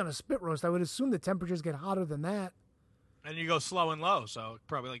a pig on a spit roast, I would assume the temperatures get hotter than that. And you go slow and low, so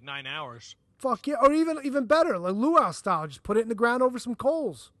probably like 9 hours. Fuck yeah. Or even better, like luau style. Just put it in the ground over some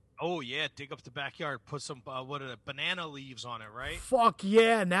coals. Oh, yeah. Dig up the backyard. Put some, banana leaves on it, right? Fuck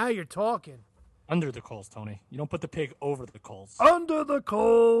yeah. Now you're talking. Under the coals, Tony. You don't put the pig over the coals. Under the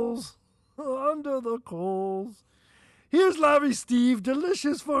coals. Under the coals. Here's Larry Steve.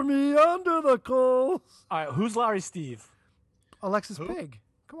 Delicious for me. Under the coals. All right. Who's Larry Steve? Alexa's pig.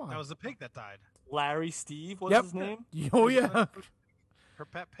 Come on. That was the pig that died. Larry Steve was his name? Oh, yeah. Her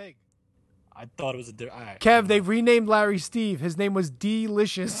pet pig. I thought it was a... All right. Kev, they've renamed Larry Steve. His name was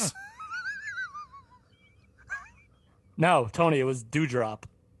Delicious. No, Tony, it was Dewdrop.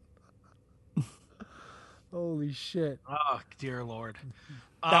 Holy shit. Oh, dear Lord.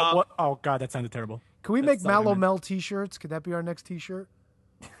 Oh, God, that sounded terrible. Can we make Mallow Mel t-shirts? Could that be our next t-shirt?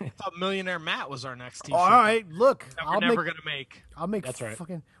 I thought Millionaire Matt was our next t-shirt. All right, look. That we're never going to make. I'll make That's right.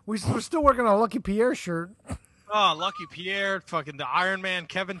 fucking... We're still working on a Lucky Pierre shirt. Oh, Lucky Pierre, fucking the Iron Man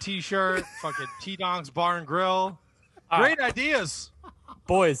Kevin t-shirt, fucking T-Dong's Bar and Grill. Great ideas.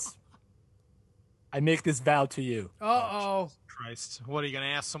 Boys, I make this vow to you. Uh-oh. Christ. What, are you going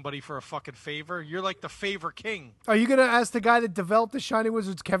to ask somebody for a fucking favor? You're like the favor king. Are you going to ask the guy that developed the Shining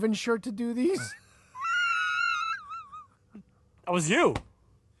Wizards Kevin shirt to do these? That was you.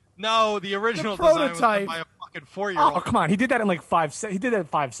 No, the original The design was prototype. done by a fucking 4-year-old. Oh, come on. He did that in like 5 seconds. He did that in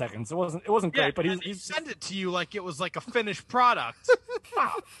 5 seconds. It wasn't great, but he sent it to you like it was like a finished product.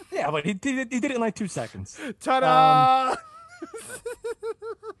 Yeah, but he did it in like 2 seconds. Ta-da!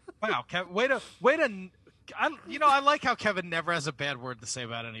 Wow, way to I like how Kevin never has a bad word to say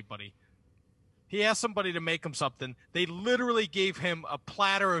about anybody. He asked somebody to make him something. They literally gave him a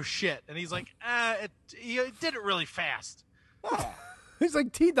platter of shit, and he's like, he did it really fast. He's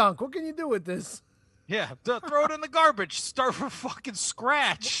like, T-Donk, what can you do with this? Yeah, throw it in the garbage. Start from fucking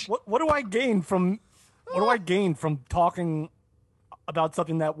scratch. What do I gain from talking about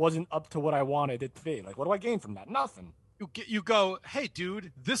something that wasn't up to what I wanted it to be? Like, what do I gain from that? Nothing. You go, hey,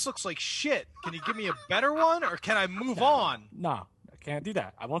 dude, this looks like shit. Can you give me a better one, or can I move on? No, I can't do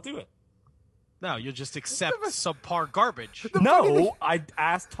that. I won't do it. No, you'll just accept subpar garbage. No, I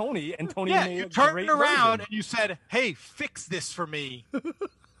asked Tony, and Tony made you a turned great around version. and you said, hey, fix this for me.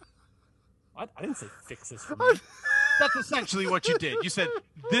 I didn't say fix this for me. That's essentially what you did. You said,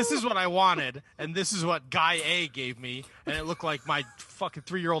 this is what I wanted, and this is what Guy A gave me, and it looked like my fucking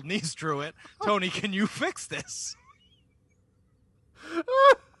 3-year-old niece drew it. Tony, can you fix this?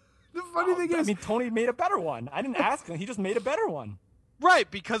 The funny thing is... I mean, Tony made a better one. I didn't ask him. He just made a better one. Right,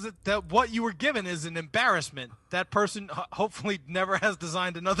 because what you were given is an embarrassment. That person hopefully never has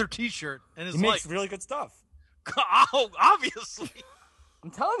designed another T-shirt in his He life. makes really good stuff. Oh, obviously.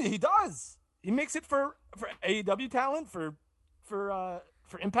 I'm telling you, he does. He makes it for AEW talent, for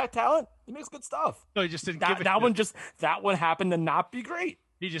Impact talent. He makes good stuff. No, he just didn't that, give a that shit. one just that one happened to not be great.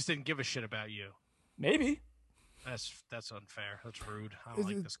 He just didn't give a shit about you. Maybe. That's unfair. That's rude. I don't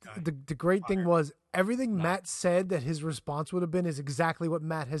like this guy. The great thing was everything Matt said that his response would have been is exactly what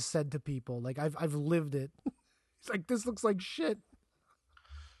Matt has said to people. Like I've lived it. He's like, this looks like shit.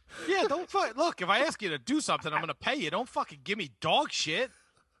 Yeah, don't look. If I ask you to do something, I'm going to pay you. Don't fucking give me dog shit.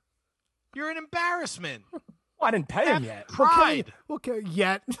 You're an embarrassment. Well, I didn't pay him yet. Pride. Okay,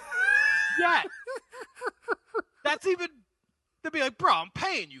 yet. Yet. That's even. They'll be like, bro, I'm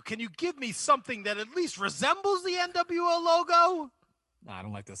paying you. Can you give me something that at least resembles the NWO logo? Nah, I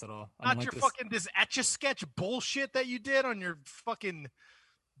don't like this at all. Not your fucking this Etch-a-Sketch bullshit that you did on your fucking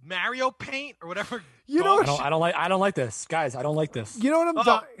Mario Paint or whatever. You know, I don't like this, guys. I don't like this. You know what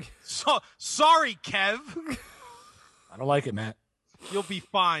I'm so sorry, Kev. I don't like it, Matt. You'll be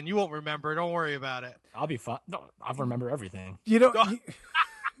fine. You won't remember. Don't worry about it. I'll be fine. No, I'll remember everything. You know,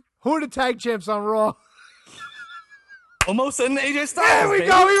 who are the tag champs on Raw? Almost and AJ Styles. There we baby.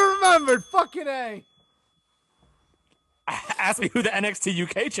 go. We remembered. Fucking A. Ask me who the NXT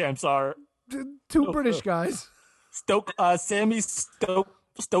UK champs are. Two British guys. Sammy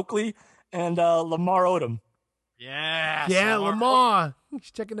Stokely and Lamar Odom. Yeah. Yeah, Lamar.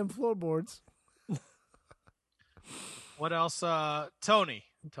 He's checking them floorboards. What else? Tony.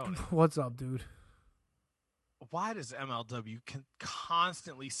 What's up, dude? Why does MLW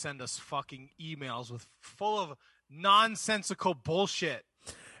constantly send us fucking emails full of nonsensical bullshit?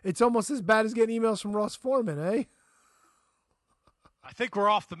 It's almost as bad as getting emails from Ross Foreman, eh? I think we're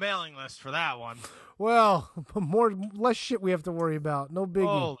off the mailing list for that one. Well, less shit we have to worry about. No biggie.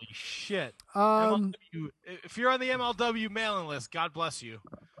 Holy shit. MLW, if you're on the MLW mailing list, God bless you.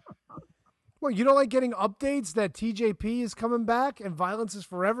 Well, you don't like getting updates that TJP is coming back and Violence is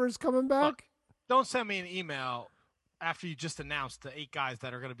Forever is coming back? Look, don't send me an email after you just announced the 8 guys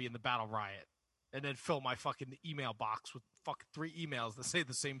that are going to be in the Battle Riot and then fill my fucking email box with fucking 3 emails that say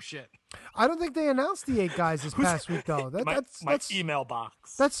the same shit. I don't think they announced the 8 guys this past week, though. That's email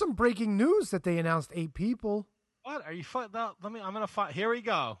box. That's some breaking news that they announced 8 people. What are you? I'm gonna find. Here we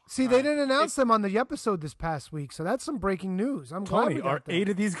go. See, they didn't announce them on the episode this past week, so that's some breaking news. I'm glad Tony, we got are that. 8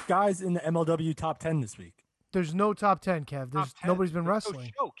 of these guys in the MLW top 10 this week? There's no top 10, Kev. There's nobody's been There's no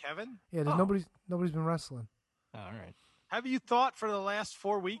wrestling. show, Kevin. Yeah, there's nobody's been wrestling. All right. Have you thought for the last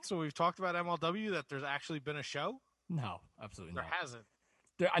 4 weeks when we've talked about MLW that there's actually been a show? No, absolutely There not. hasn't.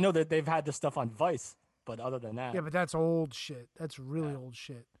 I know that they've had this stuff on Vice, but other than that, Yeah, but that's old shit. That's really old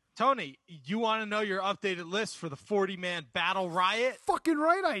shit. Tony, you want to know your updated list for the 40-man Battle Riot? Fucking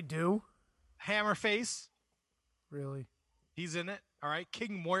right I do. Hammerface. Really? He's in it. All right.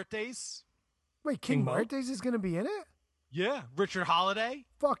 King Muertes. Wait, King Mo? Muertes is going to be in it? Yeah. Richard Holiday.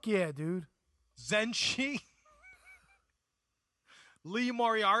 Fuck yeah, dude. Zenshi. Lee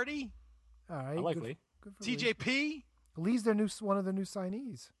Moriarty. All right. I like Lee. Good for Lee. TJP. Lee's one of their new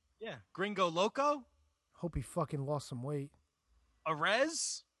signees. Yeah. Gringo Loco. Hope he fucking lost some weight.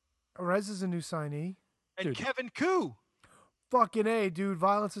 Arez. Arez is a new signee. And Kevin Koo. Fucking A, dude.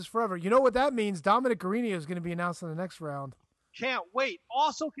 Violence is forever. You know what that means? Dominic Garrini is going to be announced in the next round. Can't wait.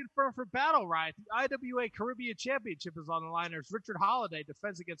 Also confirmed for Battle Riot, the IWA Caribbean Championship is on the line. There's Richard Holiday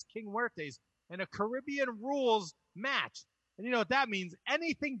defends against King Muertes in a Caribbean rules match. And you know what that means?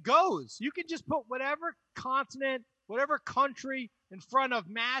 Anything goes. You can just put whatever continent, whatever country in front of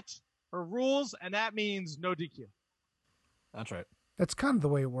match or rules, and that means no DQ. That's right. That's kind of the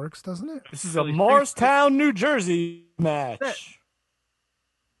way it works, doesn't it? This is a Morristown, New Jersey match.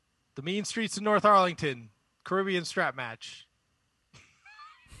 The mean streets of North Arlington, Caribbean strap match.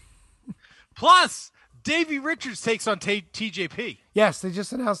 Plus, Davey Richards takes on TJP. Yes, they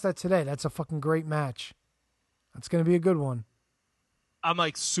just announced that today. That's a fucking great match. That's going to be a good one. I'm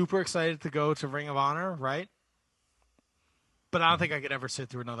like super excited to go to Ring of Honor, right? But I don't think I could ever sit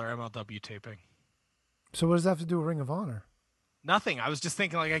through another MLW taping. So what does that have to do with Ring of Honor? Nothing. I was just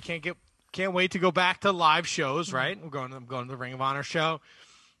thinking like I can't wait to go back to live shows, right? I'm going to the Ring of Honor show.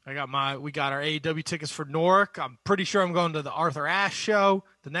 We got our AEW tickets for Newark. I'm pretty sure I'm going to the Arthur Ashe show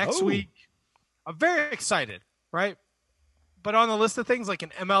the next week. I'm very excited, right? But on the list of things like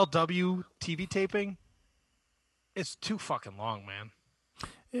an MLW TV taping, it's too fucking long, man.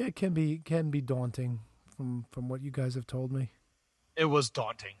 It can be daunting from what you guys have told me. It was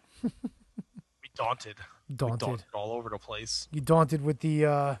daunting. We daunted all over the place. You daunted with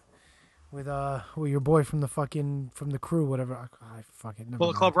the with your boy from the crew, whatever. I fucking never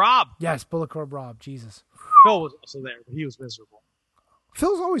Bullet mind. Club Rob. Yes, Bullet Club Rob. Jesus. Phil was also there, but he was miserable.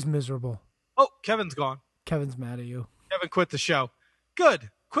 Phil's always miserable. Oh, Kevin's gone. Kevin's mad at you. Kevin quit the show. Good.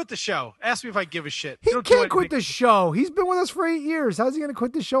 Quit the show. Ask me if I give a shit. He can't quit the show. He's been with us for 8 years. How's he going to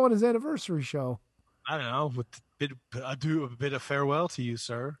quit the show on his anniversary show? I don't know. I do a bit of farewell to you,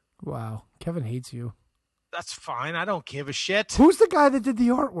 sir. Wow. Kevin hates you. That's fine. I don't give a shit. Who's the guy that did the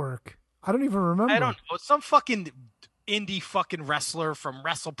artwork? I don't even remember. I don't know. It's some fucking indie fucking wrestler from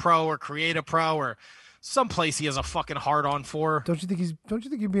WrestlePro or Create-A-Pro or some place he has a fucking hard on for. Don't you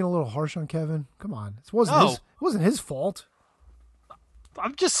think you're being a little harsh on Kevin? Come on, it wasn't his fault.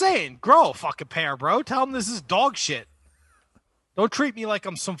 I'm just saying, grow a fucking pair, bro. Tell him this is dog shit. Don't treat me like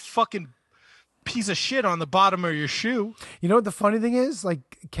I'm some fucking piece of shit on the bottom of your shoe. You know what the funny thing is?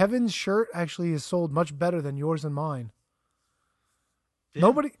 Like, Kevin's shirt actually is sold much better than yours and mine.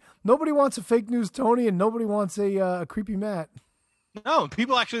 Yeah. Nobody wants a fake news Tony, and nobody wants a creepy Matt. No,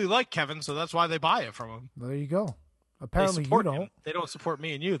 people actually like Kevin, so that's why they buy it from him. There you go. Apparently you don't. They don't support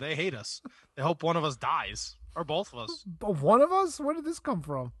me and you. They hate us. They hope one of us dies, or both of us. But one of us? Where did this come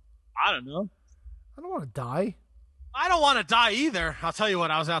from? I don't know. I don't want to die. I don't want to die either. I'll tell you what,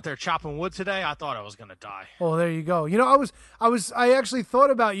 I was out there chopping wood today. I thought I was going to die. Oh, there you go. You know, I actually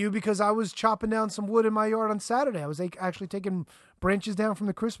thought about you because I was chopping down some wood in my yard on Saturday. I was actually taking branches down from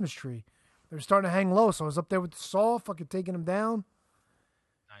the Christmas tree. They were starting to hang low, so I was up there with the saw, fucking taking them down.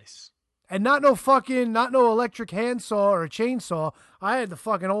 Nice. And not no electric handsaw or a chainsaw. I had the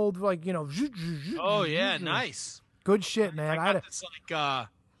fucking old, like, you know. Oh, yeah, nice. Good shit, man. I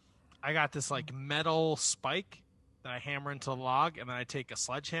got this metal spike that I hammer into the log, and then I take a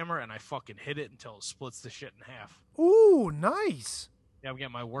sledgehammer and I fucking hit it until it splits the shit in half. Ooh, nice. Yeah, I'm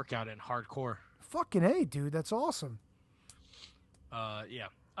getting my workout in hardcore. Fucking A, dude. That's awesome. Yeah.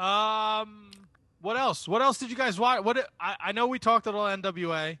 What else? What else did you guys watch? I know we talked a little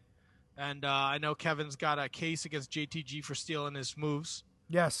NWA, and I know Kevin's got a case against JTG for stealing his moves.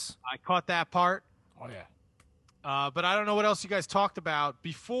 Yes. I caught that part. Oh, yeah. But I don't know what else you guys talked about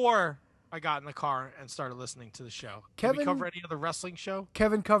before I got in the car and started listening to the show. Did we cover any other wrestling show?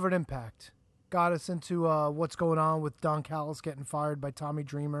 Kevin covered Impact. Got us into what's going on with Don Callis getting fired by Tommy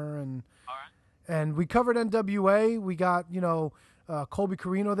Dreamer. And we covered NWA. We got, Colby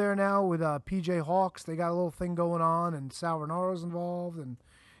Carino there now with PJ Hawks. They got a little thing going on, and Sal Renaro's involved. And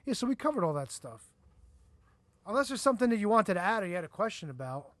yeah, so we covered all that stuff. Unless there's something that you wanted to add or you had a question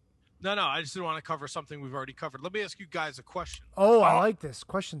about. No, I just didn't want to cover something we've already covered. Let me ask you guys a question. Oh, I like this.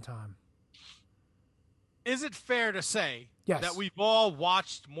 Question time. Is it fair to say that we've all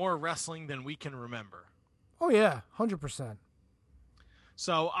watched more wrestling than we can remember? Oh, yeah, 100%.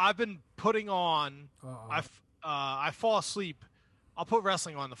 So I've been putting on, I fall asleep. I'll put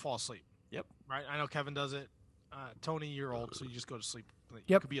wrestling on to fall asleep. Yep. Right? I know Kevin does it. Tony, you're old, so you just go to sleep. Yep.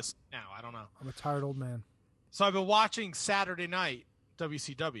 You could be asleep now. I don't know. I'm a tired old man. So I've been watching Saturday Night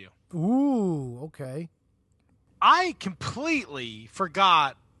WCW. Ooh, okay. I completely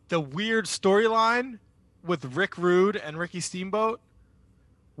forgot the weird storyline with Rick Rude and Ricky Steamboat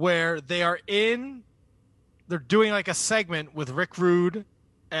where they're doing like a segment with Rick Rude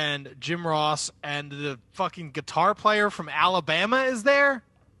and Jim Ross, and the fucking guitar player from Alabama is there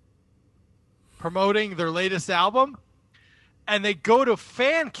promoting their latest album. And they go to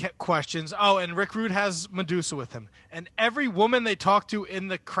fan questions. Oh, and Rick Rude has Medusa with him. And every woman they talk to in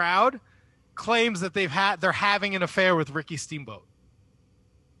the crowd claims that they're having an affair with Ricky Steamboat.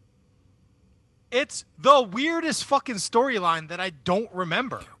 It's the weirdest fucking storyline that I don't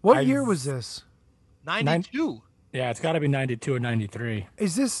remember. What year was this? 92. Yeah, it's got to be 92 or 93.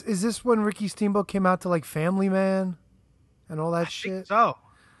 Is this when Ricky Steamboat came out to like Family Man and all that shit? Think so.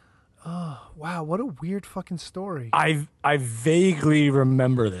 Oh, wow, what a weird fucking story. I vaguely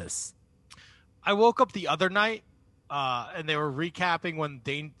remember this. I woke up the other night, and they were recapping when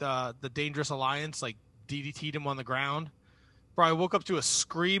the Dangerous Alliance like DDT'd him on the ground. Bro, I woke up to a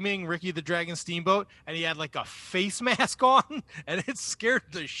screaming Ricky the Dragon Steamboat, and he had like a face mask on, and it scared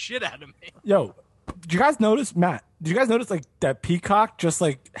the shit out of me. Yo, did you guys notice, Matt? Did you guys notice like that Peacock just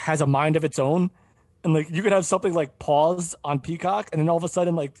like has a mind of its own? And like you could have something like pause on Peacock, and then all of a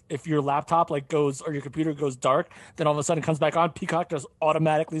sudden, like if your laptop like goes or your computer goes dark, then all of a sudden it comes back on. Peacock just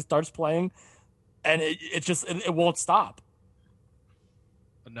automatically starts playing, and it won't stop.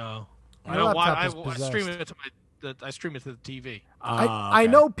 No, My I don't watch. laptop is I stream possessed. it to I stream it to the TV. I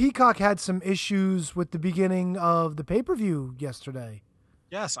know Peacock had some issues with the beginning of the pay-per-view yesterday.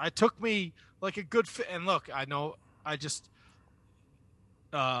 Yes, it took me like a good and look, I know I just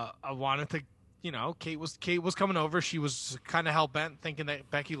I wanted to, Kate was coming over. She was kind of hell-bent thinking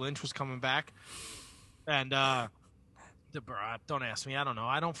that Becky Lynch was coming back. And don't ask me. I don't know.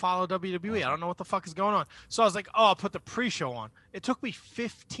 I don't follow WWE. I don't know what the fuck is going on. So I was like, "Oh, I'll put the pre-show on." It took me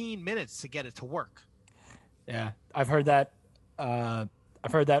 15 minutes to get it to work. Yeah, I've heard that. I've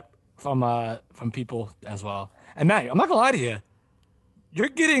heard that from people as well. And Matt, I'm not gonna lie to you. You're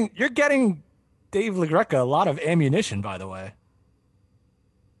getting Dave LaGreca a lot of ammunition, by the way.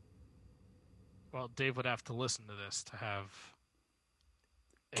 Well, Dave would have to listen to this to have.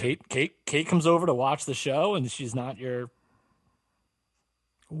 Kate comes over to watch the show, and she's not your.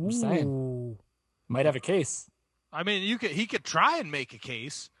 Ooh. I'm saying. Might have a case. I mean, he could try and make a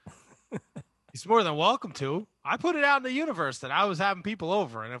case. He's more than welcome to. I put it out in the universe that I was having people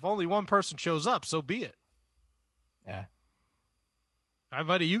over, and if only one person shows up, so be it. Yeah. I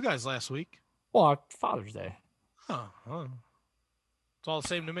invited you guys last week. Well, Father's Day. Huh. It's all the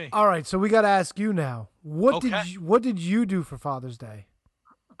same to me. All right, so we got to ask you now. What did you do for Father's Day?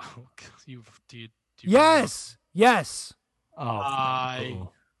 Yes. I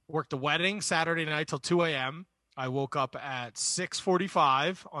worked a wedding Saturday night till 2 a.m. I woke up at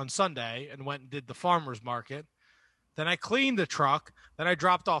 6:45 on Sunday and went and did the farmer's market. Then I cleaned the truck. Then I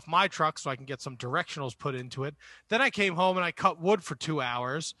dropped off my truck so I can get some directionals put into it. Then I came home and I cut wood for 2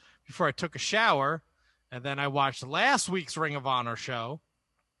 hours before I took a shower. And then I watched last week's Ring of Honor show.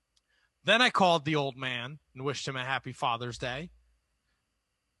 Then I called the old man and wished him a happy Father's Day.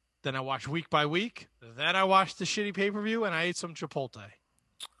 Then I watched Week by Week. Then I watched the shitty pay-per-view and I ate some Chipotle.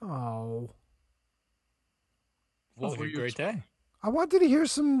 Oh. What was a great day. I wanted to hear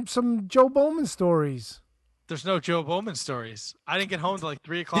some Joe Bowman stories. There's no Joe Bowman stories. I didn't get home till like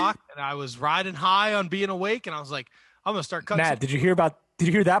 3 o'clock, and I was riding high on being awake, and I was like, I'm gonna start cutting. Matt, did you hear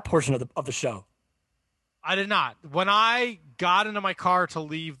that portion of the show? I did not. When I got into my car to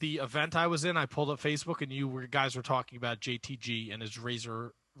leave the event I was in, I pulled up Facebook, and guys were talking about JTG and his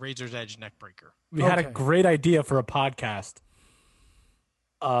Razor's Edge neck breaker. We had a great idea for a podcast.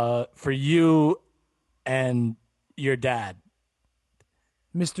 For you and your dad,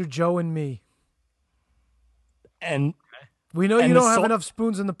 Mr. Joe and me. And we know you don't have enough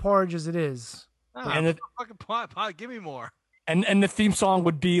spoons in the porridge as it is. And the fucking pot, give me more. And the theme song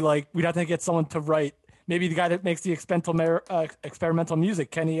would be like, we'd have to get someone to write, maybe the guy that makes the experimental music,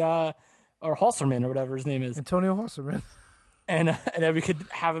 Kenny or Halserman or whatever his name is, Antonio Halserman. And then we could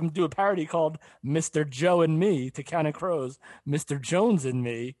have him do a parody called Mr. Joe and Me to Counting Crows, Mr. Jones and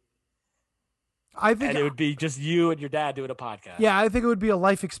Me. I think it would be just you and your dad doing a podcast. Yeah, I think it would be a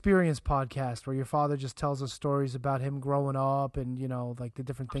life experience podcast where your father just tells us stories about him growing up and, like the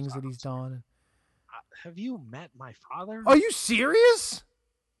different things that he's done. Have you met my father? Are you serious?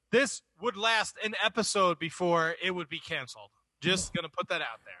 This would last an episode before it would be canceled. Just going to put that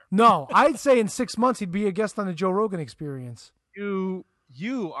out there. No, I'd say in 6 months he'd be a guest on the Joe Rogan Experience. You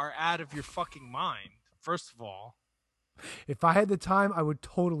are out of your fucking mind, first of all. If I had the time, I would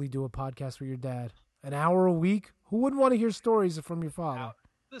totally do a podcast with your dad. An hour a week? Who wouldn't want to hear stories from your father?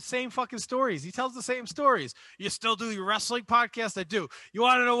 The same fucking stories. He tells the same stories. You still do your wrestling podcast? I do. You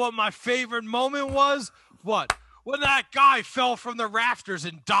want to know what my favorite moment was? What? When that guy fell from the rafters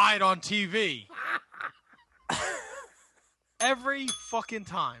and died on TV. Every fucking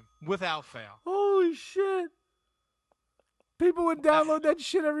time, without fail. Holy shit. People would download that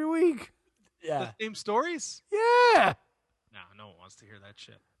shit every week. Yeah. The same stories? Yeah. No one wants to hear that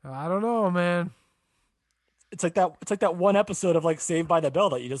shit. I don't know, man. It's like that one episode of like Saved by the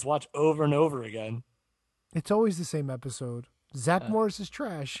Bell that you just watch over and over again. It's always the same episode. Zach Morris is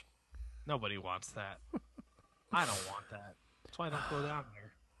trash. Nobody wants that. I don't want that. That's why I don't go down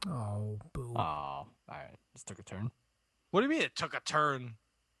there. Oh, boo. Oh, all right. Just took a turn. What do you mean it took a turn?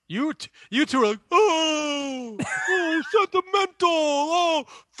 You two are like, oh, sentimental, oh,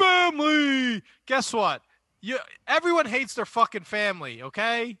 family. Guess what? Everyone hates their fucking family,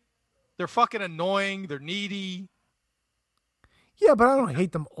 okay? They're fucking annoying. They're needy. Yeah, but I don't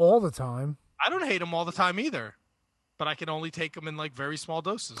hate them all the time. I don't hate them all the time either. But I can only take them in like very small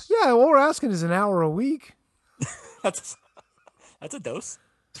doses. Yeah, all we're asking is an hour a week. That's a dose.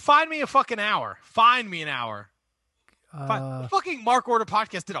 Find me a fucking hour. Find me an hour. Fucking Mark Order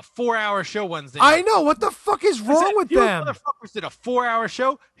Podcast did a 4-hour show Wednesday night. I know. What the fuck is wrong with them? Motherfuckers did a 4-hour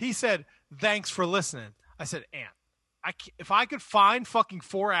show. He said, thanks for listening. I said, Ant, if I could find fucking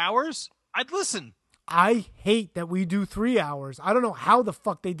 4 hours, I'd listen. I hate that we do 3 hours. I don't know how the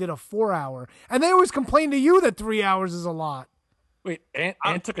fuck they did a 4-hour. And they always complain to you that 3 hours is a lot. Wait,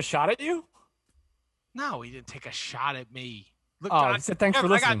 Ant took a shot at you? No, he didn't take a shot at me. Look, he said thanks for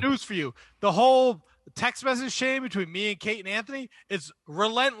listening. I got news for you. The whole text message chain between me and Kate and Anthony is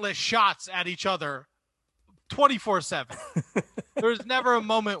relentless shots at each other 24/7. There's never a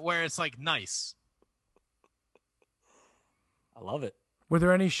moment where it's like nice. I love it. Were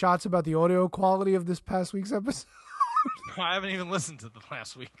there any shots about the audio quality of this past week's episode? I haven't even listened to the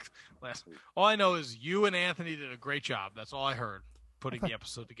last week. All I know is you and Anthony did a great job. That's all I heard putting the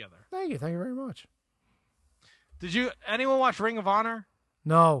episode together. Thank you very much. Did anyone watch Ring of Honor?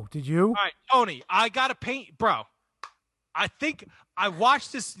 No. Did you? All right, Tony, I got to paint. Bro, I think I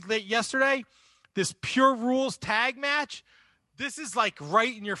watched this yesterday, this Pure Rules tag match. This is like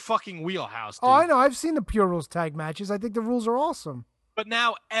right in your fucking wheelhouse, dude. Oh, I know. I've seen the Pure Rules tag matches. I think the rules are awesome. But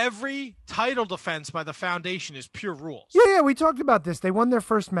now every title defense by the Foundation is pure rules. Yeah, we talked about this. They won their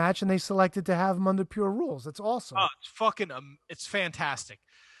first match, and they selected to have them under pure rules. That's awesome. Oh, it's fucking, it's fantastic.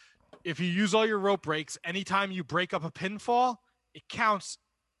 If you use all your rope breaks, anytime you break up a pinfall, it counts.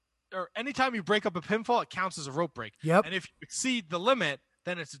 Or anytime you break up a pinfall, it counts as a rope break. Yep. And if you exceed the limit,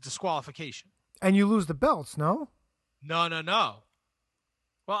 then it's a disqualification. And you lose the belts, no? No.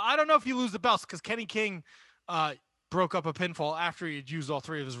 Well, I don't know if you lose the belts because Kenny King broke up a pinfall after he had used all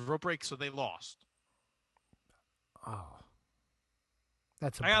 3 of his rope breaks, so they lost. Oh.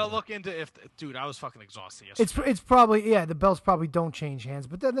 That's I gotta look into dude, I was fucking exhausted yesterday. It's probably, the belts probably don't change hands,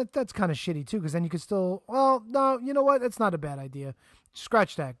 but that's kind of shitty too, because then you could still, well, no, you know what? That's not a bad idea.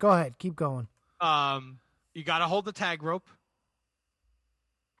 Scratch that. Go ahead. Keep going. You gotta hold the tag rope.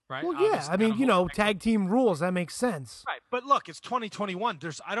 Right? Well, yeah. I mean, tag team rules. That makes sense. Right. But look, it's 2021.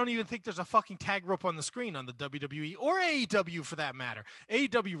 I don't even think there's a fucking tag rope on the screen on the WWE or AEW for that matter.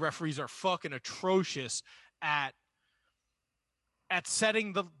 AEW referees are fucking atrocious at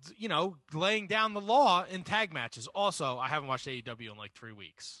setting laying down the law in tag matches. Also, I haven't watched AEW in like 3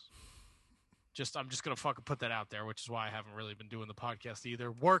 weeks. I'm just going to fucking put that out there, which is why I haven't really been doing the podcast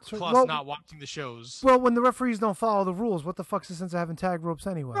either. Work plus not watching the shows. Well, when the referees don't follow the rules, what the fuck's the sense of having tag ropes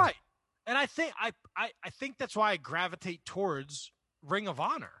anyway? Right. And I think I think that's why I gravitate towards Ring of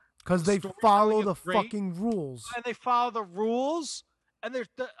Honor. Because they follow the fucking rules. And they follow the rules, and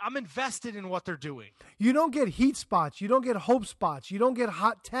I'm invested in what they're doing. You don't get heat spots. You don't get hope spots. You don't get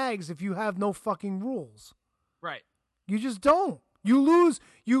hot tags if you have no fucking rules. Right. You just don't. You lose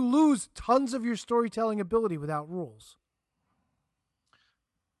tons of your storytelling ability without rules.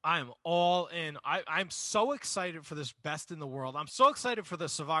 I'm all in. I'm so excited for this best in the world. I'm so excited for the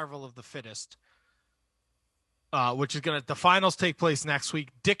survival of the fittest, which is the finals take place next week.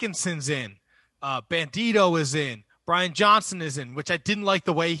 Dickinson's in. Bandito is in. Brian Johnson is in, which I didn't like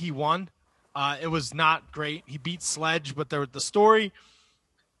the way he won. It was not great. He beat Sledge, but the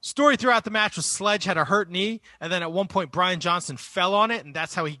story throughout the match was Sledge had a hurt knee, and then at one point Brian Johnson fell on it, and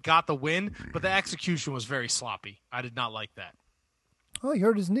that's how he got the win. But the execution was very sloppy. I did not like that. Oh, he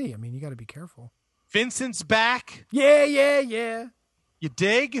hurt his knee. I mean, you got to be careful. Vincent's back. Yeah. You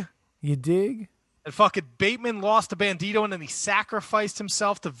dig? And fucking Bateman lost to Bandito, and then he sacrificed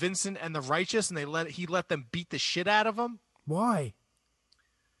himself to Vincent and the Righteous, and he let them beat the shit out of him. Why?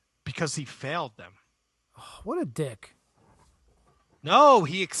 Because he failed them. Oh, what a dick. No,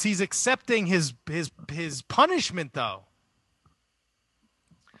 he's accepting his punishment though.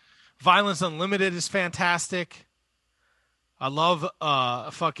 Violence Unlimited is fantastic. I love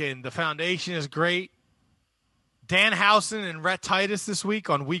fucking the Foundation is great. Danhausen and Rhett Titus this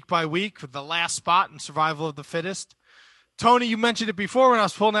week on Week by Week for the last spot in Survival of the Fittest. Tony, you mentioned it before when I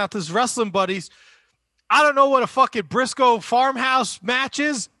was pulling out this Wrestling Buddies. I don't know what a fucking Briscoe farmhouse match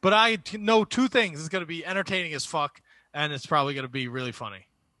is, but I know 2 things. It's going to be entertaining as fuck. And it's probably going to be really funny.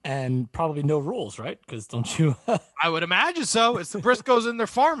 And probably no rules, right? Because don't you? I would imagine so. It's the Briscoes in their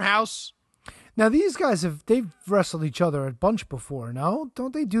farmhouse. Now, these guys they've wrestled each other a bunch before, no?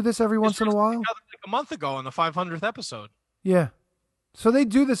 Don't they do this every once in a while? Like a month ago on the 500th episode. Yeah. So they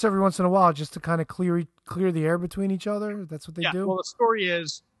do this every once in a while just to kind of clear the air between each other? That's what they do? Well, the story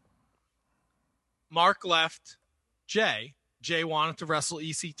is Mark left Jay. Jay wanted to wrestle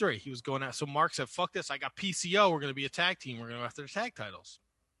EC3. He was going out. So Mark said, fuck this. I got PCO. We're going to be a tag team. We're going to go after the tag titles.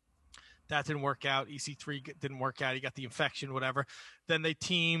 That didn't work out. EC3 didn't work out. He got the infection, whatever. Then they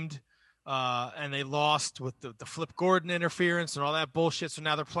teamed and they lost with the Flip Gordon interference and all that bullshit. So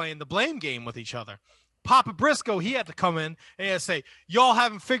now they're playing the blame game with each other. Papa Briscoe, he had to come in and he had to say, y'all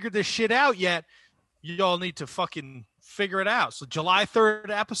haven't figured this shit out yet. Y'all need to fucking figure it out. So July 3rd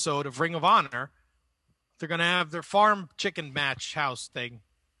episode of Ring of Honor, they're going to have their farm chicken match house thing.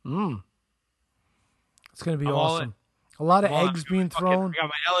 It's going to be awesome. A lot of eggs being thrown. I got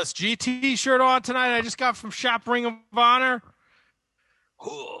my LSG t-shirt on tonight. I just got from Shop Ring of Honor.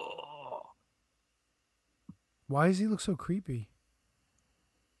 Why does he look so creepy?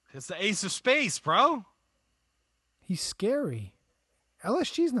 It's the Ace of Space, bro. He's scary.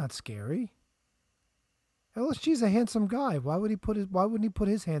 LSG's not scary. LSG's a handsome guy. Why wouldn't he put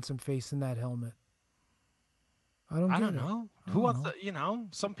his handsome face in that helmet? I don't know. Who wants to,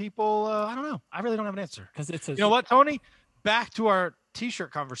 some people, I don't know. I really don't have an answer. Because you know what, Tony? Back to our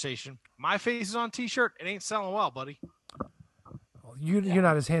t-shirt conversation. My face is on t-shirt. It ain't selling well, buddy. You're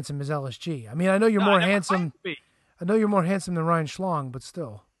not as handsome as LSG. I mean, I know you're more handsome. I know you're more handsome than Ryan Schlong, but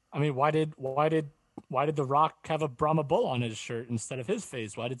still. I mean, why did The Rock have a Brahma bull on his shirt instead of his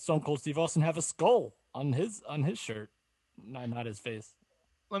face? Why did Stone Cold Steve Austin have a skull on his shirt, not his face?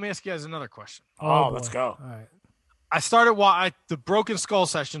 Let me ask you guys another question. Oh, let's go. All right. I started the Broken Skull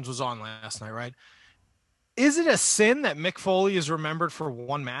Sessions was on last night, right? Is it a sin that Mick Foley is remembered for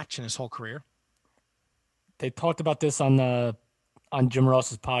one match in his whole career? They talked about this on Jim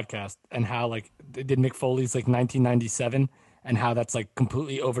Ross's podcast and how like they did Mick Foley's like 1997 and how that's like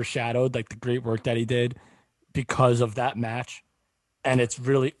completely overshadowed like the great work that he did because of that match. And it's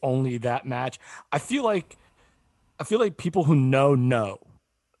really only that match. I feel like people who know,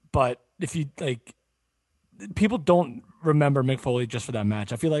 but if you like, people don't remember Mick Foley just for that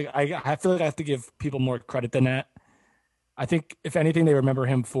match. I feel like I have to give people more credit than that. I think if anything, they remember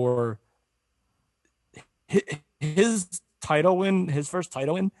him for his title win. His first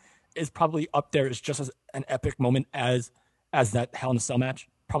title win is probably up there as just as an epic moment as that Hell in a Cell match,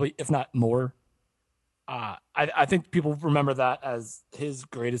 probably if not more. I think people remember that as his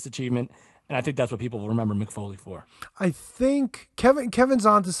greatest achievement, and I think that's what people will remember Mick Foley for. I think Kevin's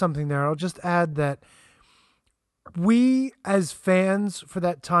onto something there. I'll just add that we as fans for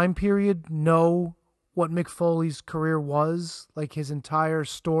that time period know what Mick Foley's career was, like his entire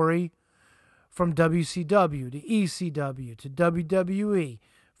story from WCW to ECW to WWE,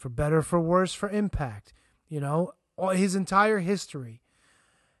 for better, for worse, for Impact, his entire history.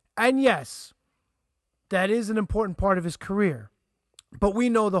 And yes, that is an important part of his career, but we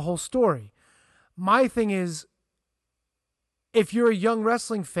know the whole story. My thing is, if you're a young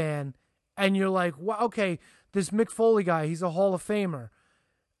wrestling fan and you're like, well, okay, this Mick Foley guy, he's a Hall of Famer.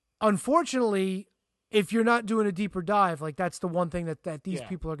 Unfortunately, if you're not doing a deeper dive, like that's the one thing that these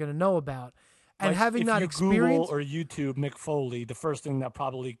people are going to know about. And like having that Google experience or YouTube Mick Foley, the first thing that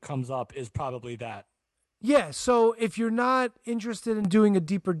probably comes up is probably that. Yeah, so if you're not interested in doing a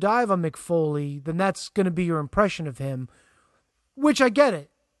deeper dive on Mick Foley, then that's going to be your impression of him, which I get it.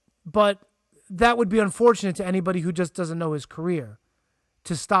 But that would be unfortunate to anybody who just doesn't know his career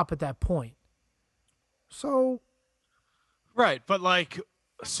to stop at that point. So. Right, but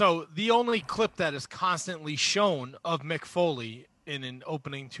so the only clip that is constantly shown of Mick Foley in an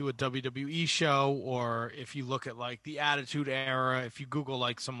opening to a WWE show, or if you look at the Attitude Era, if you Google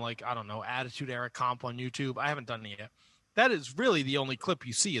some I don't know, Attitude Era comp on YouTube, I haven't done it yet. That is really the only clip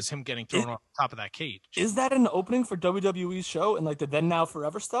you see is him getting thrown off the top of that cage. Is that an opening for WWE's show and the Then Now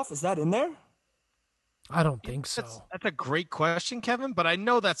Forever stuff? Is that in there? I don't think so. That's a great question, Kevin, but I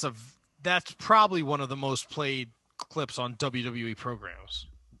know that's probably one of the most played clips on WWE programs.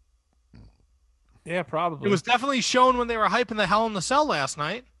 Yeah, probably. It was definitely shown when they were hyping the Hell in the Cell last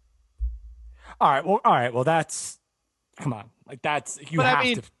night. All right. Well, that's come on. That's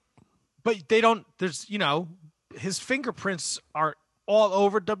to. But they don't. There's his fingerprints are all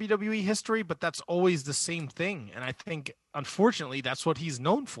over WWE history, but that's always the same thing. And I think, unfortunately, that's what he's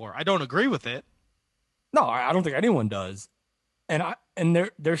known for. I don't agree with it. No, I don't think anyone does. And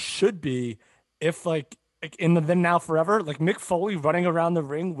there should be, if in the Then Now Forever, Mick Foley running around the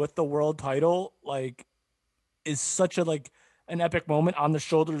ring with the world title, is such a an epic moment on the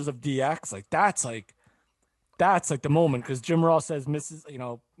shoulders of DX. That's the moment, because Jim Ross says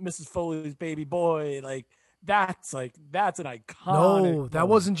Mrs. Foley's baby boy. That's an iconic. No, that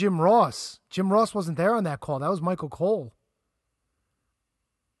wasn't Jim Ross. Jim Ross wasn't there on that call. That was Michael Cole.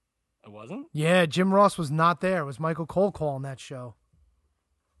 It wasn't? Yeah, Jim Ross was not there. It was Michael Cole calling that show.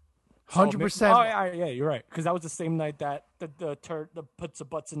 100%. Oh, yeah, you're right. Because that was the same night that the puts the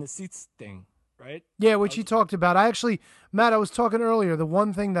butts in the seats thing, right? Yeah, which he talked about. Matt, I was talking earlier. The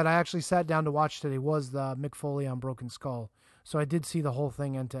one thing that I actually sat down to watch today was the Mick Foley on Broken Skull. So I did see the whole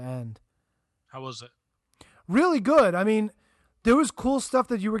thing end to end. How was it? Really good. I mean, there was cool stuff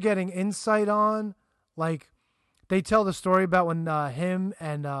that you were getting insight on. They tell the story about when him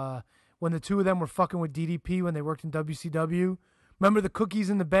and when the two of them were fucking with DDP when they worked in WCW. Remember the cookies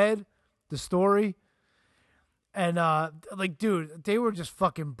in the bed? The story? And dude, they were just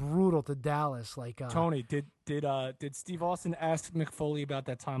fucking brutal to Dallas. Tony, did Steve Austin ask Mick Foley about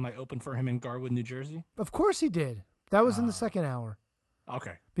that time I opened for him in Garwood, New Jersey? Of course he did. That was in the second hour.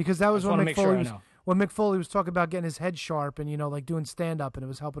 Okay. Because that was when Mick Foley was talking about getting his head sharp and doing stand up, and it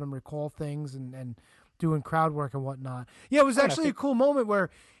was helping him recall things and doing crowd work and whatnot. Yeah, it was actually a cool moment where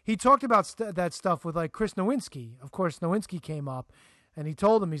he talked about that stuff with Chris Nowinski. Of course, Nowinski came up. And he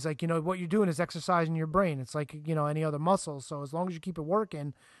told him, he's like, what you're doing is exercising your brain. It's like, any other muscle. So as long as you keep it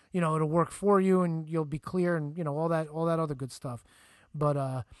working, it'll work for you and you'll be clear and, all that other good stuff.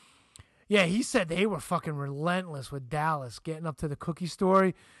 But, yeah, he said they were fucking relentless with Dallas getting up to the cookie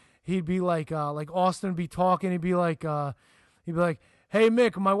story. He'd be like Austin would be talking. He'd be like, hey,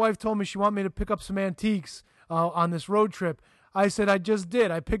 Mick, my wife told me she wanted me to pick up some antiques on this road trip. I said, I just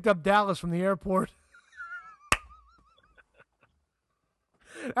did. I picked up Dallas from the airport.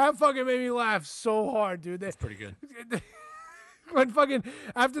 That fucking made me laugh so hard, dude. That's pretty good. When fucking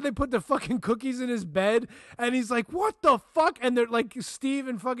after they put the fucking cookies in his bed, and he's like, "What the fuck?" And they're like, Steve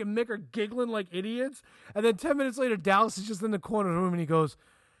and fucking Mick are giggling like idiots. And then 10 minutes later, Dallas is just in the corner of the room, and he goes,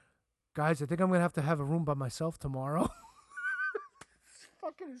 "Guys, I think I'm gonna have to have a room by myself tomorrow." It's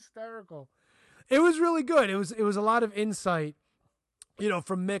fucking hysterical. It was really good. It was a lot of insight,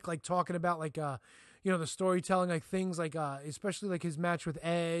 from Mick, like talking about like the storytelling, like things like especially like his match with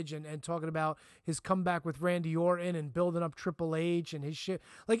Edge and talking about his comeback with Randy Orton and building up Triple H and his shit.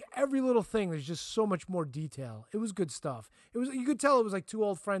 Like every little thing, there's just so much more detail. It was good stuff. You could tell it was like two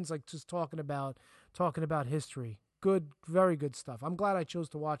old friends like just talking about history. Good, very good stuff. I'm glad I chose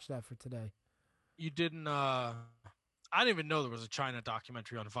to watch that for today. You didn't I didn't even know there was a China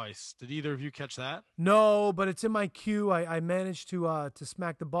documentary on Vice. Did either of you catch that? No, but it's in my queue. I managed to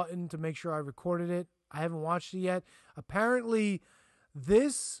smack the button to make sure I recorded it. I haven't watched it yet. Apparently,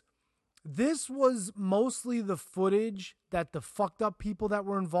 this was mostly the footage that the fucked up people that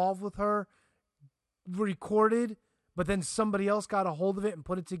were involved with her recorded, but then somebody else got a hold of it and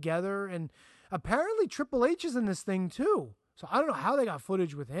put it together. And apparently Triple H is in this thing too. So I don't know how they got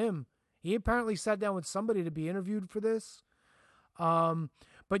footage with him. He apparently sat down with somebody to be interviewed for this.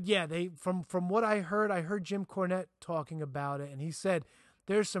 But yeah, from what I heard Jim Cornette talking about it, and he said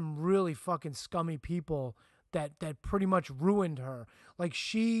there's some really fucking scummy people that pretty much ruined her. Like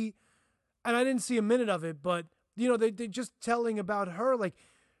she, and I didn't see a minute of it, but they just telling about her. Like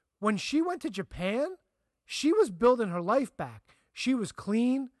when she went to Japan, she was building her life back. She was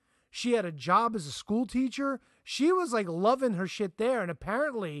clean. She had a job as a school teacher. She was like loving her shit there. And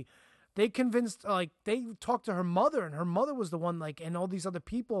apparently they convinced, they talked to her mother, and her mother was the one, and all these other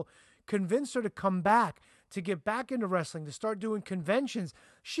people convinced her to come back, to get back into wrestling, to start doing conventions.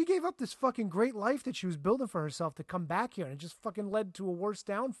 She gave up this fucking great life that she was building for herself to come back here, and it just fucking led to a worse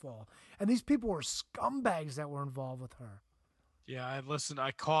downfall. And these people were scumbags that were involved with her. Yeah,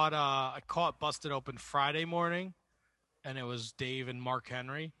 I caught Busted Open Friday morning, and it was Dave and Mark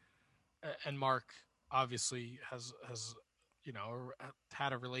Henry, and Mark obviously has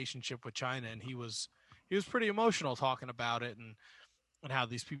had a relationship with China, and he was pretty emotional talking about it and how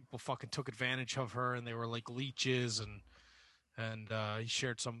these people fucking took advantage of her, and they were like leeches, and he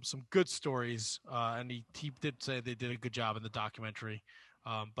shared some good stories, and he did say they did a good job in the documentary,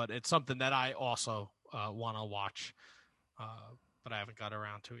 but it's something that I also want to watch, but I haven't got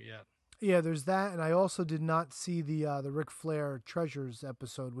around to it yet. Yeah, there's that, and I also did not see the Ric Flair Treasures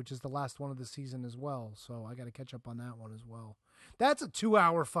episode, which is the last one of the season as well. So I got to catch up on that one as well. That's a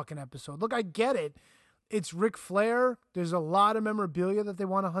 2-hour fucking episode. Look, I get it. It's Ric Flair. There's a lot of memorabilia that they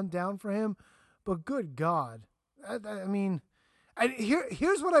want to hunt down for him, but good God, I mean,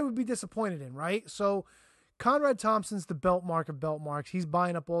 here's what I would be disappointed in, right? So Conrad Thompson's the belt mark of belt marks. He's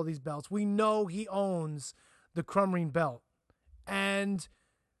buying up all these belts. We know he owns the Crumring belt, and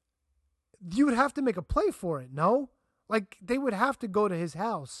you would have to make a play for it, no? Like, they would have to go to his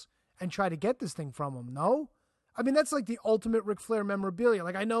house and try to get this thing from him, no? I mean, that's like the ultimate Ric Flair memorabilia.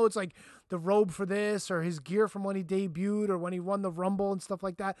 Like, I know it's like the robe for this or his gear from when he debuted or when he won the Rumble and stuff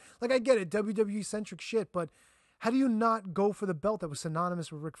like that. Like, I get it, WWE-centric shit, but how do you not go for the belt that was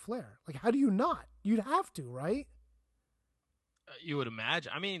synonymous with Ric Flair? Like, how do you not? You'd have to, right? You would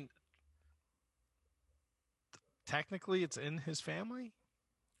imagine. I mean, technically it's in his family?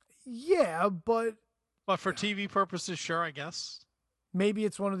 Yeah, but for TV purposes, sure, I guess. Maybe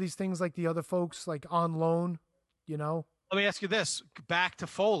it's one of these things like the other folks, like on loan, Let me ask you this. Back to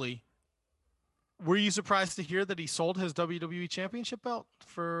Foley. Were you surprised to hear that he sold his WWE Championship belt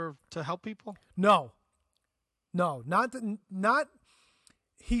to help people? No, not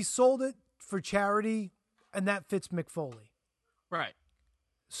he sold it for charity, and that fits Mick Foley. Right.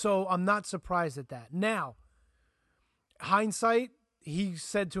 So I'm not surprised at that. Now, hindsight, he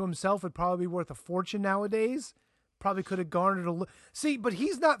said to himself it'd probably be worth a fortune nowadays. Probably could have garnered See, but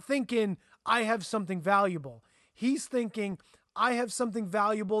he's not thinking, I have something valuable. He's thinking, I have something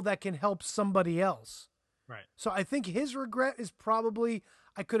valuable that can help somebody else. Right. So I think his regret is probably,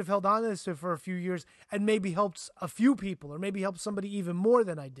 I could have held on to this for a few years and maybe helped a few people or maybe helped somebody even more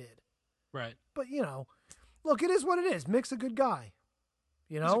than I did. Right. But, look, it is what it is. Mick's a good guy.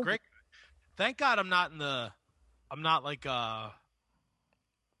 He's a great guy. Thank God I'm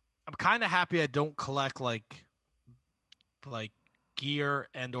kind of happy I don't collect like gear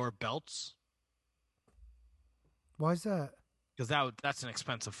and or belts. Why is that? Because that's an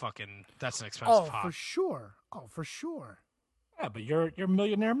expensive hobby. For sure. Oh, for sure. Yeah, but you're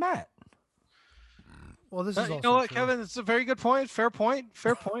millionaire Matt. Well, this is you know what, true. Kevin? It's a very good point. Fair point.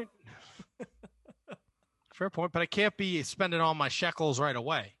 Fair fair point. But I can't be spending all my shekels right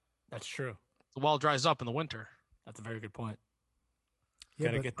away. That's true. The well dries up in the winter. That's a very good point. Yeah,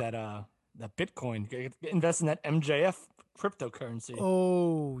 Gotta get that Bitcoin. Invest in that MJF cryptocurrency.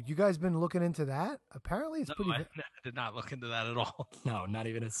 Oh, you guys been looking into that? Apparently, it's No, pretty. I did not look into that at all. No, not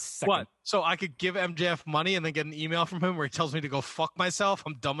even a second. What? So I could give MJF money and then get an email from him where he tells me to go fuck myself?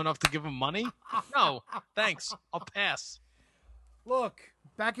 I'm dumb enough to give him money? No, thanks. I'll pass. Look,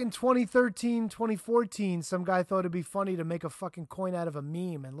 back in 2013, 2014, some guy thought it'd be funny to make a fucking coin out of a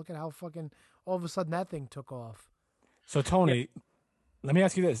meme, and look at how fucking all of a sudden that thing took off. So Tony, let me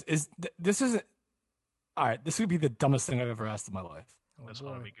ask you this: this isn't all right? This would be the dumbest thing I've ever asked in my life. This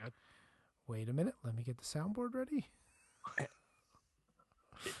ought to be good. Wait a minute, let me get the soundboard ready.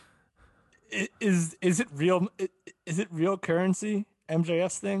 Is it real? Is it real currency?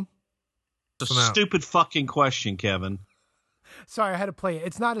 MJF's thing? It's a stupid fucking question, Kevin. Sorry, I had to play it.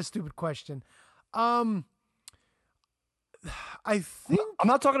 It's not a stupid question. I think I'm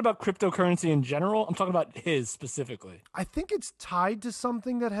not talking about cryptocurrency in general. I'm talking about his specifically. I think it's tied to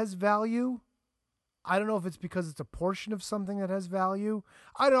something that has value. I don't know if it's because it's a portion of something that has value.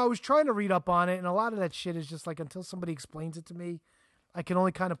 I don't know. I was trying to read up on it, and a lot of that shit is just like until somebody explains it to me, I can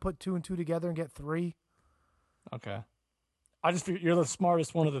only kind of put 2 and 2 together and get 3. Okay. I just figured you're the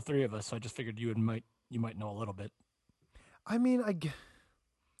smartest one of the three of us, so I just figured you might know a little bit. I mean,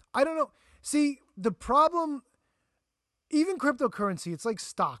 I don't know. See, the problem, even cryptocurrency, it's like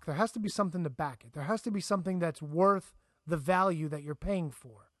stock. There has to be something to back it. There has to be something that's worth the value that you're paying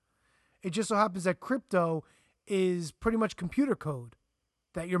for. It just so happens that crypto is pretty much computer code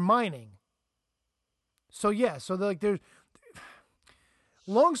that you're mining. So yeah, so there's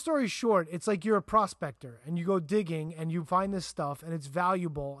long story short, it's like you're a prospector and you go digging and you find this stuff and it's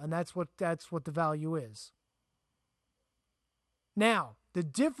valuable, and that's what the value is. Now, the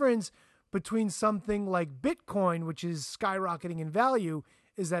difference between something like Bitcoin, which is skyrocketing in value,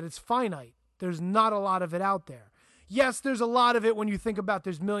 is that it's finite. There's not a lot of it out there. Yes, there's a lot of it when you think about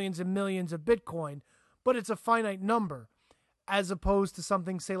there's millions and millions of Bitcoin, but it's a finite number, as opposed to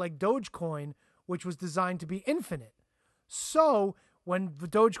something, say, like Dogecoin, which was designed to be infinite. So when the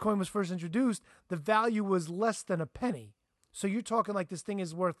Dogecoin was first introduced, the value was less than a penny. So you're talking like this thing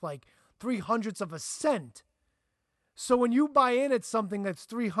is worth like 0.03 of a cent. So when you buy in at something that's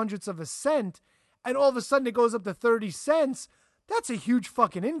 0.03 of a cent, and all of a sudden it goes up to 30 cents, that's a huge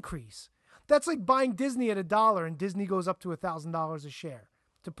fucking increase. That's like buying Disney at $1 and Disney goes up to $1,000 a share,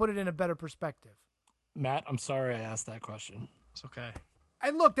 to put it in a better perspective. Matt, I'm sorry I asked that question. It's okay.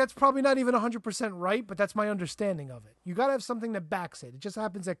 And look, that's probably not even 100% right, but that's my understanding of it. You got to have something that backs it. It just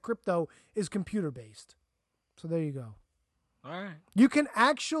happens that crypto is computer-based. So there you go. All right. You can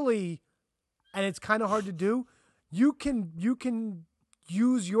actually, and it's kind of hard to do, you can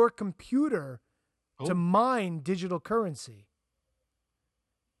use your computer to mine digital currency.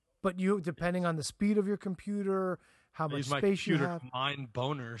 But depending on the speed of your computer, how much space you have. To mine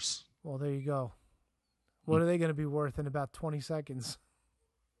boners. Well, there you go. What are they going to be worth in about 20 seconds?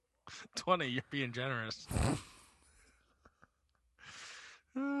 20, you're being generous.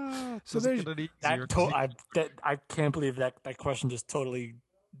 So there's I can't believe that question just totally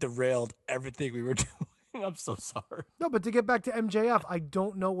derailed everything we were doing. I'm so sorry. No, but to get back to MJF, I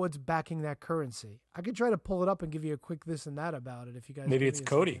don't know what's backing that currency. I could try to pull it up and give you a quick this and that about it if you guys. Maybe it's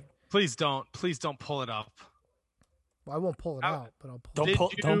Cody. Second. Please don't pull it up. Well, I won't pull it out, but I'll pull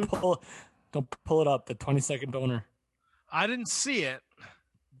it. Don't pull it up. The 20-second donor. I didn't see it,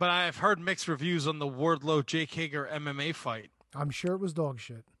 but I've heard mixed reviews on the Wardlow Jake Hager MMA fight. I'm sure it was dog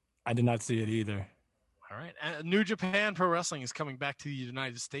shit. I did not see it either. All right. New Japan Pro Wrestling is coming back to the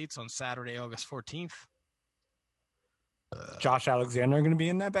United States on Saturday, August 14th. Josh Alexander going to be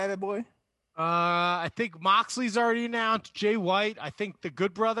in that bad boy? I think Moxley's already announced. Jay White. I think the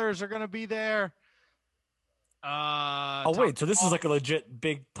Good Brothers are going to be there. Wait. So this is like a legit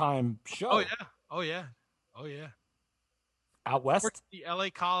big time show. Oh yeah. Out west? The LA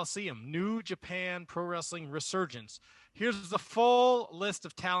Coliseum. New Japan Pro Wrestling Resurgence. Here's the full list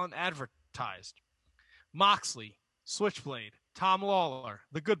of talent advertised. Moxley, Switchblade, Tom Lawler,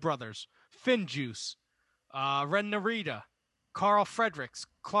 the Good Brothers, Finn Juice, Ren Narita, Carl Fredericks,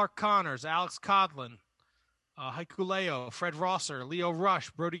 Clark Connors, Alex Codlin, Hikuleo, Fred Rosser, Leo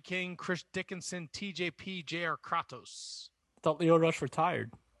Rush, Brody King, Chris Dickinson, TJP, JR Kratos. I thought Leo Rush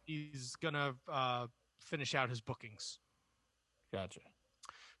retired. He's going to finish out his bookings. Gotcha.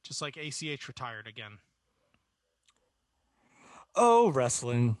 Just like ACH retired again. Oh,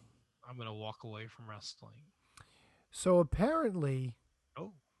 wrestling. I'm going to walk away from wrestling. So apparently,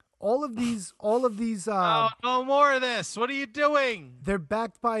 all of these. Oh, no more of this. What are you doing? They're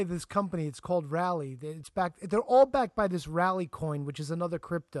backed by this company. It's called Rally. They're all backed by this Rally coin, which is another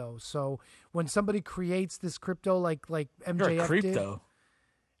crypto. So when somebody creates this crypto, like MJF did,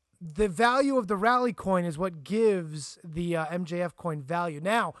 the value of the Rally coin is what gives the MJF coin value.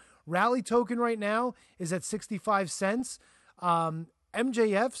 Now, Rally token right now is at 65 cents.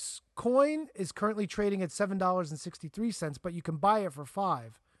 MJF's coin is currently trading at $7.63, but you can buy it for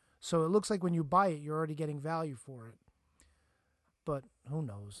 $5. So it looks like when you buy it, you're already getting value for it. But who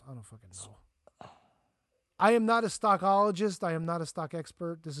knows? I don't fucking know. I am not a stockologist. I am not a stock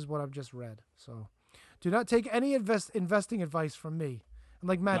expert. This is what I've just read. So do not take any investing advice from me. And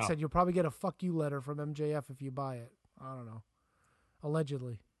like Matt said, you'll probably get a fuck you letter from MJF if you buy it. I don't know.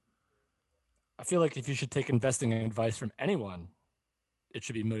 Allegedly. I feel like if you should take investing advice from anyone, it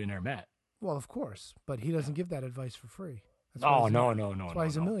should be Millionaire Matt. Well, of course. But he doesn't give that advice for free. No. That's why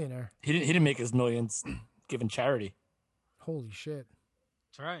he's a millionaire. He didn't make his millions giving charity. Holy shit.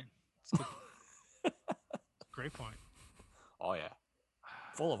 That's right. Great point. Oh, yeah.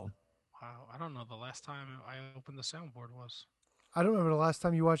 Full of them. Wow. I don't know the last time I opened the soundboard was. I don't remember the last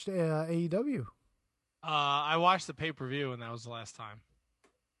time you watched AEW. I watched the pay-per-view, and that was the last time.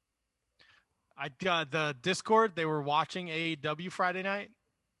 I got the Discord. They were watching AEW Friday night.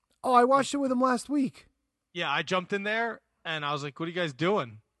 Oh, I watched it with them last week. Yeah, I jumped in there, and I was like, what are you guys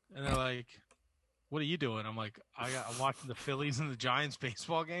doing? And they're like, what are you doing? I'm like, I'm watching the Phillies and the Giants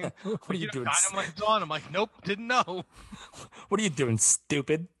baseball game. What are you doing? Dynamite's on. I'm like, nope, didn't know. What are you doing,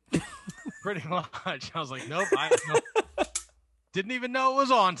 stupid? Pretty much. I was like, nope, didn't even know it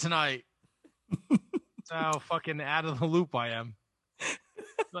was on tonight. That's how fucking out of the loop I am.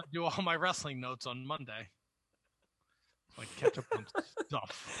 I do all my wrestling notes on Monday. Like catch up on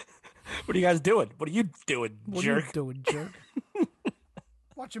stuff. What are you guys doing? What are you doing, What jerk? are you doing, jerk?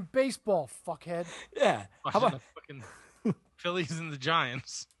 Watching baseball, fuckhead. Yeah. How about the fucking Phillies and the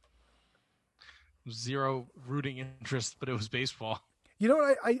Giants? Zero rooting interest, but it was baseball. You know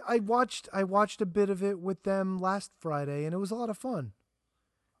what? I watched a bit of it with them last Friday, and it was a lot of fun.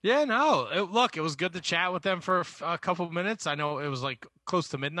 Yeah, no. It was good to chat with them for a couple of minutes. I know it was like close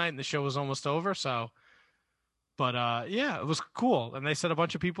to midnight, and the show was almost over. So, but yeah, it was cool. And they said a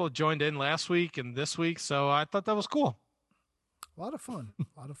bunch of people joined in last week and this week, so I thought that was cool. A lot of fun.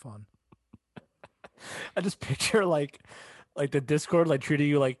 A lot of fun. I just picture like the Discord like treating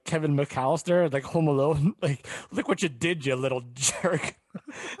you like Kevin McAllister, like Home Alone. Like, look what you did, you little jerk.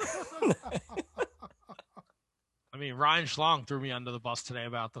 I mean, Ryan Schlong threw me under the bus today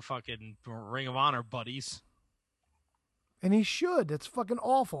about the fucking Ring of Honor buddies. And he should. That's fucking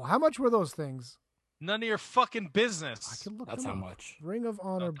awful. How much were those things? None of your fucking business. I can look That's them how up. much. Ring of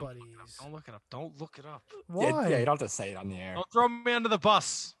Honor buddies. Don't look it up. Don't look it up. Why? Yeah, you don't have to say it on the air. Don't throw me under the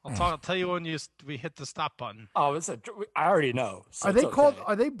bus. I'll tell you when we hit the stop button. Oh, I already know. So Are they it's called? okay.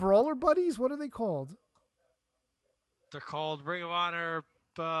 Are they brawler buddies? What are they called? They're called Ring of Honor.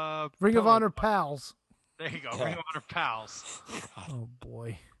 Ring of Honor pals. There you go. Yeah. Ring of Honor pals. Oh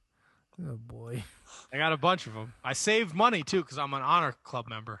boy. Oh boy. I got a bunch of them. I saved money too because I'm an Honor Club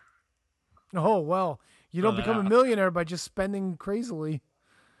member. Oh well. You don't become a millionaire by just spending crazily.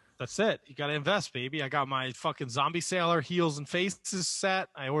 That's it. You got to invest, baby. I got my fucking Zombie Sailor Heels and Faces set.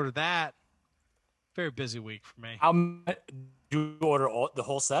 I ordered that. Very busy week for me. Do you order the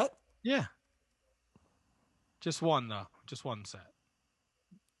whole set? Yeah. Just one though. Just one set.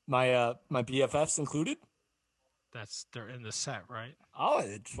 My BFFs included? They're in the set, right? Oh,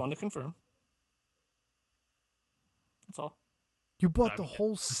 I just wanted to confirm. That's all. You bought the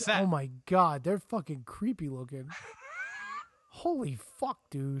whole set. Oh my god, they're fucking creepy looking. Holy fuck,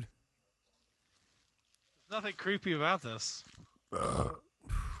 dude. There's nothing creepy about this. God,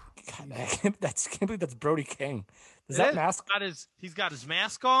 I can't believe that's Brody King. Does that mask? He's got his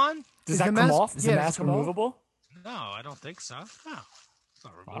mask on. Does that come off? Is the mask removable? No, I don't think so. No, it's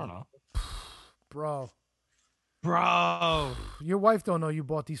not removable. I don't know. Bro. Your wife don't know you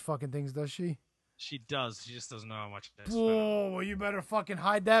bought these fucking things, does she? She does. She just doesn't know how much it is. Oh, well, you better fucking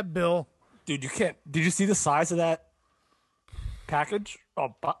hide that bill. Dude, you can't. Did you see the size of that package?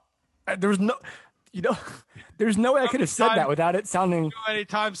 Oh, there's no. There's no way I could have said that without it sounding.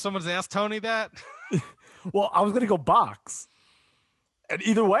 Anytime someone's asked Tony that. Well, I was gonna go box, and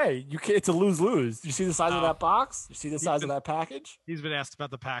either way, you can't. It's a lose-lose. You see the size of that box? You see the size of that package? He's been asked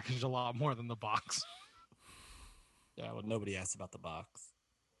about the package a lot more than the box. Yeah, well, nobody asked about the box.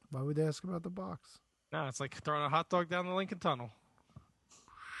 Why would they ask about the box? No, it's like throwing a hot dog down the Lincoln Tunnel.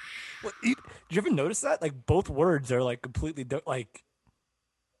 What, did you ever notice that? Like both words are like completely like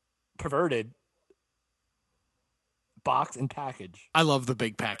perverted. box and package. I love the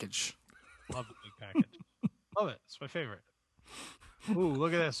big package. Love the big package. Love it. It's my favorite. Ooh,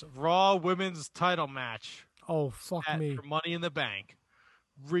 look at this. Raw women's title match. Oh, fuck me. For Money in the Bank.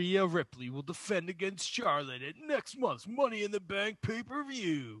 Rhea Ripley will defend against Charlotte at next month's Money in the Bank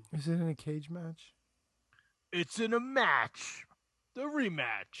pay-per-view. Is it in a cage match? It's in a match. The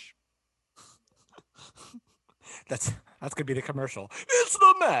rematch. That's gonna be the commercial. It's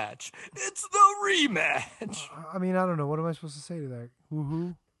the match. It's the rematch. I mean, I don't know. What am I supposed to say to that?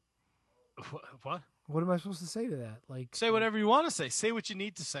 Woohoo. What? What am I supposed to say to that? Like, say whatever you want to say. Say what you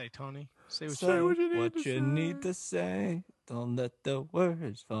need to say, Tony. Say what you need to say. Don't let the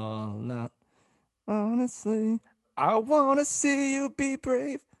words fall out. Honestly, I want to see you be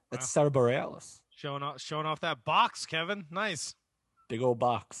brave. That's Sarah Bareilles. Showing off that box, Kevin. Nice. Big old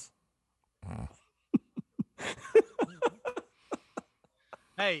box.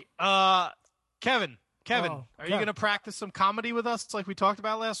 Hey, Kevin, are you going to practice some comedy with us like we talked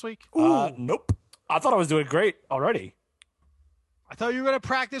about last week? Nope. I thought I was doing great already. I thought you were going to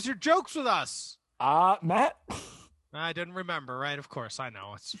practice your jokes with us. Matt? I didn't remember, right? Of course, I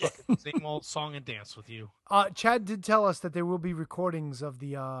know. It's fucking same old song and dance with you. Chad did tell us that there will be recordings of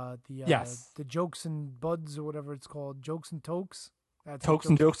the yes. the Jokes and Buds or whatever it's called, Jokes and Tokes. Tokes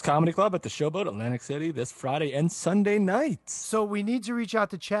and Jokes Comedy Club at the Showboat, Atlantic City, this Friday and Sunday nights. So we need to reach out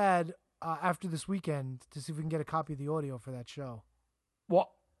to Chad after this weekend to see if we can get a copy of the audio for that show. Well,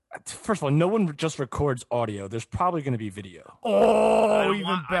 first of all, no one just records audio. There's probably going to be video. Oh,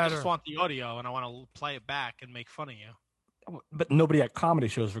 even better. I just want the audio, and I want to play it back and make fun of you. But nobody at comedy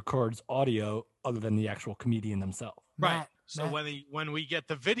shows records audio other than the actual comedian themselves. Right. So when we get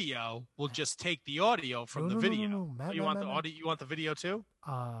the video, we'll just take the audio from the video. No. Matt, you want the audio? You want the video too?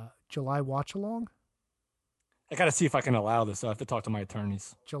 July watch along. I got to see if I can allow this. So I have to talk to my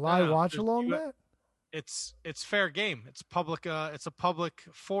attorneys. July watch along, Matt. It's fair game. It's public. It's a public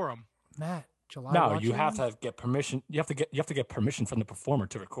forum. Matt, July. No, you have to get permission. You have to get permission from the performer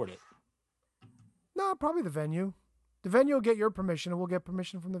to record it. No, probably the venue. The venue will get your permission, and we'll get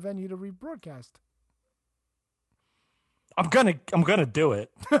permission from the venue to rebroadcast. I'm gonna do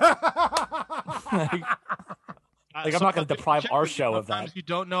it. I'm not going to deprive our show of that. Sometimes you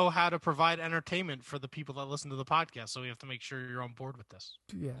don't know how to provide entertainment for the people that listen to the podcast, so we have to make sure you're on board with this.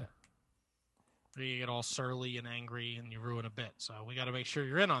 Yeah. You get all surly and angry, and you ruin a bit. So we got to make sure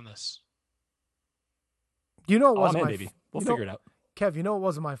you're in on this. You know it wasn't baby. We'll figure it out. Kev, you know it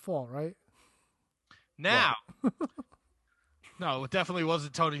wasn't my fault, right? Now. No, it definitely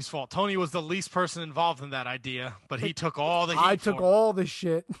wasn't Tony's fault. Tony was the least person involved in that idea, but he took all the heat. I took all the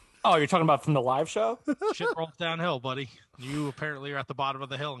shit. Oh, you're talking about from the live show? Shit rolls downhill, buddy. You apparently are at the bottom of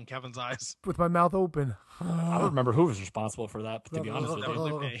the hill in Kevin's eyes. With my mouth open. I don't remember who was responsible for that, but to be honest with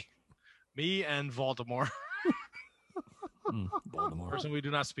you. Me and Voldemort. Voldemort. Person we do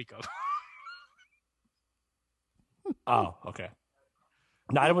not speak of. Oh, okay.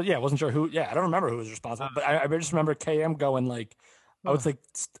 No, I wasn't sure who. Yeah, I don't remember who was responsible, but I just remember KM going like, I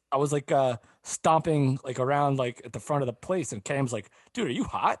was stomping like around like at the front of the place, and KM's like, "Dude, are you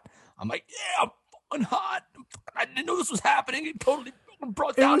hot?" I'm like, "Yeah, I'm fucking hot. I didn't know this was happening. It totally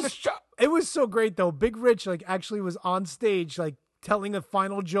brought down the show." It was so great though. Big Rich like actually was on stage like telling a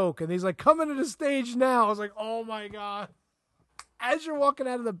final joke, and he's like, "Coming to the stage now." I was like, "Oh my god!" As you're walking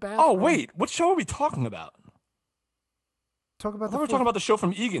out of the bathroom. Oh wait, what show are we talking about? Talk about. We're talking about the show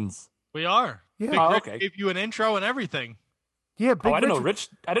from Egan's. We are. Yeah. Big Rich okay. gave you an intro and everything. Yeah, Big I didn't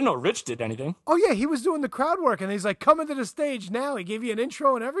know Rich did anything. Oh yeah, he was doing the crowd work, and he's like, "Coming to the stage now." He gave you an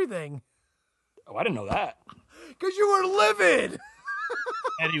intro and everything. Oh, I didn't know that. Because you were livid.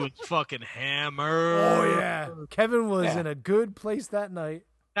 And he was fucking hammered. Oh yeah, Kevin was in a good place that night.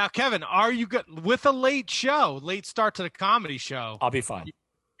 Now, Kevin, are you good with a late start to the comedy show? I'll be fine.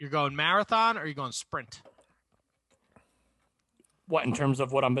 You're going marathon or are you going sprint? What, in terms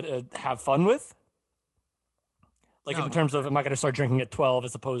of what I'm going to have fun with? Like in terms of, am I going to start drinking at 12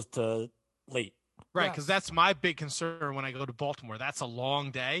 as opposed to late? Right, because that's my big concern when I go to Baltimore. That's a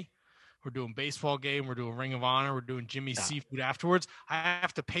long day. We're doing baseball game. We're doing Ring of Honor. We're doing Jimmy's Seafood afterwards. I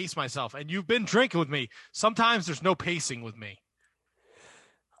have to pace myself. And you've been drinking with me. Sometimes there's no pacing with me.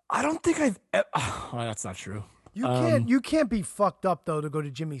 I don't think I've. Oh, that's not true. You can't be fucked up though to go to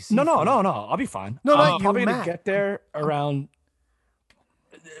Jimmy's Seafood. No. I'll be fine. No, I'm probably gonna get there around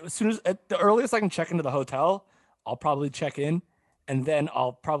as soon as at the earliest I can check into the hotel. I'll probably check in, and then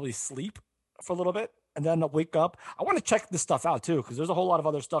I'll probably sleep for a little bit, and then I'll wake up. I want to check this stuff out too, because there's a whole lot of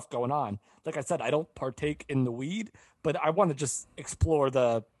other stuff going on. Like I said, I don't partake in the weed, but I want to just explore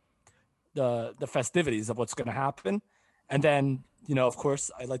the festivities of what's going to happen, and then. Of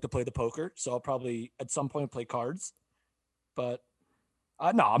course, I like to play the poker, so I'll probably at some point play cards. But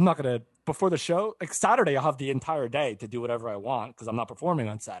no, I'm not gonna before the show. Like Saturday, I'll have the entire day to do whatever I want because I'm not performing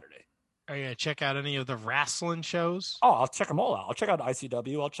on Saturday. Are you gonna check out any of the wrestling shows? Oh, I'll check them all out. I'll check out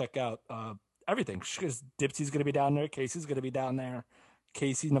ICW. I'll check out everything because Dipsy's gonna be down there. Casey's gonna be down there.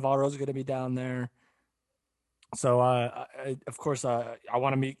 Casey Navarro's gonna be down there. So, of course, I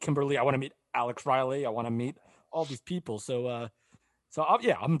want to meet Kimberly. I want to meet Alex Riley. I want to meet all these people. So,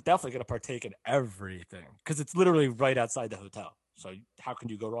 I'm definitely going to partake in everything because it's literally right outside the hotel. So how can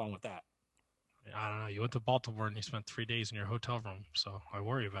you go wrong with that? I don't know. You went to Baltimore and you spent 3 days in your hotel room. So I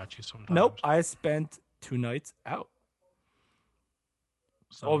worry about you sometimes. Nope. I spent 2 nights out.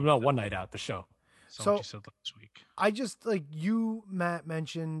 So no, 1 night out, the show. So what you said last week. I just, like you, Matt,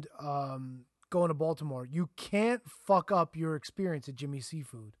 mentioned going to Baltimore. You can't fuck up your experience at Jimmy's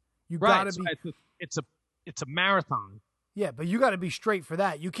Seafood. You gotta be. It's a marathon. Yeah, but you got to be straight for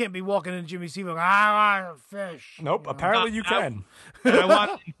that. You can't be walking into Jimmy's Seafood. Fish. Nope. Apparently, you can. I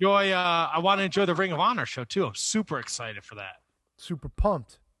want to enjoy. I want to enjoy the Ring of Honor show too. I'm super excited for that. Super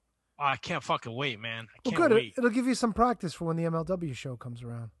pumped. Oh, I can't fucking wait, man. I can't good. wait. It'll give you some practice for when the MLW show comes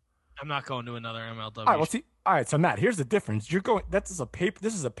around. I'm not going to another MLW. All right. Well, see. All right. So Matt, here's the difference. You're going. This is a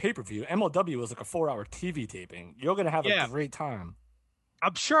pay-per-view. MLW was like a 4-hour TV taping. You're gonna have a great time.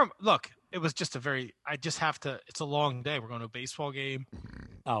 I'm sure. Look, it was just I just have to. It's a long day. We're going to a baseball game.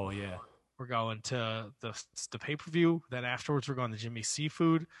 Oh yeah. We're going to the pay-per-view. Then afterwards, we're going to Jimmy's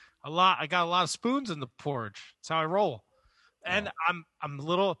Seafood. I got a lot of spoons in the porridge. That's how I roll. And I'm a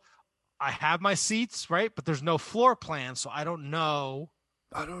little. I have my seats right, but there's no floor plan, so I don't know.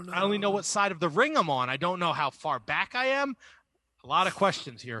 I only know what side of the ring I'm on. I don't know how far back I am. A lot of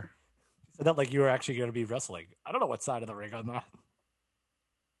questions here. So that like you were actually going to be wrestling. I don't know what side of the ring I'm on.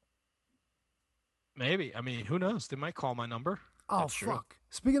 Maybe. I mean, who knows? They might call my number. Oh, That's true. fuck.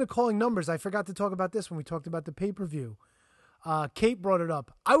 Speaking of calling numbers, I forgot to talk about this when we talked about the pay-per-view. Kate brought it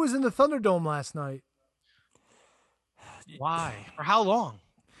up. I was in the Thunderdome last night. Why? For how long?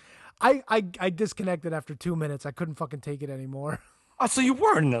 I disconnected after 2 minutes. I couldn't fucking take it anymore. Oh, so you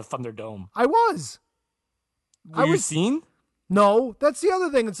were in the Thunderdome. I was. Were you seen? No, that's the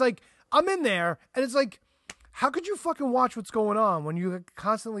other thing. It's like, I'm in there, and it's like, how could you fucking watch what's going on when you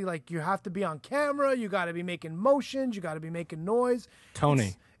constantly, like, you have to be on camera, you got to be making motions, you got to be making noise.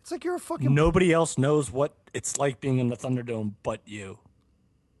 Tony. It's like you're a fucking... Nobody else knows what it's like being in the Thunderdome but you.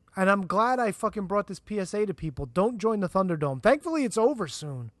 And I'm glad I fucking brought this PSA to people. Don't join the Thunderdome. Thankfully, it's over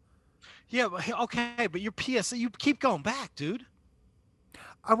soon. Yeah, okay, but your PSA, you keep going back, dude.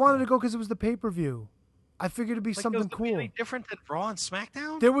 I wanted to go because it was the pay-per-view. I figured it'd be something cool. Any different than Raw and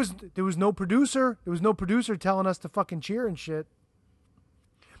SmackDown? There was no producer. There was no producer telling us to fucking cheer and shit.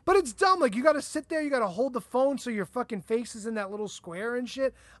 But it's dumb. Like, you got to sit there. You got to hold the phone so your fucking face is in that little square and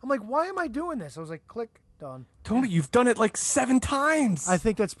shit. I'm like, why am I doing this? I was like, click, done. Tony, you've done it like 7 times. I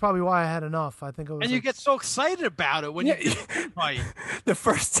think that's probably why I had enough. I think I was. And you get so excited about it when you fight. The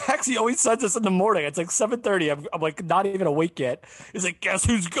first text he always sends us in the morning. It's like 7:30. I'm like not even awake yet. He's like, guess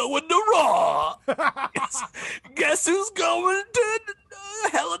who's going to Raw? guess who's going to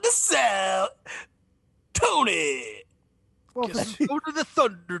Hell in a Cell? Tony. Well, go to the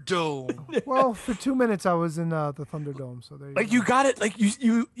Thunderdome. Well, for 2 minutes I was in the Thunderdome, so there you like go. you got it. Like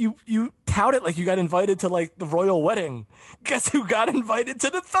you tout it like you got invited to like the royal wedding. Guess who got invited to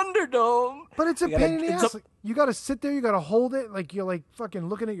the Thunderdome? But it's a pain in the ass. Like, you got to sit there. You got to hold it. Like you're like fucking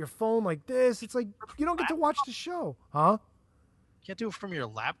looking at your phone like this. It's like you don't get to watch the show, huh? Can't do it from your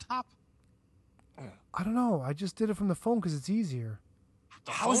laptop. I don't know. I just did it from the phone because it's easier.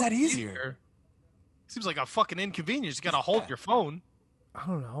 How is that easier? Seems like a fucking inconvenience. You got to hold your phone. I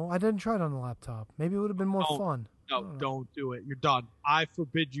don't know. I didn't try it on the laptop. Maybe it would have been more fun. No, don't do it. You're done. I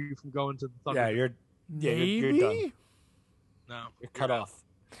forbid you from going to the Thunderdome. You're done. No, You're cut off.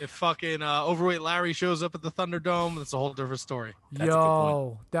 If fucking overweight Larry shows up at the Thunderdome, that's a whole different story.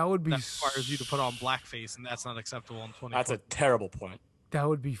 Yo, that would be. That requires you to put on blackface, and that's not acceptable in 2020. That's a terrible point. That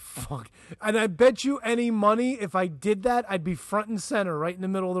would be fuck. And I bet you any money, if I did that, I'd be front and center, right in the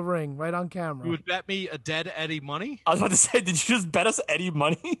middle of the ring, right on camera. You would bet me a dead Eddie money? I was about to say, did you just bet us Eddie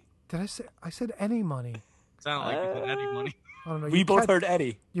money? Did I say? I said any money. Sounded like you said Eddie money. I don't know. We both heard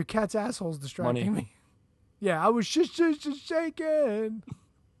Eddie. Your cat's asshole's distracting me. Yeah, I was just shaking.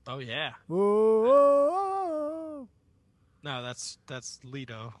 Oh yeah. Whoa. No, that's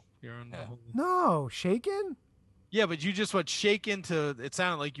Lido. You're on the whole... No, shaking. Yeah, but you just went shake into. It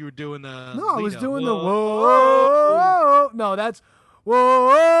sounded like you were doing the. No, I was Lido. doing the whoa. No, that's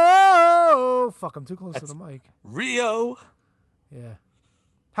whoa. Fuck, I'm too close to the mic. Rio. Yeah.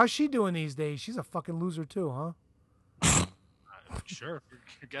 How's she doing these days? She's a fucking loser too, huh? Sure.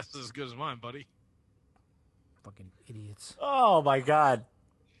 Your guess is as good as mine, buddy. Fucking idiots. Oh my God.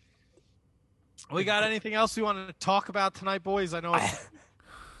 We got anything else we want to talk about tonight, boys? I know. I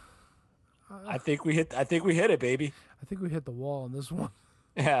think we hit it, baby. I think we hit the wall on this one.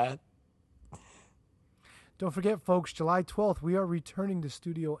 Yeah. Don't forget, folks, July 12th, we are returning to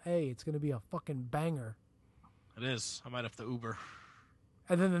Studio A. It's going to be a fucking banger. It is. I might have to Uber.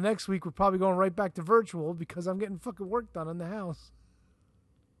 And then the next week, we're probably going right back to virtual because I'm getting fucking work done in the house.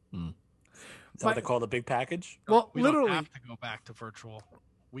 Is that what they call the big package? Well, We literally. don't have to go back to virtual.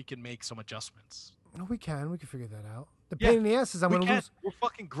 We can make some adjustments. No, we can. We can figure that out. The Yeah, pain in the ass is I'm we going to can. lose. We're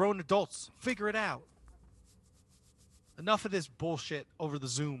fucking grown adults. Figure it out. Enough of this bullshit over the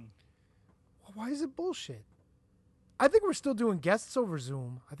Zoom. Why is it bullshit? I think we're still doing guests over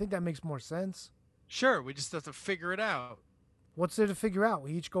Zoom. I think that makes more sense. Sure, we just have to figure it out. What's there to figure out?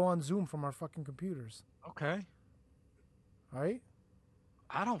 We each go on Zoom from our fucking computers. Okay. All right?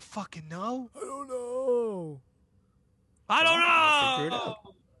 I don't fucking know. I don't know. I don't know. Figure it out.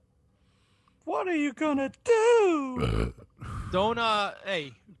 What are you gonna do? Don't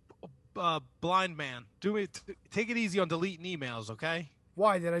hey, blind man, take it easy on deleting emails, okay?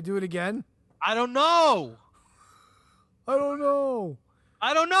 Why did I do it again? I don't know. I don't know.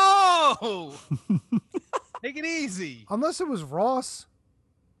 I don't know. Take it easy. Unless it was Ross.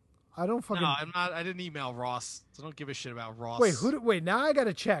 I don't fucking. No, I'm not. I didn't email Ross. So don't give a shit about Ross. Wait, now I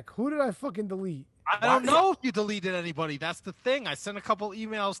gotta check. Who did I fucking delete? I don't know if you deleted anybody. That's the thing. I sent a couple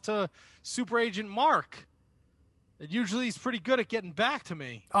emails to Super Agent Mark. And usually he's pretty good at getting back to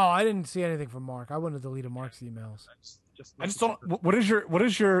me. Oh, I didn't see anything from Mark. I wouldn't have deleted Mark's emails. I just don't. What is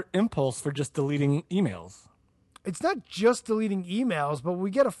your impulse for just deleting emails? It's not just deleting emails, but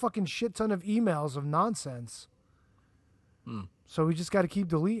we get a fucking shit ton of emails of nonsense. So we just got to keep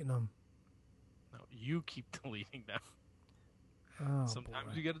deleting them. No, you keep deleting them. Oh, Sometimes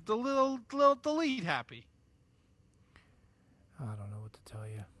boy. you get a little delete happy. I don't know what to tell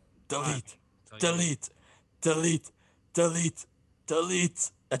you. Delete.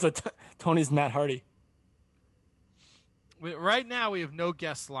 That's what Tony's Matt Hardy. Right now, we have no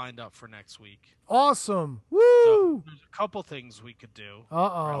guests lined up for next week. Awesome. So Woo! there's a couple things we could do.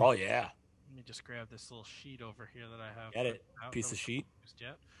 Uh-oh. Oh yeah. Let me just grab this little sheet over here that I have. Get it. out. Piece of sheet.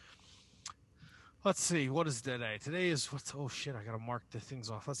 Yet. Let's see. What is today? Today is what's? Oh shit! I gotta mark the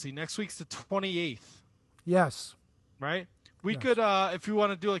things off. Let's see. Next week's the 28th, Yes. right? We could, if you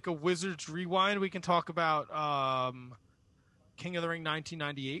want to do like a Wizards rewind, we can talk about King of the Ring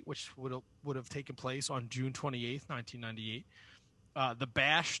 1998, which would have taken place on June 28th, 1998. The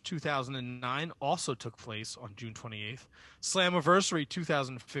Bash 2009 also took place on June 28th. Slammiversary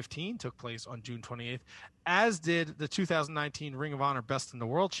 2015 took place on June 28th, as did the 2019 Ring of Honor Best in the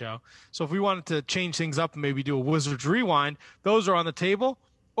World show. So if we wanted to change things up and maybe do a Wizards rewind, those are on the table.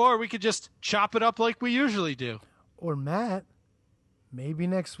 Or we could just chop it up like we usually do. Or Matt, maybe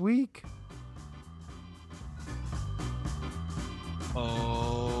next week.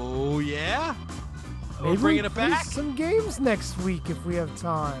 Oh, yeah? Maybe We're bringing we it play back? some games next week if we have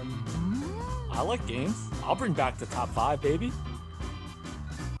time. I like games. I'll bring back the top 5, baby.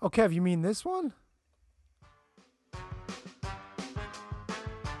 Oh, Kev, you mean this one?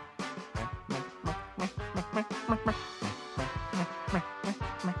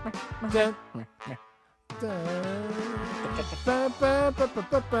 Dun,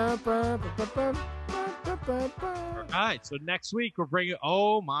 All right, so next week we're bringing.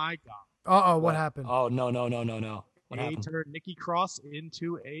 Oh my God! Uh-oh, what happened? Oh no. What They happened? turned Nikki Cross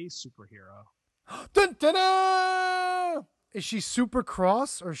into a superhero. Dun, dun, dun! Is she super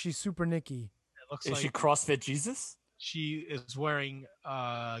cross or is she super Nikki? It looks Is like she CrossFit Jesus? she is wearing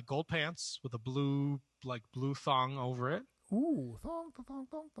gold pants with a blue thong over it. Ooh, thong, thong,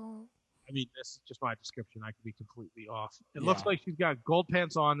 thong, thong. I mean, this is just my description. I could be completely off. It Yeah. looks like she's got gold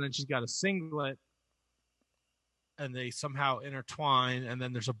pants on, and then she's got a singlet, and they somehow intertwine. And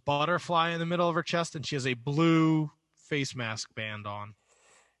then there's a butterfly in the middle of her chest, and she has a blue face mask band on.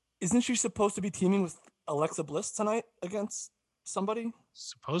 Isn't she supposed to be teaming with Alexa Bliss tonight against somebody?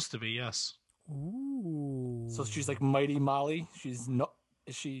 Supposed to be, yes. Ooh. So she's like Mighty Molly. She's no.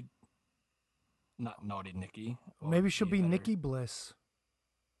 Is she not Naughty Nikki? Or Maybe she'll be better? Nikki Bliss.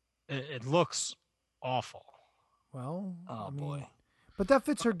 It looks awful. Well, Oh I mean, boy. but that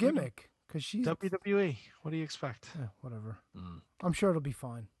fits her gimmick because she's WWE. What do you expect? yeah, whatever. Mm. I'm sure it'll be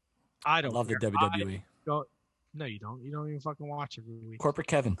fine. I don't Love the care. WWE. No, you don't. You don't even fucking watch every week. Corporate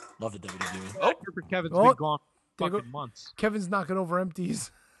Kevin. Love the WWE. Oh, Corporate Kevin's Oh, been gone there fucking go- months. Kevin's knocking over empties.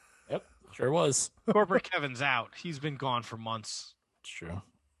 Yep. Sure was. Corporate Kevin's out. He's been gone for months. It's true.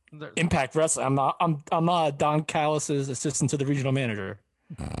 There- Impact Wrestling. I'm not Don Callis' assistant to the regional manager.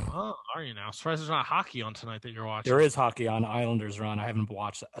 Oh, are you now? Surprised there's not hockey on tonight that you're watching. There is hockey on. Islanders are on. I haven't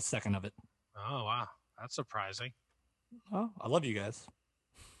watched a second of it. Oh, wow. That's surprising. Oh, I love you guys.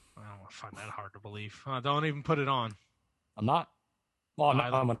 I don't find that hard to believe. Don't even put it on. I'm not. Well,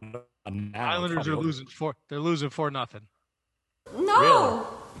 I'm Islanders are losing 4-0. They're losing 4-0. No. Really?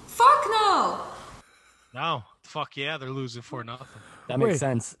 Fuck no. No. Fuck yeah, they're losing 4-0. That makes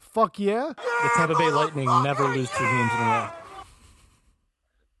sense. Fuck yeah. The Tampa Bay Lightning never lose 2 games in a row.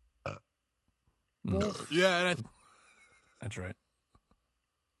 Yeah, that's right.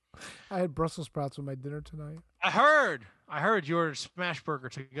 I had Brussels sprouts with my dinner tonight. I heard you ordered smash burger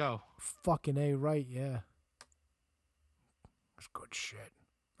to go. Fucking A, right? Yeah. That's good shit.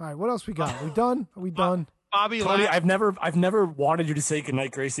 All right, what else we got? We done? Are we done? Bobby Tony, Lashley. I've never wanted you to say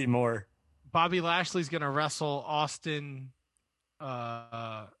goodnight, Gracie, more. Bobby Lashley's gonna wrestle Austin.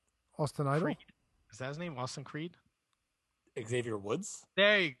 Austin Idol. Creed. Is that his name? Austin Creed. Xavier Woods.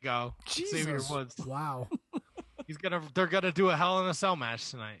 There you go. Jesus. Xavier Woods. Wow. They're gonna do a Hell in a Cell match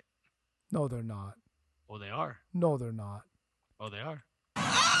tonight. No, they're not. Oh, they are. No, they're not. Oh, they are.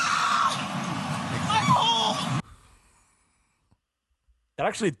 That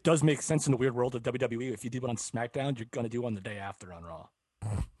actually does make sense in the weird world of WWE. If you did one on SmackDown, you're gonna do one the day after on Raw.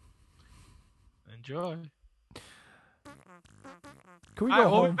 Enjoy. Can we All go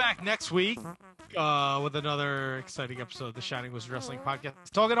right, we'll home? be back next week with another exciting episode of the Shining Wizard Wrestling Podcast.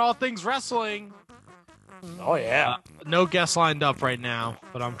 Talking all things wrestling. Oh, yeah. No guests lined up right now,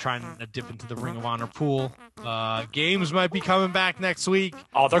 but I'm trying to dip into the Ring of Honor pool. Games might be coming back next week.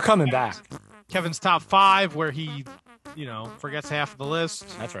 Oh, they're coming back. Kevin's Top 5, where he, forgets half of the list.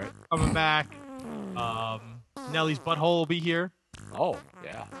 That's right. Coming back. Nelly's Butthole will be here. Oh,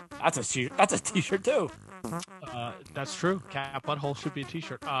 yeah. That's a t-shirt, too. That's true. Cat Butthole should be a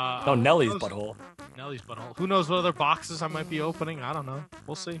t-shirt. No, Nelly's Butthole. Nelly's Butthole. Who knows what other boxes I might be opening? I don't know.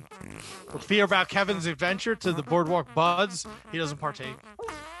 We'll see. With fear about Kevin's adventure to the Boardwalk Buds, he doesn't partake.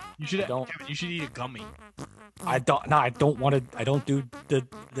 Kevin, you should eat a gummy. I don't. No, I don't want to. I don't do the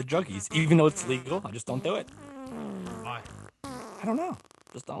druggies, even though it's legal. I just don't do it. Why? I don't know.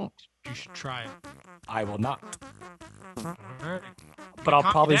 Just don't. You should try it. I will not. All right. But I'll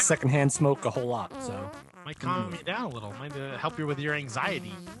Calm probably down. secondhand smoke a whole lot. So Might calm you down a little. Might help you with your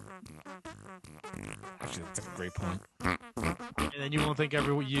anxiety. actually, that's a great point. And then you won't think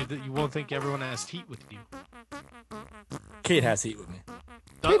everyone has heat with you. Kate has heat with me.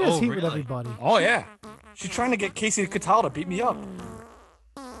 Kate has heat with really? everybody. Oh yeah, she's trying to get Casey Catal to beat me up.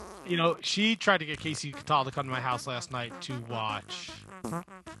 She tried to get Casey Catal to come to my house last night to watch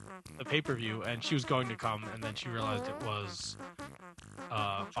the pay-per-view, and she was going to come, and then she realized it was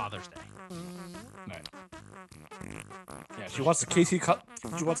Father's Day. Right. Yeah, she wants Casey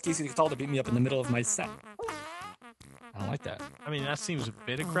Catal to beat me up in the middle of my set. I don't like that. I mean, that seems a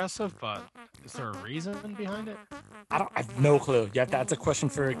bit aggressive, but is there a reason behind it? I have no clue. Yeah, that's a question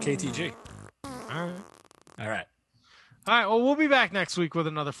for KTG. All right. All right. All right, well, we'll be back next week with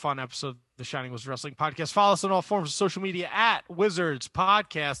another fun episode of the Shining Wizards Wrestling Podcast. Follow us on all forms of social media at Wizards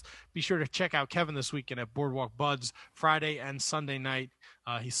Podcast. Be sure to check out Kevin this weekend at Boardwalk Buds, Friday and Sunday night.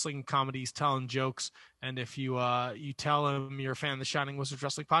 He's slinging comedies, telling jokes, and if you tell him you're a fan of the Shining Wizards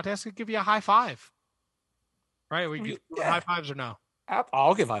Wrestling Podcast, he'll give you a high five. Right? We give high fives or no?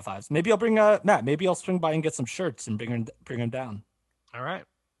 I'll give high fives. Maybe I'll bring Matt. Maybe I'll swing by and get some shirts and bring him down. All right.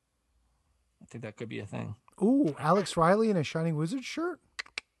 I think that could be a thing. Ooh, Alex Riley in a Shining Wizard shirt?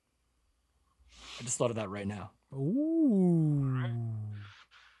 I just thought of that right now. Ooh.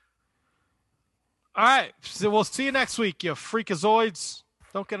 All right. So we'll see you next week, you freakazoids.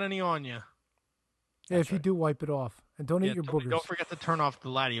 Don't get any on you. Yeah, if you do, wipe it off. And don't eat your boogers. Don't forget to turn off the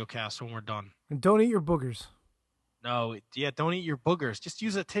Ladio cast when we're done. And don't eat your boogers. No, don't eat your boogers. Just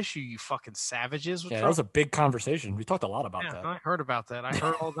use a tissue, you fucking savages. Yeah, that was a big conversation. We talked a lot about that. I heard about that. I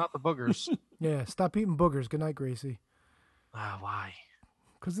heard all about the boogers. Yeah, stop eating boogers. Good night, Gracie. Why?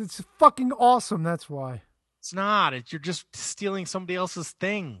 Because it's fucking awesome, that's why. It's not. You're just stealing somebody else's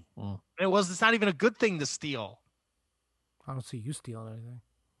thing. It's not even a good thing to steal. I don't see you stealing anything.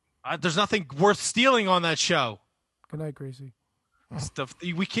 There's nothing worth stealing on that show. Good night, Gracie. Stuff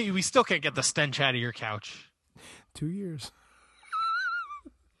we still can't get the stench out of your couch. 2 years.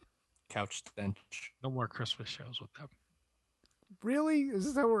 Couch stench. No more Christmas shows with them. Really? Is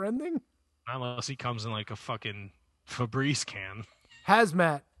this how we're ending? Unless he comes in like a fucking Febreze can.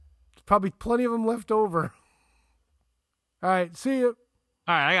 Hazmat. There's probably plenty of them left over. All right, see you.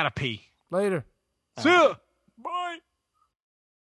 All right, I gotta pee. Later. See ya.